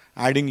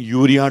 adding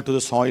urea to the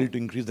soil to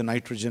increase the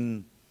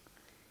nitrogen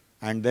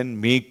and then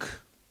make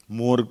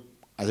more,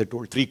 as I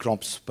told, 3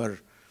 crops per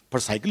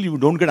cycle. You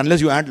don't get,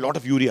 unless you add a lot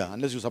of urea,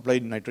 unless you supply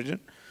nitrogen,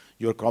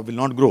 your crop will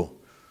not grow.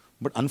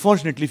 But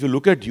unfortunately, if you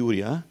look at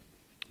urea,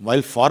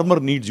 while farmer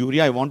needs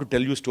urea, I want to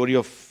tell you a story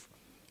of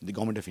the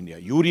Government of India.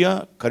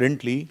 Urea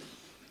currently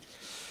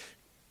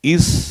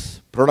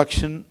is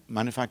production,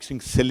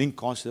 manufacturing, selling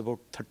cost about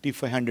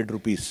 3,500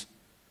 rupees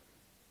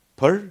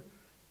per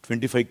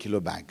 25 kilo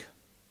bag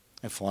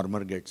a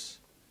farmer gets.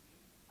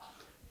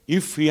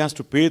 If he has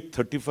to pay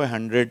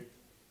 3,500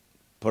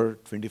 per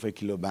 25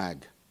 kilo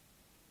bag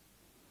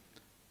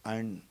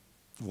and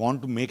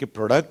want to make a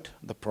product,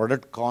 the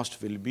product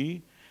cost will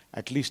be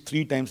at least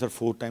 3 times or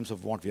 4 times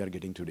of what we are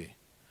getting today.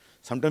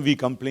 Sometimes we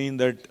complain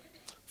that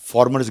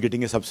farmer is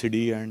getting a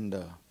subsidy and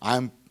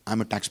I'm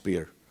a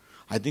taxpayer.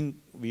 I think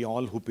we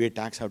all who pay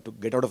tax have to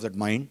get out of that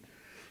mind,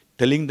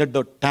 telling that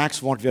the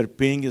tax what we are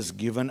paying is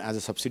given as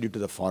a subsidy to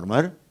the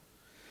farmer.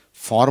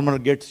 Farmer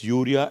gets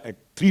urea at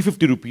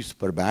 350 rupees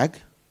per bag.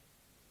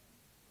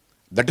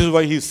 That is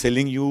why he is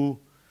selling you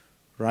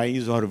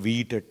rice or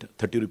wheat at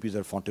 30 rupees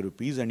or 40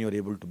 rupees and you are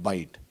able to buy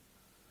it.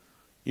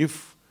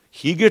 If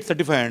he gets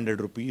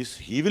 3,500 rupees,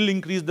 he will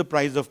increase the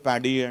price of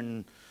paddy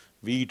and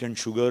wheat and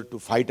sugar to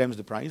 5 times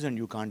the price and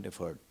you can't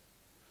afford.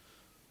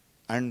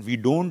 And we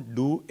don't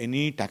do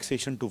any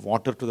taxation to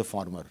water to the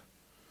farmer.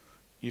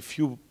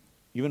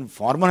 Even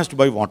farmer has to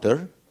buy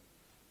water,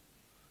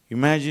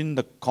 imagine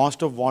the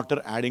cost of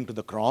water adding to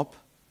the crop.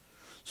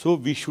 So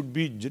we should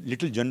be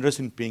little generous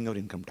in paying our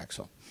income tax.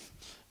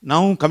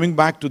 Now coming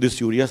back to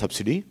this urea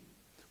subsidy,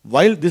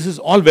 while this is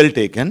all well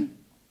taken,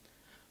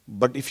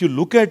 but if you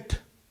look at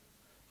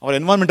our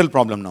environmental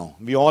problem now,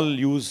 we all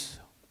use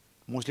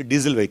mostly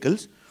diesel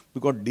vehicles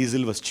because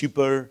diesel was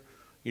cheaper,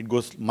 it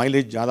goes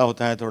mileage zyada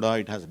hota hai thoda,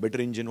 it has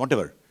better engine,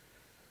 whatever.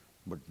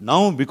 But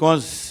now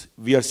because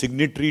we are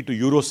signatory to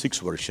Euro 6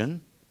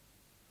 version,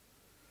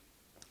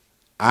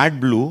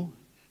 AdBlue,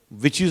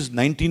 which is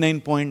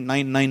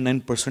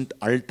 99.999%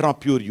 ultra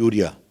pure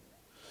urea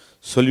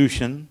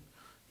solution,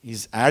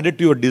 is added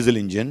to your diesel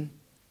engine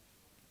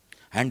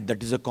and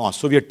that is a cost.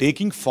 So we are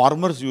taking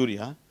farmers'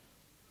 urea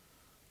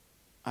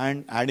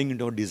and adding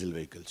into our diesel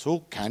vehicle. So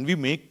can we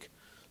make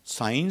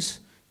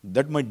science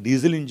that my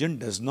diesel engine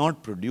does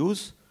not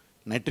produce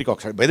nitric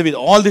oxide? By the way,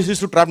 all this is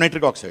to trap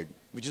nitric oxide,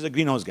 which is a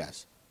greenhouse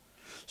gas.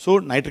 So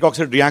nitric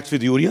oxide reacts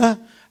with urea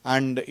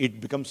and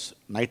it becomes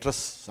nitrous,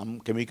 some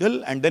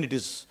chemical, and then it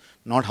is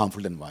not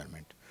harmful to the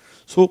environment.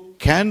 So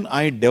can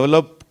I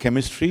develop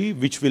chemistry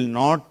which will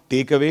not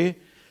take away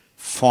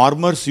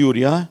farmer's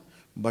urea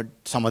but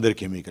some other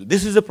chemical?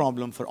 This is a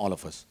problem for all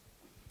of us.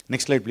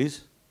 Next slide,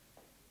 please.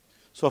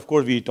 So of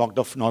course we talked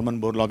of Norman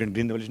Borlaug and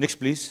green revolution. Next,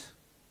 please.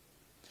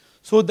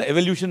 So the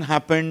evolution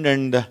happened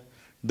and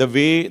the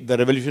way the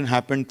revolution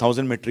happened,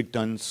 1,000 metric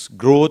tons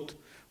growth,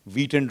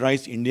 wheat and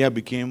rice, India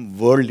became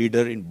world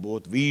leader in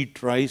both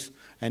wheat, rice,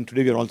 and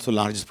today we are also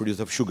largest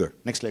producer of sugar.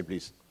 Next slide,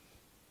 please.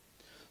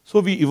 So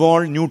we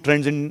evolved new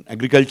trends in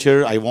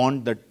agriculture. I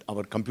want that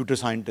our computer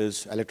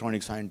scientists,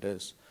 electronic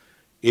scientists,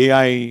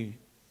 AI,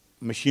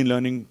 machine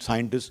learning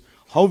scientists,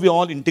 how we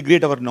all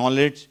integrate our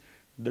knowledge,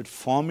 that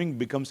farming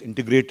becomes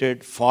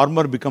integrated,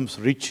 farmer becomes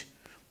rich.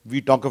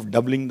 We talk of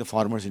doubling the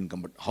farmer's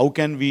income, but how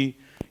can we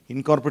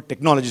incorporate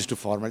technologies to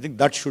farm? I think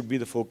that should be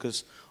the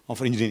focus of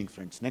our engineering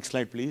friends. Next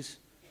slide, please.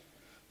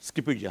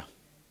 Skip it, yeah.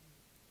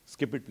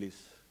 Skip it, please.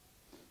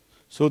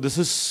 So this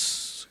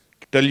is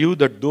to tell you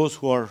that those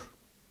who are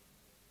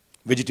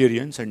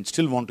vegetarians and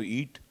still want to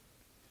eat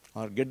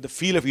or get the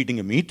feel of eating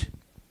a meat,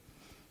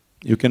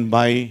 you can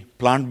buy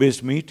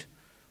plant-based meat,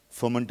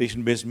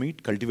 fermentation-based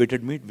meat,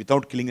 cultivated meat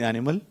without killing the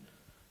animal.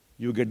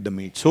 You get the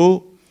meat.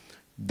 So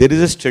there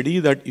is a study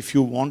that if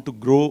you want to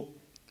grow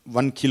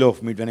 1 kilo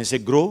of meat, when I say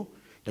grow,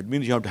 that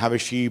means you have to have a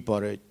sheep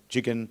or a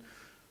chicken.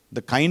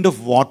 The kind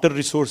of water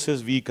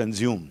resources we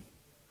consume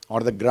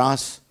or the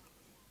grass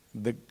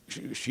the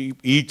sheep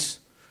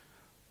eats,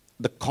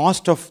 the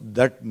cost of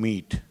that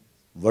meat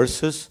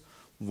versus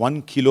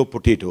 1 kilo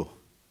potato,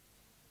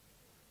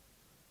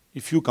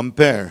 if you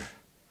compare,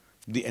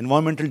 the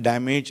environmental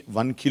damage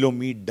 1 kilo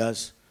meat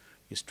does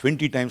is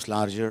 20 times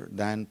larger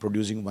than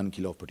producing 1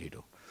 kilo of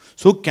potato.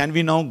 So can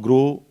we now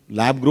grow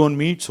lab-grown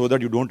meat so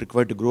that you don't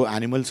require to grow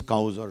animals,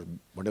 cows or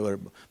whatever,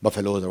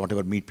 buffaloes or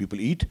whatever meat people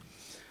eat?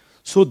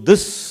 So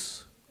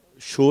this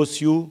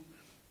shows you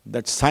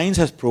that science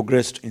has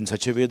progressed in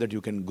such a way that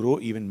you can grow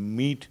even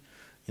meat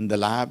in the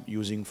lab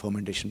using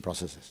fermentation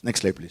processes.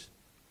 Next slide, please.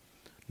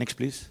 Next,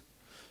 please.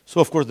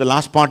 So of course the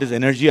last part is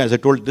energy. As I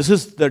told, this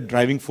is the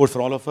driving force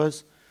for all of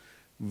us.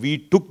 We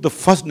took the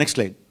first, next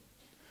slide.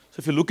 So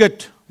if you look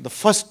at the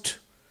first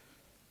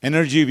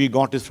energy we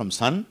got is from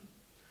sun.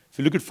 If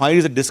you look at fire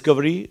is a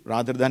discovery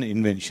rather than an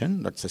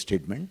invention, that's a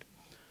statement.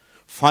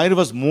 Fire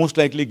was most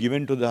likely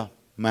given to the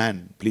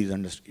man, please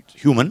understand,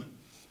 human,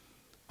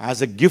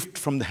 as a gift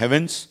from the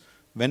heavens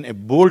when a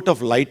bolt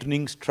of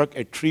lightning struck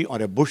a tree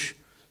or a bush,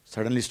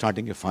 suddenly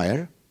starting a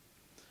fire.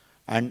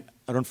 And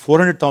around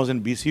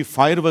 400,000 BC,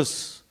 fire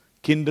was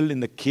kindled in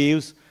the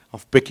caves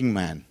of Peking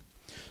man.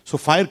 So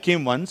fire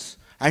came once,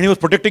 and he was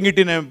protecting it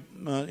in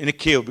a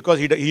cave because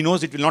he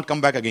knows it will not come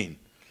back again.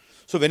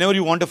 So whenever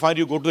you want a fire,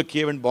 you go to the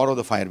cave and borrow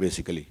the fire,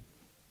 basically.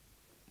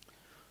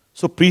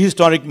 So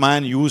prehistoric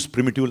man used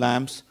primitive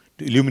lamps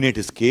to illuminate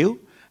his cave,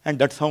 and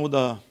that's how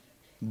the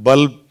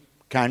bulb,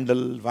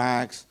 candle,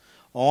 wax,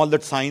 all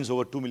that science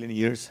over 2 million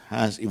years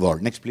has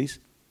evolved. Next, please.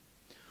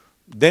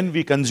 Then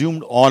we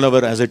consumed all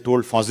our, as I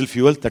told, fossil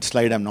fuels. That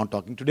slide I'm not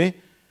talking today.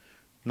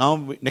 Now,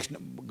 next,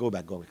 go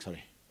back,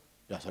 sorry.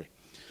 Yeah, sorry.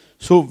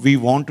 So we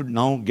want to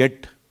now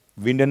get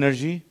wind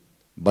energy,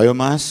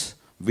 biomass,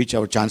 which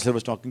our chancellor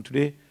was talking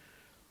today,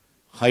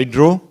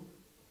 hydro,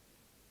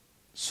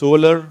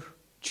 solar,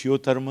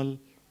 geothermal,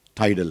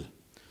 tidal.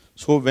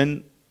 So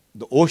when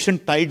the ocean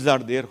tides are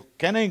there,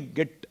 can I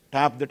get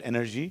tap that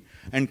energy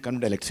and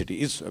convert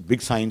electricity. Is a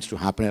big science to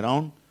happen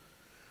around.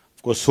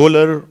 Of course,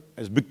 solar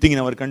is a big thing in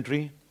our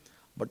country.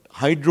 But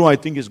hydro, I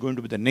think, is going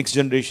to be the next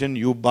generation.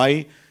 You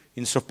buy,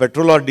 instead of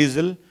petrol or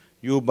diesel,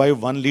 you buy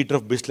 1 liter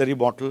of Bisleri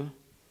bottle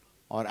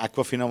or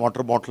Aquafina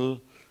water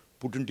bottle,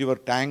 put into your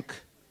tank.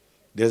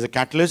 There's a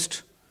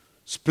catalyst,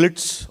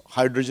 splits,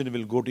 hydrogen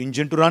will go to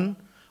engine to run,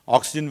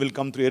 oxygen will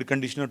come through air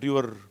conditioner to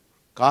your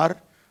car,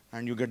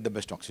 and you get the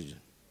best oxygen.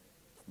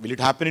 Will it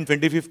happen in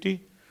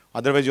 2050?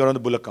 Otherwise, you're on the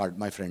bullock cart,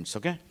 my friends,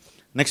 okay?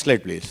 Next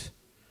slide, please.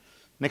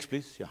 Next,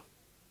 please, yeah.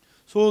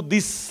 So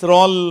these are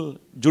all,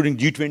 during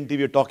G20,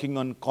 we are talking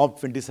on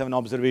COP27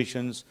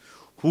 observations.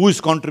 Who is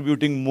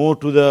contributing more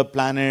to the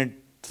planet,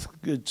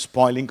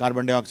 spoiling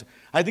carbon dioxide?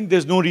 I think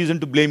there's no reason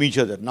to blame each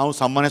other. Now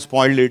someone has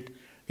spoiled it,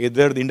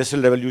 either the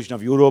industrial revolution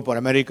of Europe or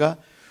America.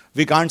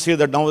 We can't say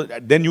that now,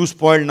 then you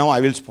spoiled, now I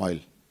will spoil.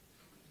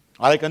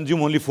 I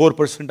consume only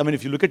 4%. I mean,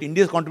 if you look at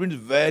India's contribution,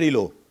 it's very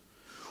low.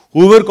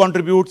 Whoever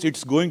contributes,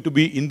 it's going to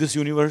be in this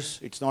universe.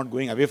 It's not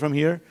going away from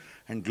here.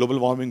 And global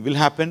warming will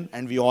happen,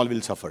 and we all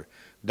will suffer.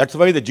 That's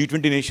why the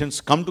G20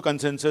 nations come to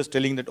consensus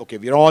telling that, okay,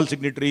 we are all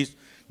signatories.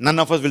 None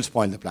of us will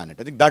spoil the planet.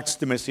 I think that's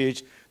the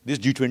message this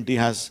G20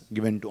 has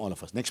given to all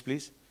of us. Next,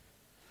 please.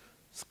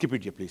 Skip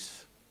it here,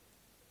 please.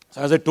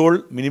 So as I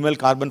told, minimal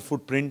carbon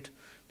footprint.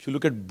 If you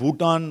look at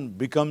Bhutan,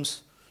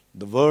 becomes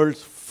the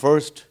world's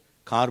first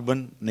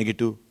carbon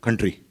negative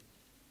country.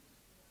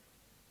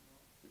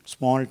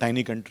 Small,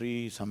 tiny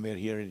country, somewhere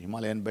here in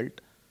Himalayan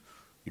belt.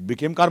 It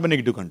became carbon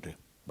negative country.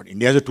 But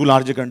India is a too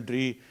large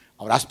country.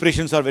 Our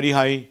aspirations are very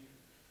high.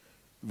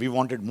 We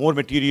wanted more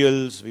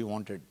materials. We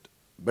wanted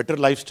better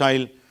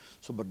lifestyle.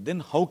 So, but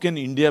then how can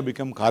India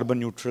become carbon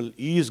neutral?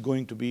 E is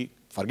going to be,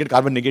 forget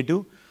carbon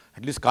negative,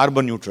 at least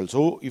carbon neutral.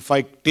 So, if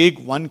I take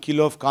 1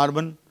 kilo of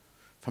carbon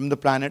from the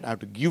planet, I have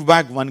to give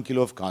back 1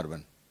 kilo of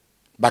carbon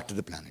back to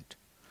the planet.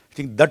 I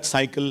think that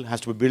cycle has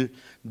to be built.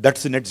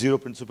 That's the net zero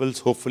principles,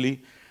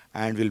 hopefully.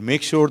 And we'll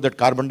make sure that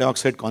carbon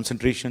dioxide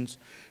concentrations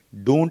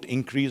don't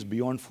increase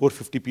beyond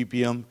 450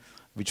 ppm,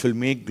 which will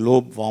make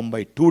globe warm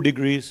by 2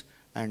 degrees.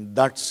 And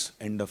that's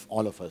end of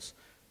all of us.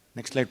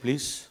 Next slide,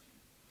 please.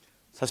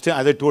 Sustain,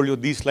 as I told you,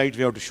 these slides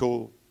we have to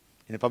show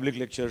in a public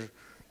lecture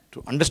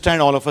to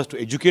understand all of us, to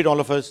educate all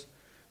of us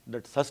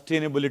that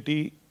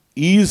sustainability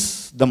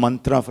is the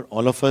mantra for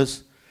all of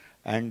us,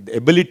 and the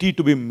ability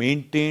to be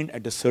maintained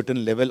at a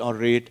certain level or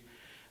rate,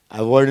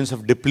 avoidance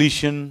of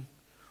depletion,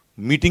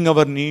 meeting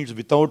our needs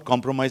without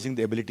compromising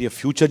the ability of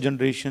future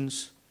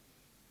generations.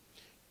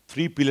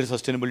 3 pillars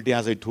sustainability,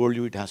 as I told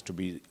you, it has to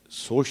be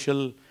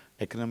social,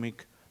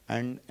 economic,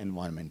 and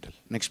environmental.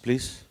 Next,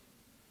 please.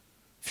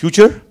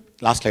 Future,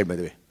 last slide, by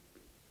the way.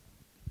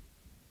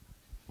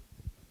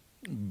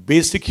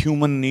 Basic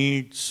human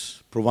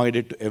needs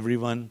provided to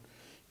everyone,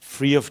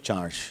 free of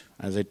charge,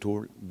 as I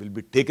told, will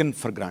be taken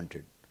for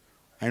granted,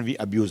 and we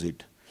abuse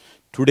it.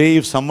 Today,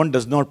 if someone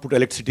does not put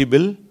electricity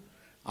bill,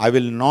 I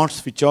will not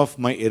switch off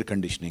my air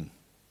conditioning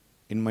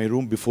in my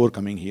room before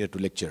coming here to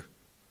lecture.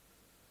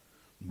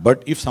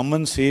 But if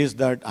someone says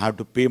that I have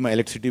to pay my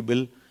electricity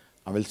bill,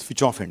 I will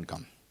switch off and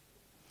come.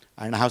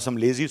 And I have some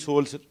lazy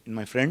souls in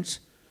my friends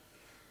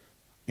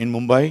in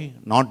Mumbai,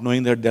 not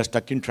knowing that they are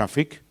stuck in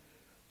traffic.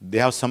 They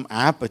have some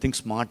app, I think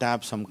smart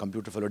app, some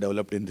computer fellow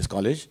developed in this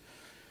college.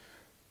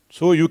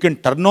 So you can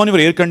turn on your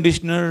air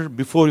conditioner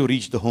before you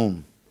reach the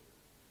home.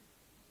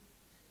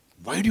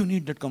 Why do you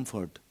need that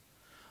comfort?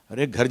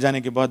 अरे घर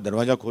जाने के बाद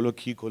दरवाजा खोलो,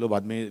 की खोलो,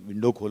 बाद में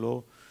window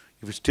खोलो.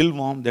 If it's still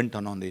warm, then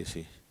turn on the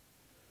AC.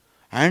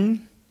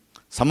 And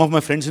some of my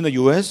friends in the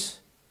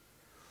US,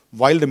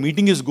 while the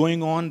meeting is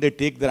going on, they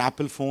take their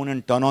Apple phone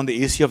and turn on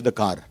the AC of the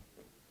car.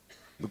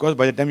 Because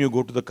by the time you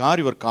go to the car,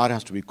 your car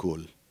has to be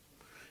cool.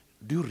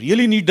 Do you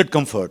really need that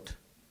comfort?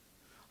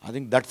 I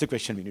think that's the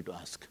question we need to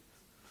ask.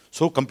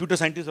 So computer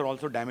scientists are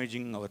also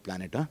damaging our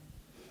planet. Huh?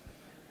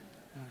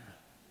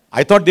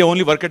 I thought they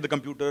only work at the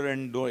computer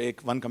and do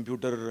one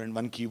computer and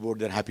one keyboard,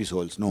 they're happy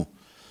souls. No.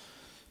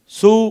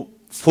 So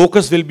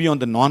focus will be on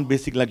the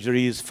non-basic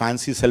luxuries,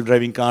 fancy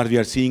self-driving cars. We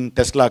are seeing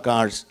Tesla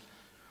cars.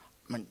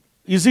 I mean,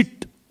 is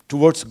it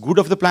towards good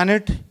of the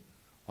planet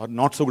or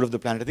not so good of the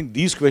planet? I think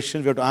these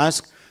questions we have to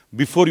ask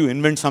before you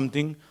invent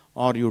something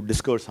or you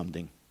discover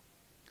something.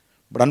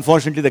 But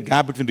unfortunately, the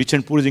gap between rich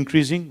and poor is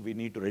increasing. We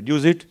need to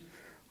reduce it.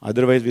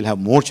 Otherwise, we'll have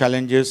more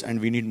challenges and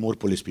we need more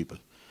police people.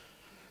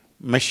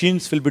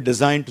 Machines will be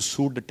designed to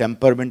suit the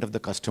temperament of the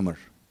customer.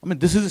 I mean,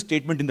 this is a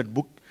statement in that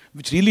book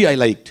which really I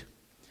liked.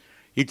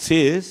 It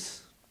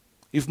says,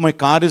 if my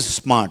car is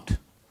smart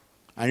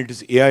and it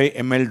is AI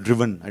ML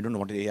driven, I don't know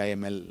what is AI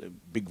ML,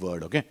 big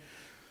word, okay?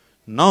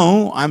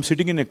 Now I'm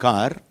sitting in a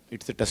car,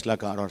 it's a Tesla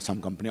car or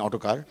some company, auto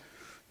car.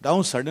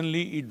 Now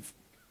suddenly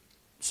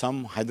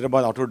some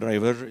Hyderabad auto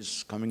driver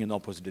is coming in the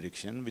opposite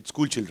direction with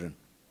school children.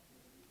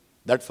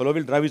 That fellow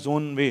will drive his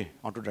own way,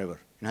 auto driver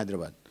in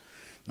Hyderabad.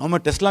 Now my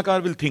Tesla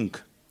car will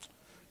think,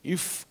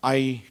 if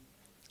I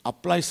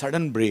apply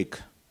sudden brake,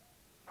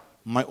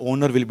 my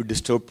owner will be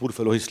disturbed, poor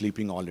fellow is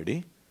sleeping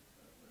already.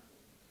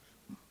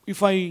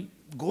 If I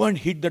go and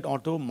hit that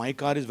auto, my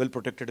car is well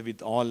protected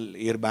with all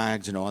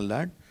airbags and all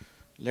that.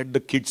 let the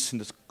kids in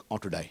the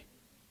auto die.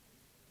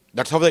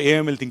 That's how the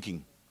AML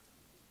thinking.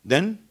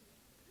 Then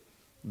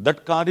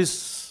that car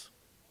is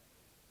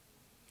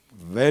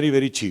very,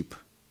 very cheap.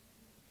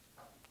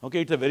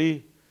 Okay, it's a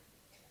very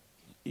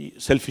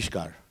selfish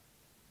car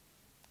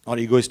or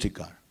egoistic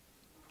car.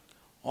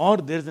 Or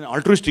there's an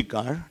altruistic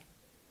car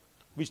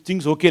which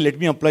thinks, okay, let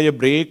me apply a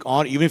brake,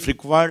 or even if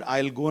required,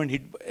 I'll go and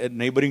hit a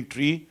neighboring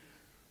tree,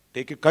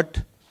 take a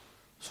cut,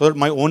 so that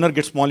my owner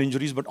gets small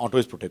injuries, but auto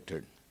is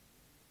protected.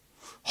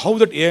 How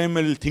that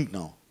AML will think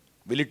now?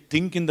 Will it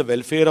think in the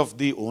welfare of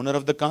the owner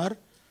of the car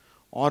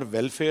or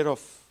welfare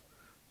of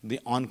the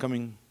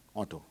oncoming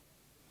auto?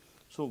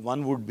 So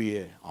one would be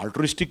an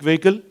altruistic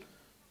vehicle,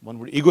 one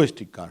would be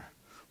egoistic car.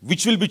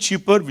 Which will be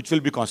cheaper, which will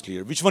be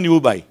costlier? Which one you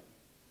will buy?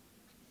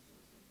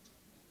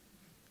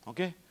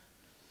 Okay?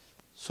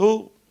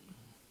 So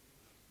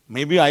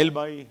maybe I'm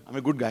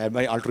a good guy, I'll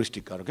buy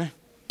altruistic car, okay?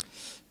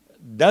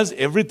 Does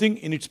everything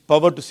in its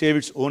power to save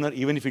its owner,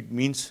 even if it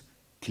means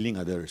killing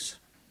others.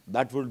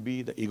 That would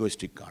be the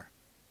egoistic car.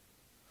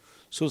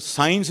 So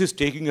science is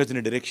taking us in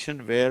a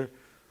direction where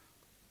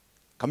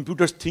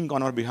computers think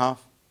on our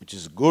behalf, which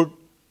is good,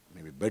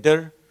 maybe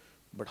better,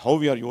 but how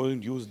we are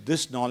going to use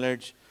this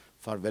knowledge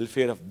for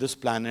welfare of this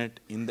planet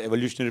in the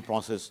evolutionary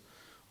process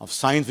of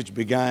science which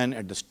began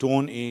at the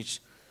Stone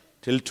Age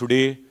till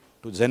today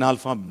to Zen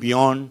Alpha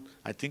beyond,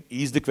 I think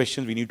is the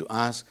question we need to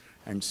ask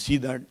and see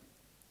that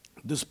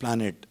this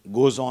planet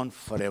goes on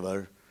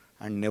forever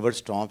and never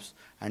stops,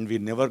 and we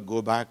never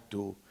go back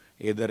to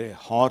either a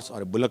horse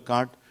or a bullock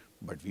cart,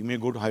 but we may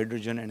go to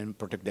hydrogen and then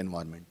protect the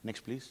environment.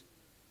 Next, please.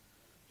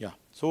 Yeah,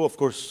 so of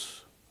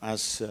course,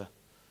 as a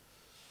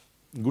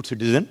good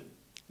citizen,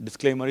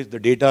 disclaimer is the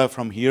data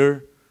from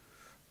here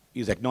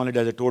is acknowledged,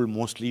 as I told,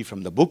 mostly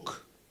from the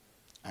book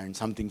and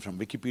something from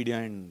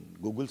Wikipedia and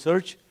Google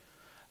search,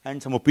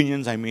 and some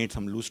opinions I made,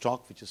 some loose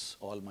talk, which is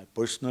all my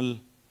personal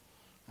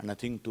and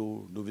nothing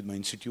to do with my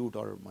institute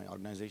or my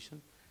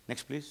organization.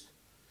 Next, please.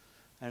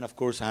 And of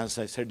course, as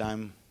I said,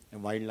 I'm a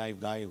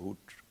wildlife guy who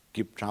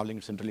keep traveling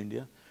in Central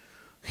India.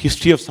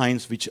 History of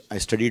science, which I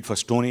studied for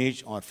Stone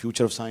Age or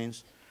future of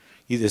science,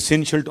 is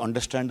essential to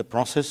understand the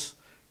process,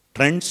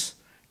 trends,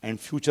 and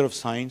future of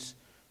science,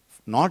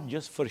 not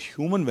just for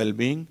human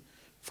well-being,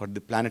 for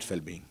the planet's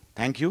well-being.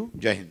 Thank you.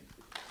 Jai Hind.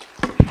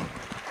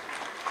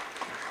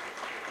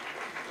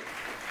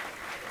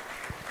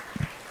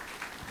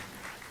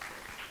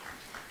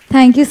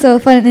 Thank you, sir,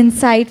 for an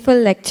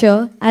insightful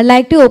lecture. I'd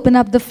like to open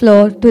up the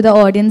floor to the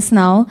audience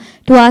now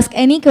to ask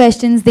any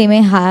questions they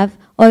may have,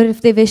 or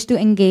if they wish to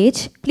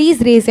engage.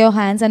 Please raise your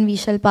hands and we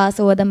shall pass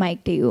over the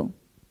mic to you.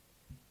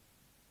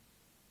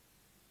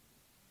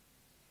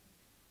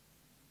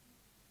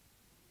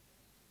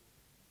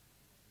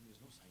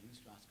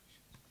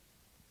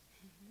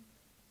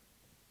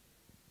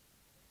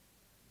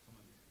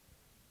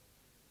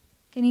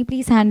 Can you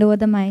please hand over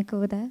the mic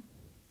over there?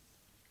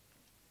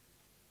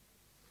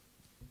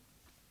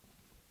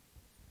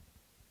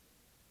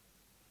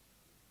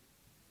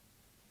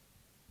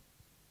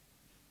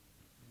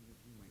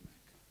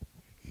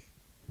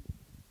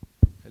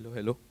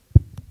 Hello.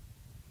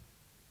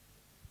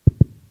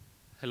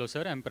 Hello,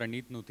 sir. I'm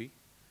Praneeth Nuti.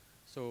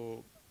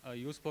 So,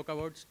 you spoke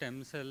about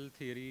stem cell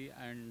theory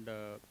and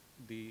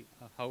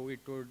how it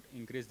would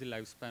increase the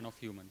lifespan of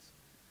humans.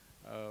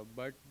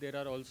 But there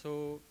are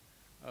also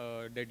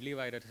deadly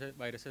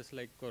viruses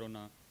like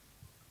corona,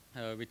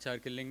 which are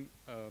killing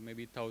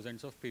maybe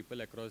thousands of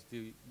people across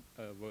the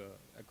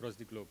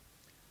globe.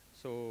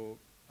 So,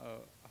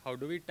 how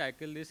do we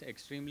tackle these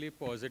extremely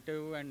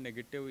positive and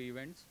negative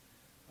events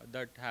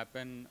that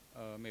happen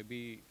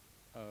maybe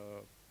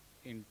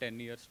in 10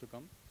 years to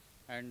come,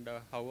 and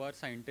how are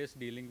scientists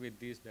dealing with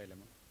these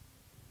dilemmas?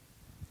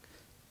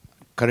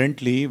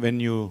 Currently, when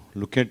you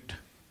look at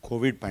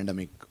COVID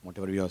pandemic,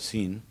 whatever we have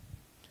seen,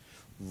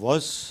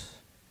 was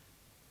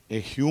a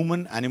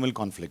human-animal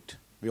conflict.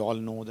 We all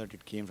know that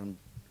it came from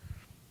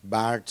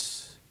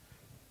bats.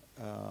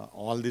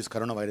 All these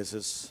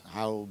coronaviruses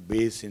have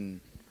base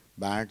in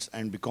bats,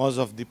 and because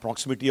of the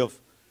proximity of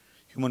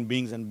human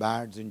beings and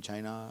bats in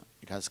China,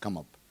 it has come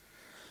up.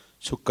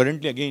 So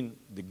currently, again,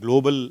 the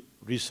global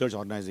research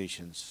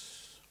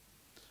organizations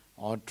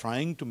are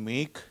trying to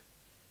make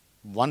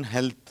one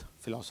health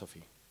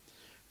philosophy.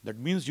 That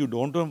means you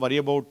don't worry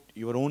about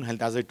your own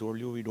health. As I told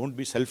you, we don't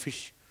be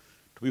selfish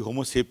to be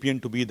Homo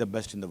sapien, to be the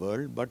best in the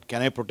world, but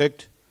can I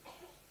protect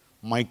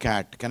my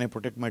cat? Can I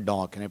protect my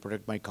dog? Can I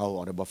protect my cow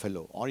or a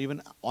buffalo, or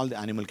even all the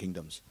animal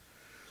kingdoms?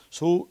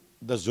 So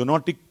the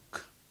zoonotic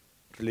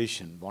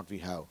relation, what we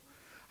have,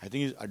 I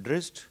think is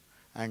addressed,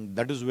 and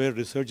that is where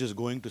research is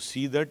going to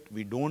see that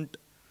we don't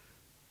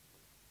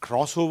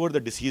cross over the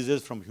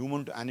diseases from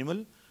human to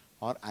animal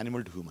or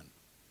animal to human.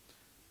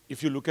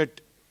 If you look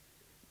at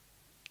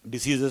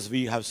diseases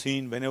we have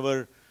seen,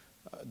 whenever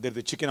there's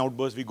a chicken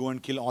outburst, we go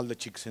and kill all the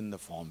chicks in the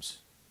farms.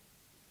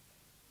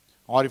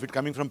 Or if it's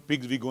coming from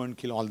pigs, we go and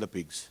kill all the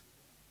pigs.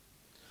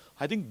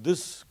 I think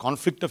this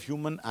conflict of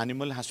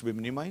human-animal has to be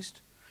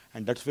minimized,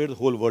 and that's where the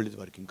whole world is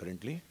working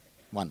currently,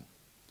 one.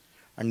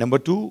 And number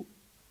two,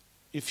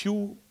 if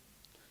you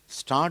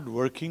start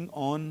working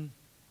on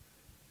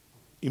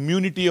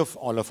immunity of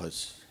all of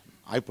us.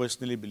 I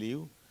personally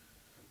believe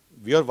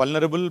we are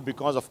vulnerable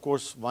because, of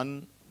course,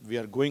 one, we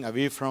are going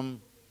away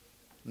from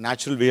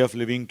natural way of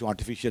living to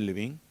artificial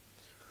living.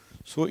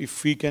 So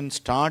if we can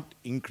start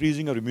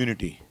increasing our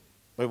immunity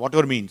by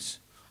whatever means,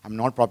 I'm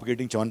not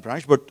propagating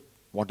Chyawanprash, but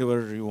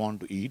whatever you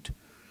want to eat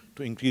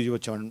to increase your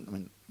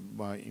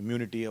by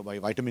immunity or by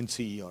vitamin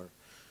C or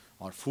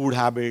food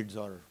habits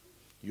or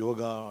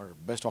yoga or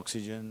best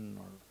oxygen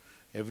or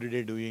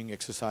everyday doing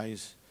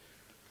exercise,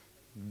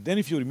 then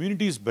if your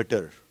immunity is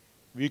better,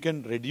 we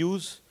can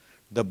reduce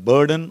the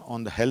burden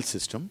on the health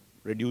system,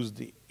 reduce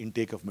the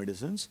intake of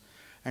medicines,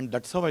 and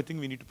that's how I think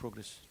we need to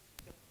progress.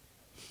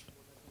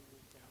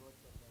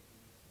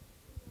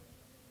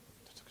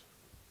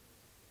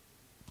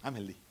 I'm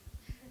healthy.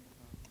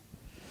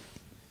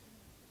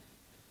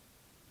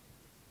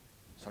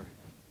 Sorry.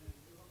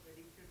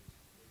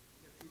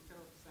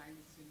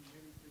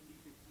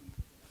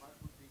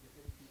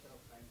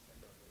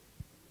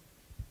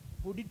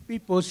 Would it be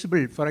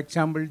possible, for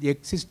example, the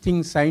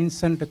existing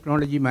science and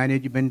technology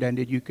management and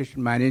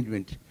education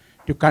management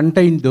to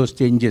contain those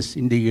changes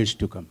in the years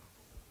to come?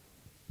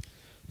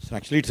 So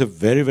actually it's a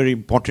very, very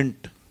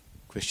important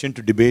question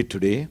to debate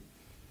today.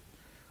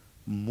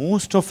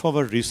 Most of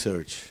our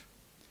research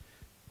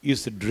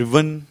is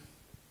driven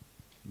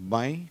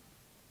by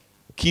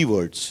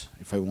keywords,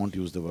 if I want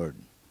to use the word.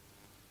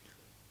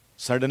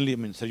 Suddenly, I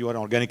mean, sir, you are an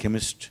organic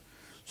chemist.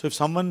 So if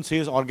someone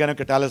says organic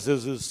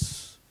catalysis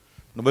is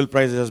Nobel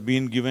Prize has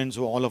been given,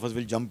 so all of us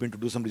will jump in to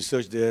do some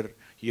research there,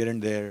 here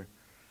and there,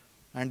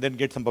 and then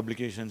get some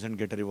publications and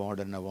get a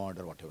reward and award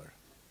or whatever.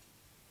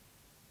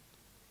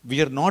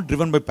 We are not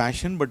driven by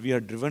passion, but we are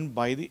driven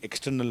by the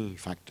external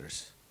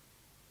factors.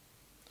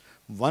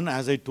 One,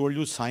 as I told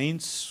you,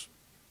 science,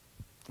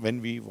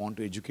 when we want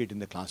to educate in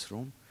the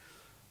classroom,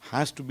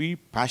 has to be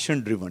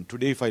passion driven.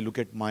 Today, if I look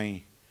at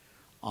my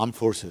armed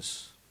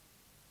forces,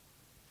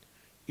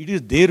 it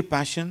is their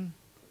passion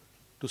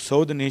to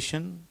serve the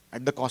nation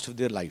at the cost of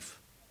their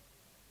life.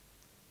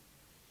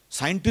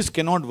 Scientists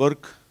cannot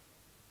work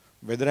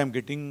whether I'm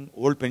getting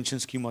old pension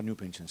scheme or new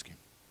pension scheme.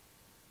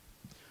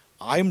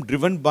 I am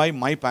driven by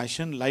my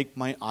passion, like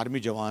my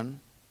army jawan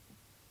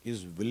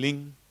is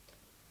willing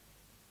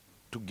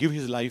to give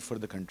his life for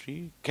the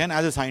country, can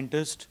as a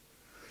scientist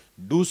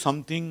do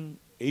something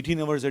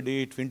 18 hours a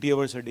day, 20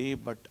 hours a day,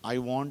 but I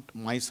want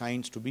my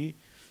science to be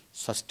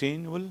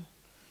sustainable,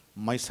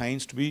 my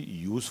science to be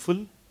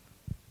useful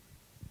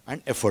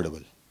and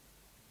affordable.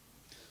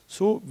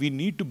 So we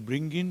need to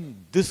bring in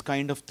this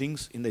kind of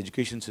things in the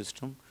education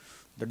system,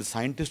 that the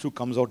scientist who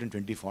comes out in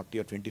 2040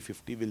 or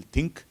 2050 will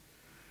think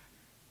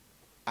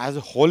as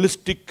a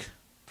holistic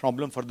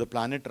problem for the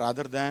planet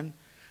rather than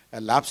a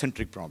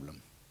lab-centric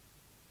problem.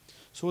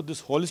 So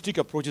this holistic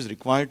approach is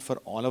required for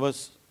all of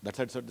us. That's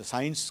why the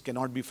science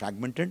cannot be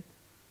fragmented.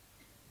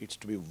 It's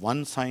to be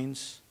one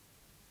science,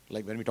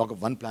 like when we talk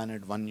of one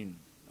planet, one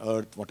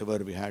Earth, whatever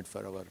we had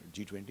for our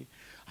G20.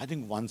 I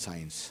think one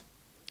science.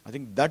 I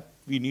think that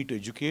we need to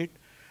educate,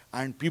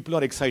 and people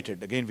are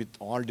excited, again with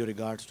all due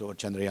regards to our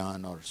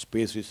Chandrayaan or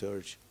space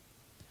research.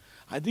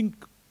 I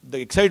think the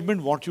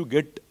excitement what you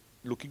get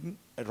looking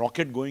a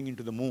rocket going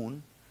into the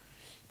moon,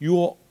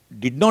 you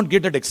did not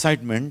get that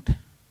excitement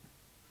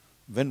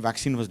when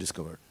vaccine was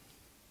discovered.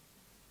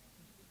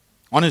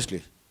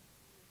 Honestly.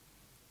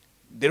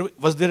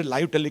 Was there a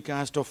live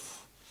telecast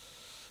of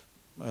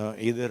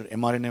either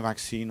mRNA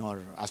vaccine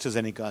or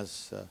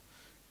AstraZeneca's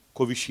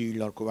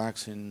Covishield or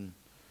Covaxin?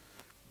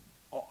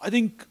 I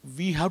think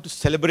we have to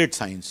celebrate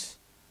science.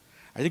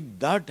 I think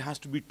that has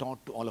to be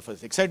taught to all of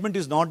us. Excitement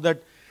is not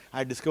that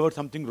I discovered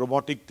something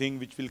robotic thing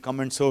which will come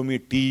and serve me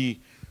tea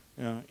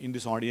in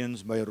this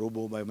audience by a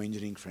robo, by my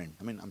engineering friend.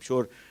 I mean, I'm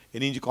sure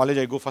any college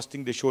I go, first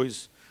thing they show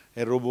is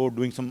a robot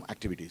doing some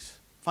activities.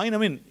 Fine, I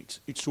mean,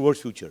 it's towards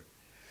future.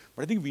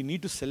 But I think we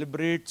need to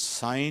celebrate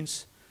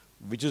science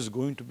which is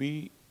going to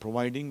be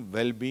providing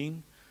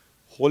well-being,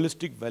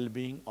 holistic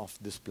well-being of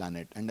this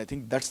planet. And I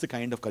think that's the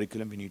kind of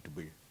curriculum we need to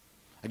build.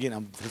 Again,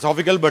 I'm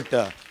philosophical,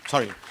 but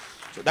sorry.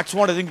 So that's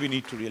what I think we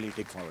need to really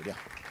take forward,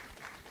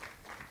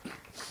 yeah.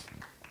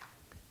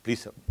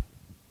 Please, sir.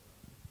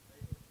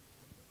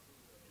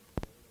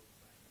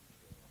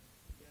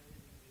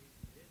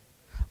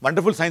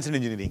 Wonderful science and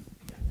engineering.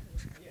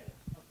 Yeah,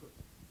 of course.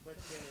 But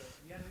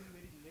we are having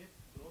very less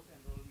gross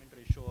enrollment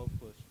ratio of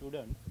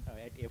students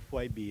at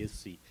FY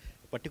BSc,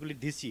 particularly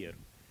this year.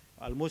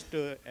 Almost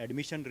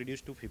admission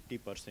reduced to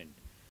 50%.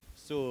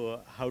 So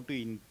how to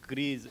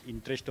increase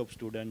interest of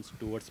students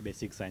towards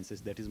basic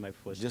sciences? That is my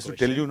first Just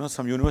question. to tell you,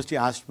 some university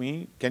asked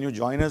me, can you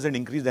join us and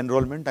increase the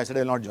enrollment? I said,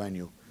 I will not join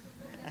you.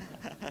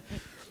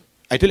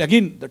 I tell you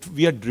again that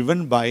we are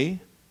driven by,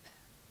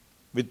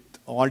 with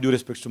all due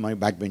respect to my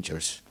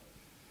backbenchers,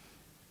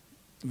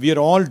 we are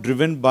all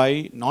driven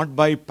by, not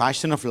by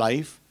passion of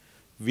life,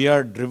 we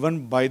are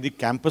driven by the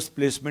campus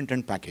placement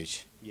and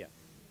package. Yeah.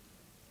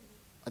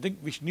 I think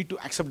we need to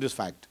accept this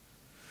fact.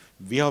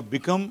 We have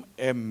become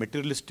a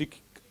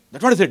materialistic,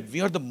 that's what I said,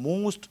 we are the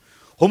most,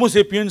 Homo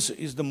sapiens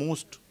is the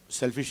most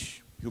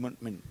selfish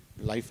human,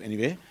 life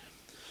anyway.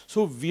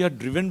 So we are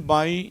driven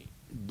by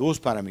those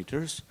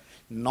parameters,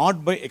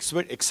 not by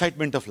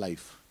excitement of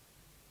life.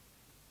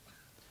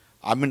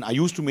 I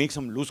used to make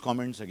some loose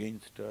comments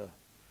against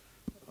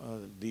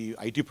the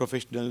IT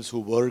professionals who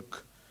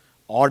work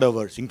odd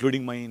hours,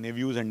 including my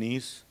nephews and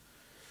niece.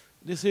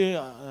 They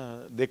say,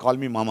 they call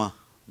me Mama.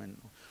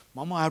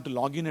 Mama, I have to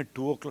log in at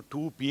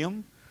 2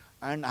 p.m.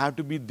 and I have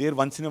to be there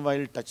once in a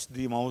while, touch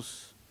the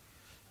mouse,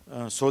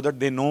 so that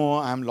they know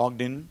I am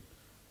logged in.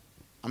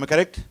 Am I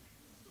correct?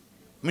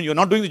 You're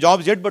not doing the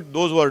jobs yet, but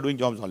those who are doing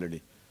jobs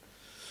already.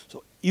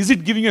 So, is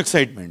it giving you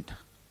excitement?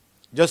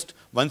 Just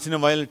once in a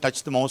while,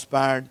 touch the mouse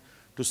pad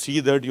to see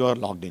that you are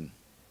logged in.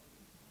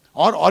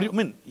 Or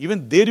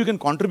even there you can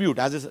contribute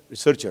as a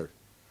researcher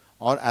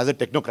or as a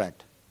technocrat.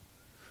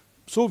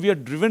 So, we are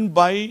driven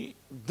by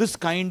this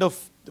kind of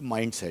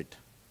mindset.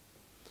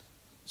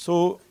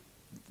 So,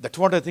 that's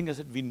what I think I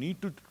said, we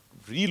need to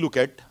re-look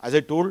at, as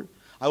I told,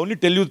 I only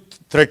tell you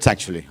threats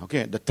actually,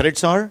 okay. The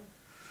threats are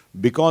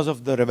because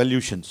of the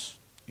revolutions,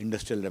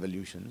 industrial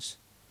revolutions,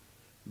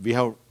 we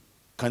have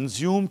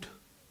consumed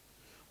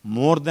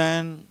more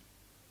than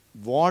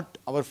what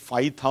our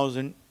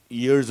 5,000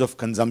 years of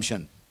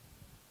consumption,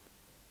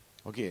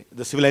 okay,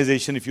 the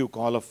civilization, if you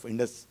call of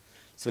Indus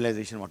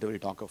civilization, whatever you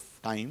talk of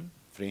time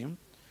frame,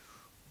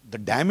 the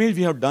damage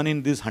we have done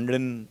in these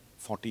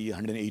 140,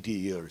 180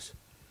 years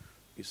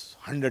is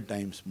 100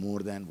 times more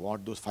than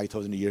what those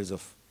 5,000 years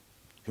of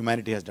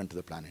humanity has done to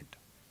the planet,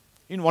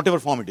 in whatever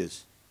form it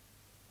is.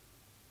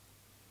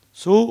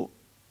 So,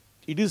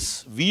 it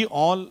is we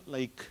all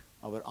like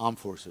our armed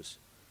forces.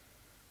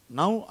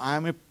 Now, I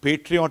am a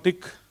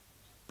patriotism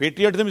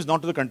is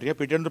not to the country,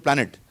 patriotism to the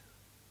planet.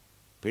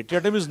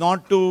 Patriotism is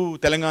not to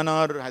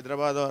Telangana or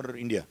Hyderabad or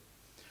India.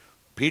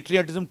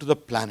 Patriotism to the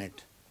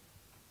planet.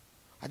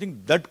 I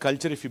think that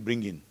culture if you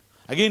bring in.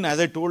 Again, as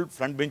I told,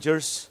 front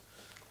benchers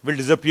will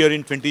disappear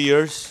in 20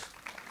 years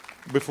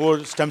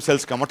before stem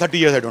cells come, or 30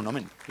 years, I don't know.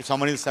 If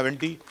someone is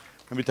 70,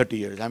 maybe 30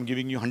 years. I'm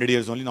giving you 100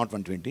 years only, not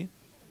 120.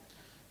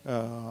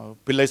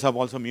 Pillai Sahab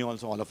also, me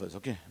also, all of us,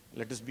 okay.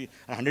 Let us be,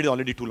 100 is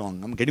already too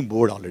long. I'm getting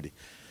bored already.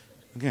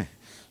 Okay.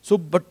 So,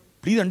 but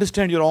please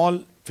understand, you're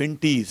all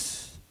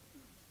 20s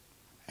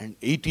and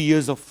 80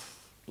 years of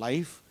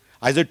life.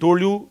 As I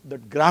told you,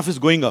 that graph is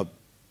going up.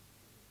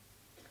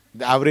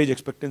 The average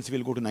expectancy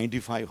will go to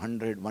 95,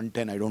 100,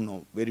 110, I don't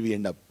know where we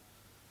end up.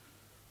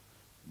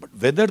 But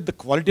whether the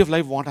quality of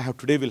life what I have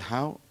today will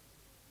have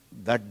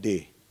that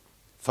day.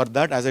 For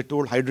that, as I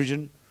told,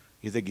 hydrogen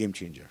is a game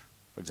changer,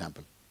 for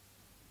example.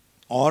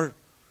 Or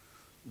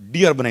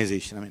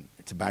deurbanization,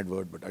 it's a bad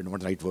word, but I don't know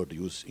what the right word to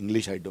use.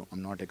 English, I'm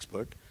not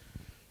expert.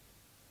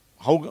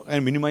 How can I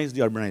minimize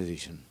the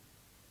urbanization?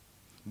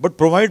 But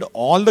provide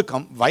all the,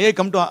 why I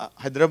come to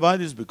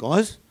Hyderabad is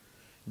because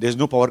there's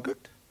no power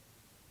cut,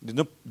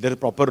 there's a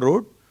proper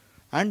road,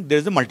 and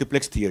there's a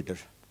multiplex theatre.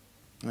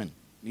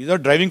 These are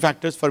driving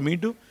factors for me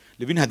to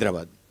live in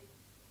Hyderabad.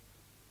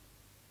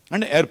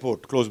 And an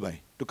airport close by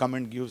to come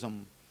and give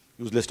some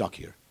useless talk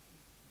here.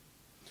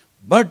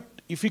 But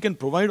if we can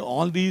provide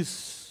all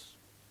these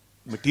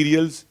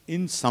materials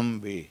in some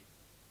way,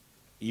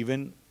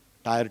 even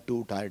tier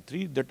 2, tier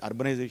 3, that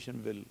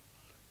urbanization will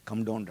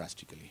come down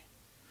drastically.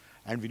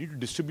 And we need to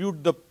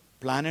distribute the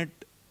planet.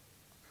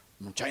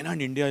 China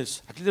and India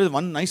is, actually there is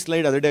one nice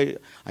slide other day,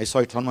 I saw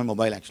it on my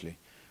mobile actually.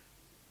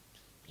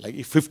 Like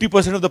if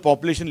 50% of the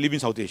population live in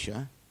South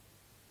Asia,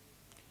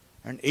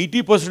 and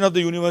 80% of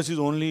the universe is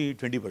only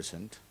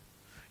 20%,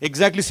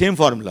 exactly same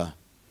formula,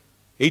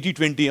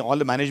 80-20, all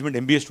the management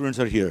MBA students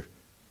are here.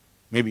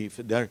 Maybe if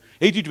they are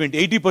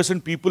 80-20,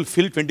 80% people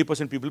fill,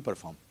 20% people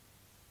perform.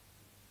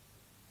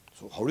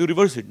 So how do you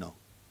reverse it now?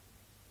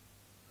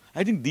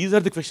 I think these are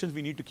the questions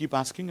we need to keep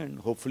asking, and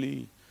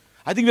hopefully,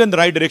 I think we're in the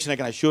right direction. I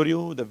can assure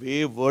you, the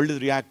way world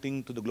is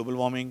reacting to the global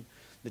warming,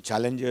 the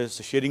challenges,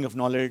 the sharing of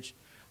knowledge,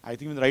 I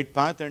think we're in the right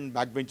path, and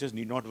backbenchers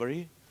need not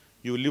worry.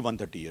 You will live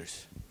 130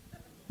 years.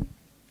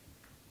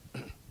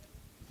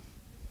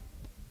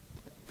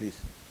 Please.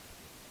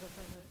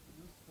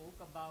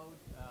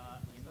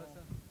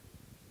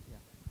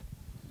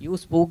 You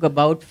spoke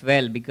about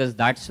fuel because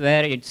that's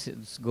where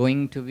it's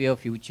going to be a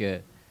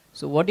future.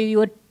 So what is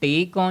your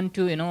take on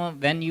to,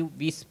 when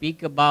we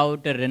speak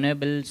about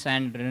renewables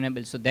and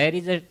renewables, so there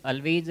is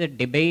always a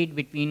debate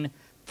between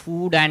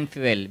food and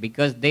fuel,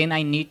 because then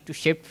I need to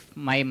shift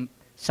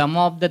some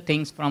of the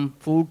things from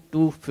food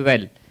to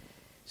fuel.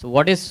 So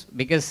what is,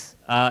 because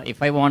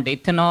if I want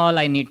ethanol,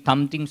 I need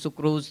something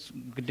sucrose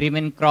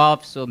driven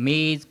crops, so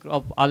maize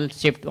crop, I'll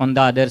shift on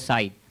the other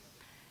side.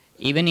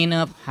 Even in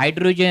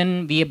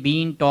hydrogen, we have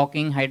been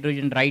talking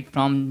hydrogen right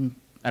from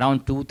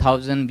around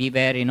 2000, we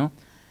were,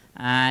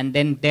 and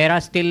then there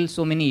are still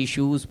so many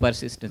issues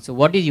persistent. So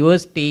what is your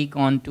take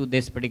on to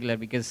this particular,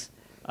 because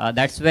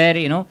that's where,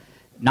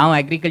 now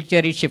agriculture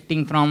is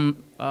shifting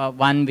from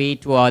one way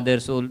to other.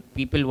 So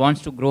people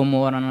wants to grow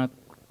more on a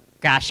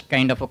cash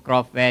kind of a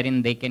crop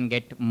wherein they can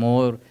get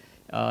more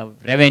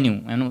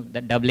revenue,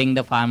 doubling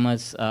the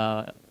farmer's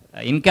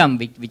income,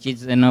 which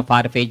is a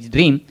far-fetched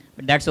dream,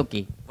 but that's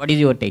okay. What is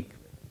your take?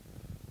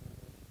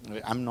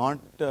 I'm not,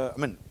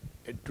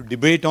 to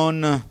debate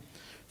on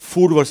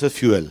food versus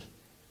fuel.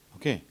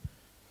 Okay.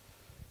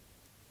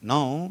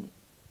 Now,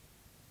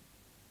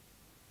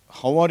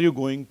 how are you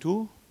going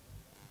to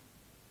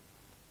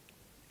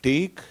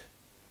take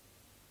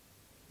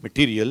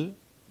material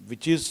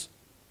which is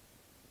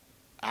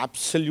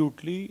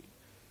absolutely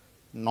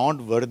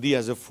not worthy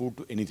as a food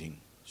to anything?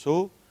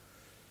 So,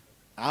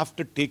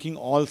 after taking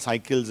all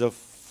cycles of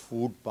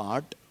food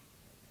part,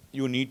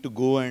 you need to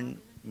go and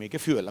make a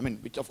fuel.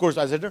 Which of course,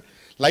 as I said,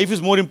 life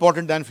is more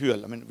important than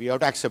fuel. We have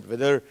to accept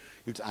whether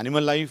it's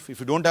animal life. If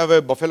you don't have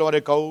a buffalo or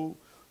a cow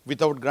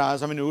without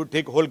grass, you would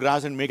take whole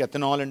grass and make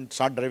ethanol and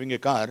start driving a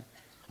car.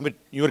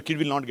 Your kid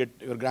will not get,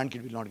 your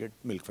grandkid will not get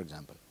milk, for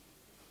example.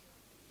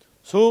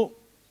 So,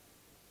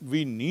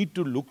 we need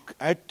to look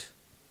at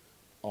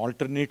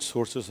alternate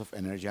sources of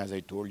energy, as I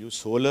told you,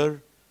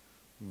 solar,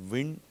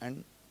 wind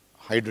and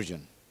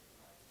hydrogen.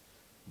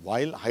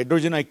 While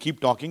hydrogen I keep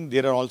talking,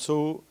 there are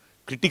also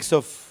critics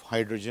of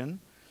hydrogen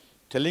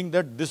telling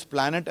that this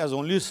planet has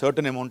only a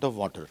certain amount of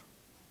water.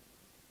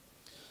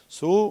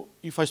 So,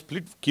 if I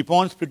keep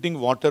on splitting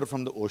water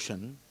from the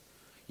ocean,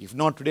 if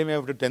not today, maybe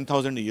after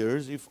 10,000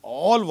 years, if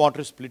all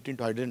water is split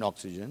into hydrogen and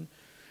oxygen,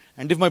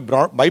 and if my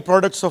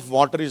byproducts of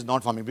water is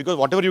not forming, because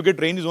whatever you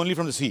get rain is only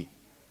from the sea.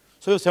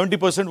 So,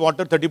 70%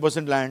 water,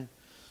 30% land.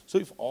 So,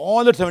 if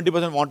all that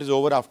 70% water is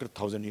over after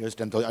 1,000 years,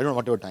 10,000, I don't know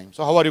whatever time,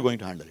 so how are you going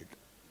to handle it?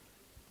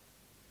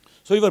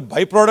 So, your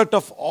byproduct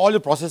of all the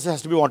processes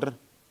has to be water.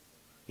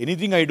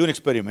 Anything I do in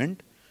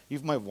experiment,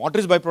 if my water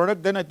is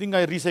byproduct, then I think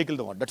I recycle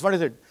the water. That's what I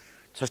said.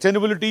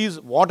 Sustainability is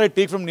what I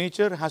take from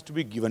nature has to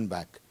be given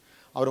back.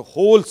 Our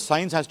whole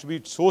science has to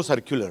be so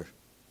circular.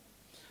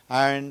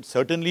 And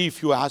certainly,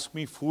 if you ask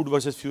me food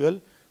versus fuel,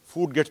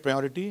 food gets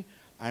priority,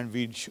 and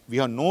we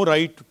have no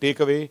right to take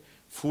away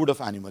food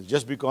of animals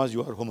just because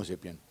you are Homo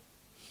sapien.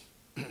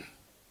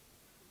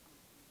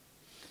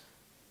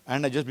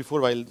 And just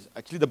before,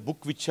 actually the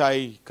book which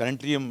I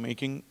currently am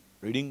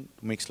reading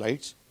to make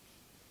slides,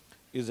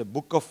 is a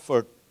book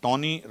of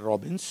Tony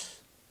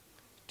Robbins,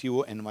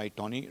 T-O-N-Y,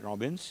 Tony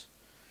Robbins.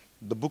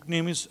 The book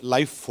name is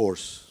Life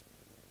Force.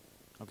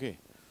 Okay.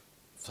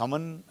 If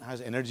someone has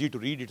energy to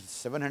read it,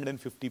 it's a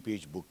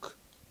 750-page book.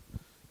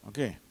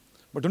 Okay.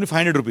 But only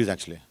 500 rupees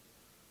actually.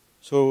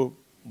 So,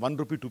 1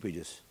 rupee, 2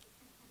 pages.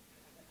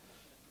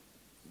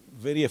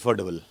 Very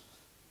affordable.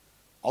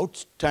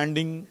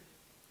 Outstanding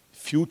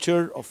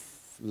future of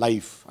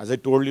life. As I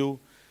told you,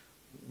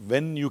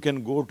 when you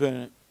can go to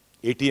an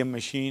ATM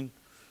machine,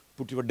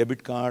 put your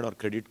debit card or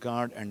credit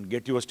card and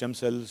get your stem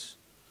cells,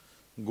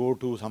 go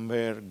to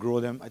somewhere, grow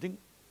them, I think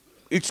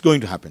it's going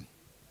to happen.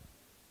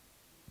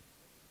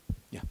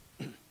 Yeah.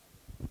 Thank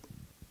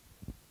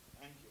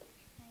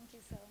you,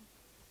 sir.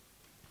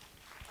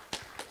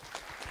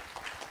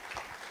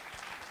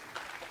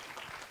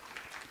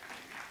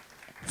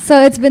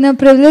 Sir, it's been a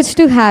privilege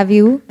to have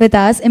you with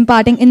us,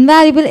 imparting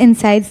invaluable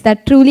insights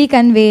that truly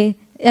convey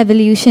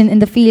evolution in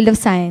the field of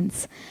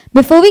science.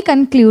 Before we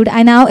conclude,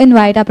 I now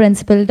invite our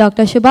principal,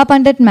 Dr. Shubha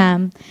Pandit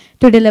ma'am,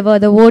 to deliver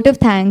the vote of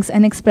thanks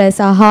and express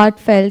our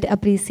heartfelt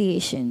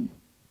appreciation.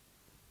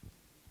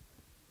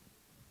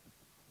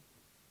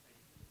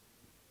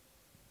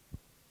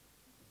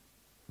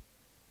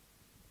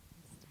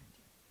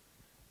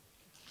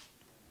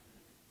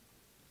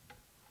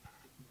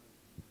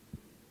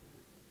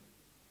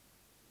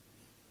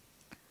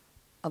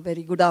 A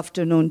very good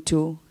afternoon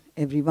to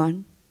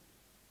everyone.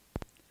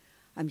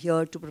 I'm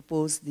here to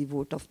propose the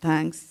vote of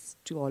thanks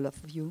to all of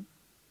you.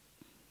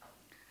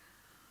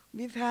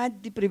 We've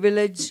had the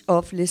privilege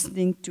of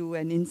listening to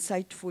an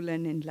insightful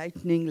and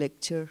enlightening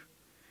lecture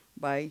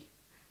by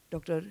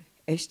Dr.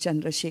 S.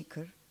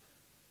 Chandrasekhar.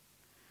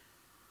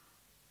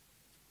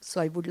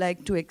 So I would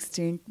like to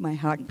extend my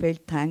heartfelt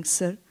thanks,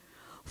 sir,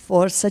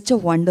 for such a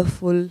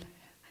wonderful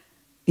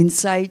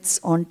insights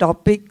on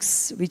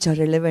topics which are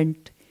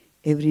relevant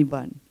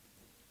everyone.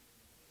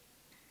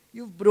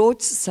 You've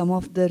broached some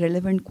of the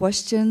relevant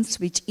questions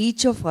which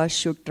each of us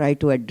should try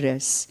to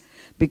address,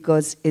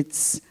 because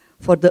it's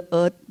for the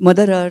earth,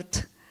 Mother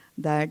Earth,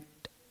 that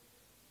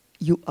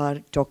you are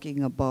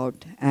talking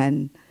about.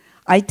 And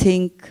I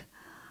think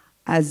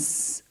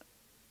as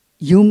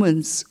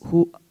humans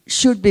who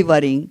should be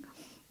worrying,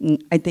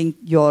 I think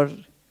your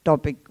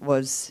topic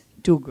was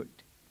too good.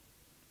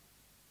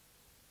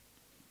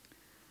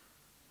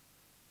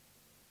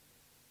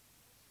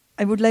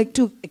 I would like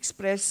to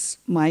express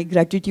my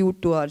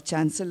gratitude to our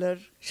Chancellor,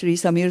 Shri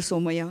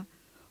Somaiya,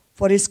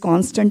 for his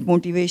constant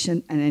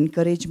motivation and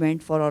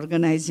encouragement for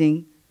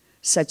organizing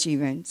such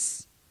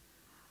events.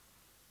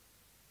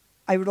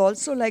 I would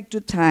also like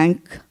to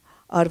thank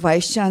our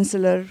Vice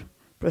Chancellor,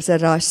 Professor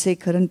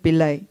Rajsekharan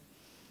Pillai,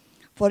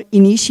 for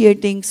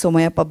initiating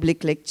Somaiya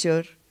Public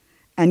Lecture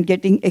and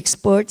getting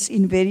experts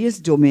in various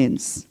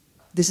domains.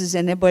 This has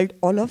enabled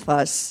all of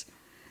us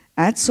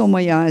at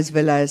Somaiya as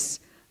well as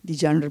the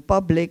general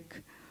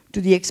public to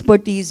the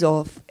expertise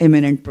of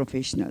eminent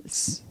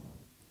professionals.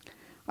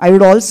 I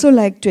would also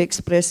like to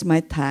express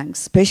my thanks,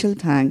 special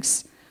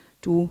thanks,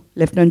 to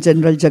Lieutenant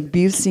General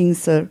Jagbir Singh,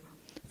 sir,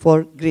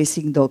 for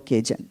gracing the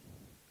occasion.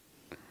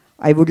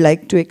 I would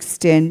like to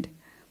extend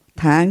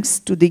thanks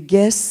to the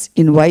guests,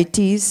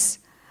 invitees,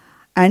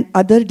 and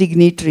other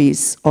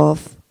dignitaries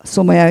of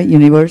Somaiya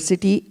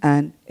University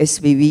and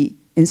SVV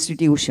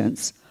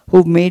institutions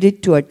who made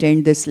it to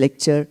attend this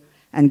lecture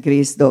and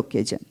grace the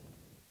occasion.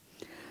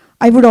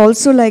 I would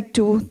also like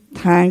to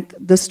thank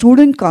the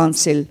Student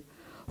Council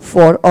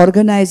for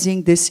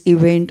organizing this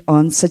event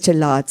on such a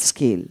large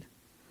scale.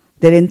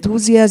 Their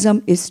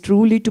enthusiasm is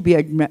truly to be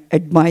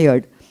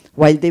admired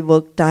while they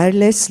work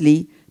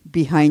tirelessly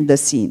behind the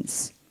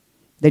scenes.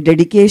 The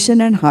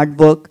dedication and hard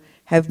work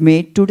have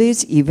made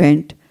today's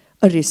event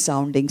a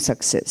resounding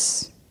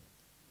success.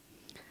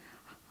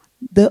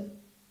 The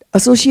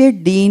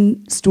Associate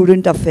Dean,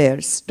 Student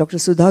Affairs, Dr.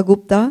 Sudha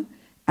Gupta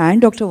and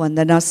Dr.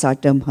 Vandana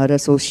Satam, her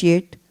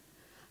associate,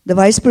 the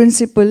Vice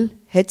Principal,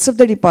 heads of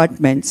the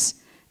departments,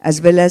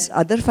 as well as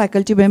other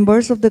faculty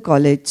members of the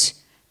college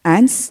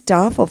and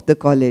staff of the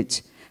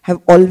college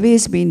have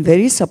always been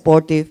very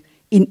supportive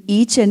in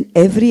each and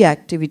every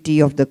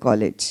activity of the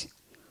college.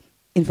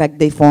 In fact,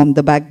 they form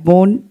the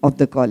backbone of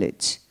the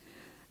college.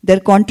 Their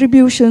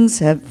contributions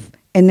have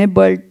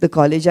enabled the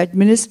college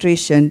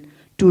administration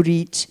to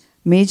reach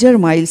major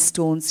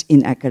milestones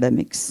in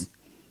academics.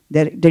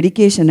 Their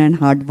dedication and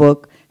hard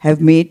work have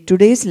made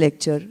today's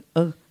lecture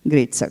a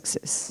great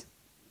success.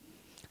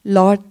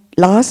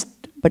 Last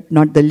but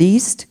not the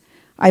least,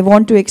 I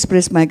want to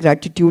express my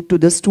gratitude to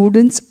the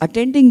students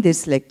attending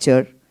this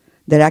lecture.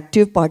 Their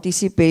active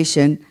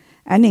participation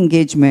and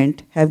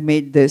engagement have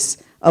made this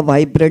a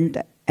vibrant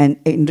and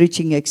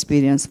enriching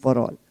experience for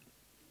all.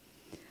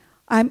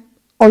 I'm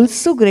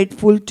also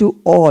grateful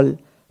to all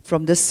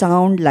from the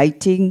sound,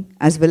 lighting,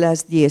 as well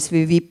as the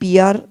SVV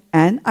PR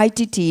and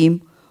IT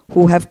team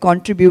who have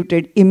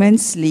contributed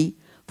immensely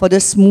for the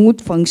smooth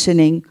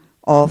functioning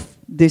of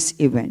this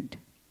event.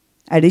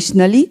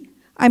 Additionally,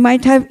 I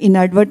might have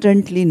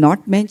inadvertently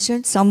not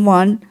mentioned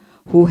someone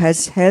who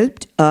has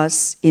helped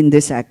us in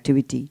this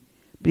activity.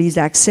 Please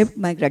accept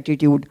my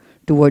gratitude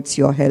towards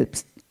your help.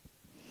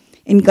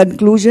 In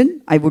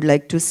conclusion, I would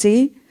like to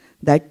say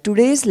that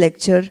today's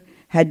lecture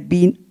had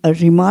been a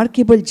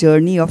remarkable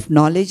journey of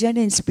knowledge and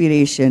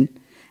inspiration,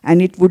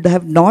 and it would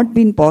have not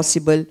been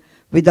possible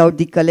without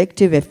the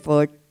collective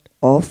effort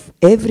of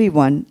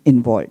everyone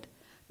involved.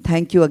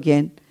 Thank you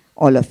again,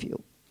 all of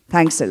you.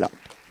 Thanks a lot.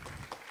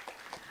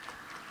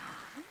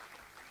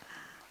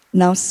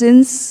 Now,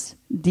 since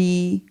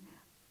this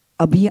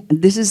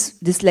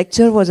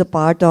lecture was a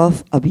part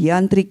of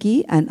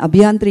Abhiyantriki, and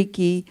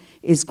Abhiyantriki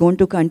is going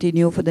to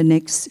continue for the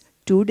next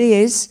 2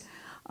 days,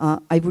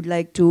 I would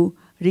like to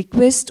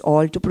request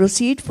all to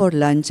proceed for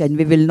lunch, and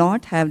we will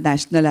not have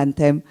national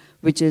anthem,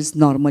 which is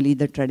normally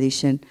the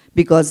tradition,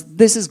 because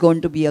this is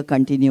going to be a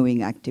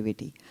continuing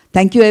activity.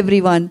 Thank you,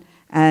 everyone,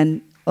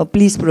 and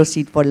please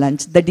proceed for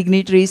lunch. The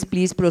dignitaries,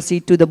 please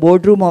proceed to the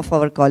boardroom of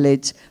our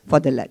college for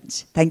the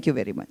lunch. Thank you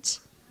very much.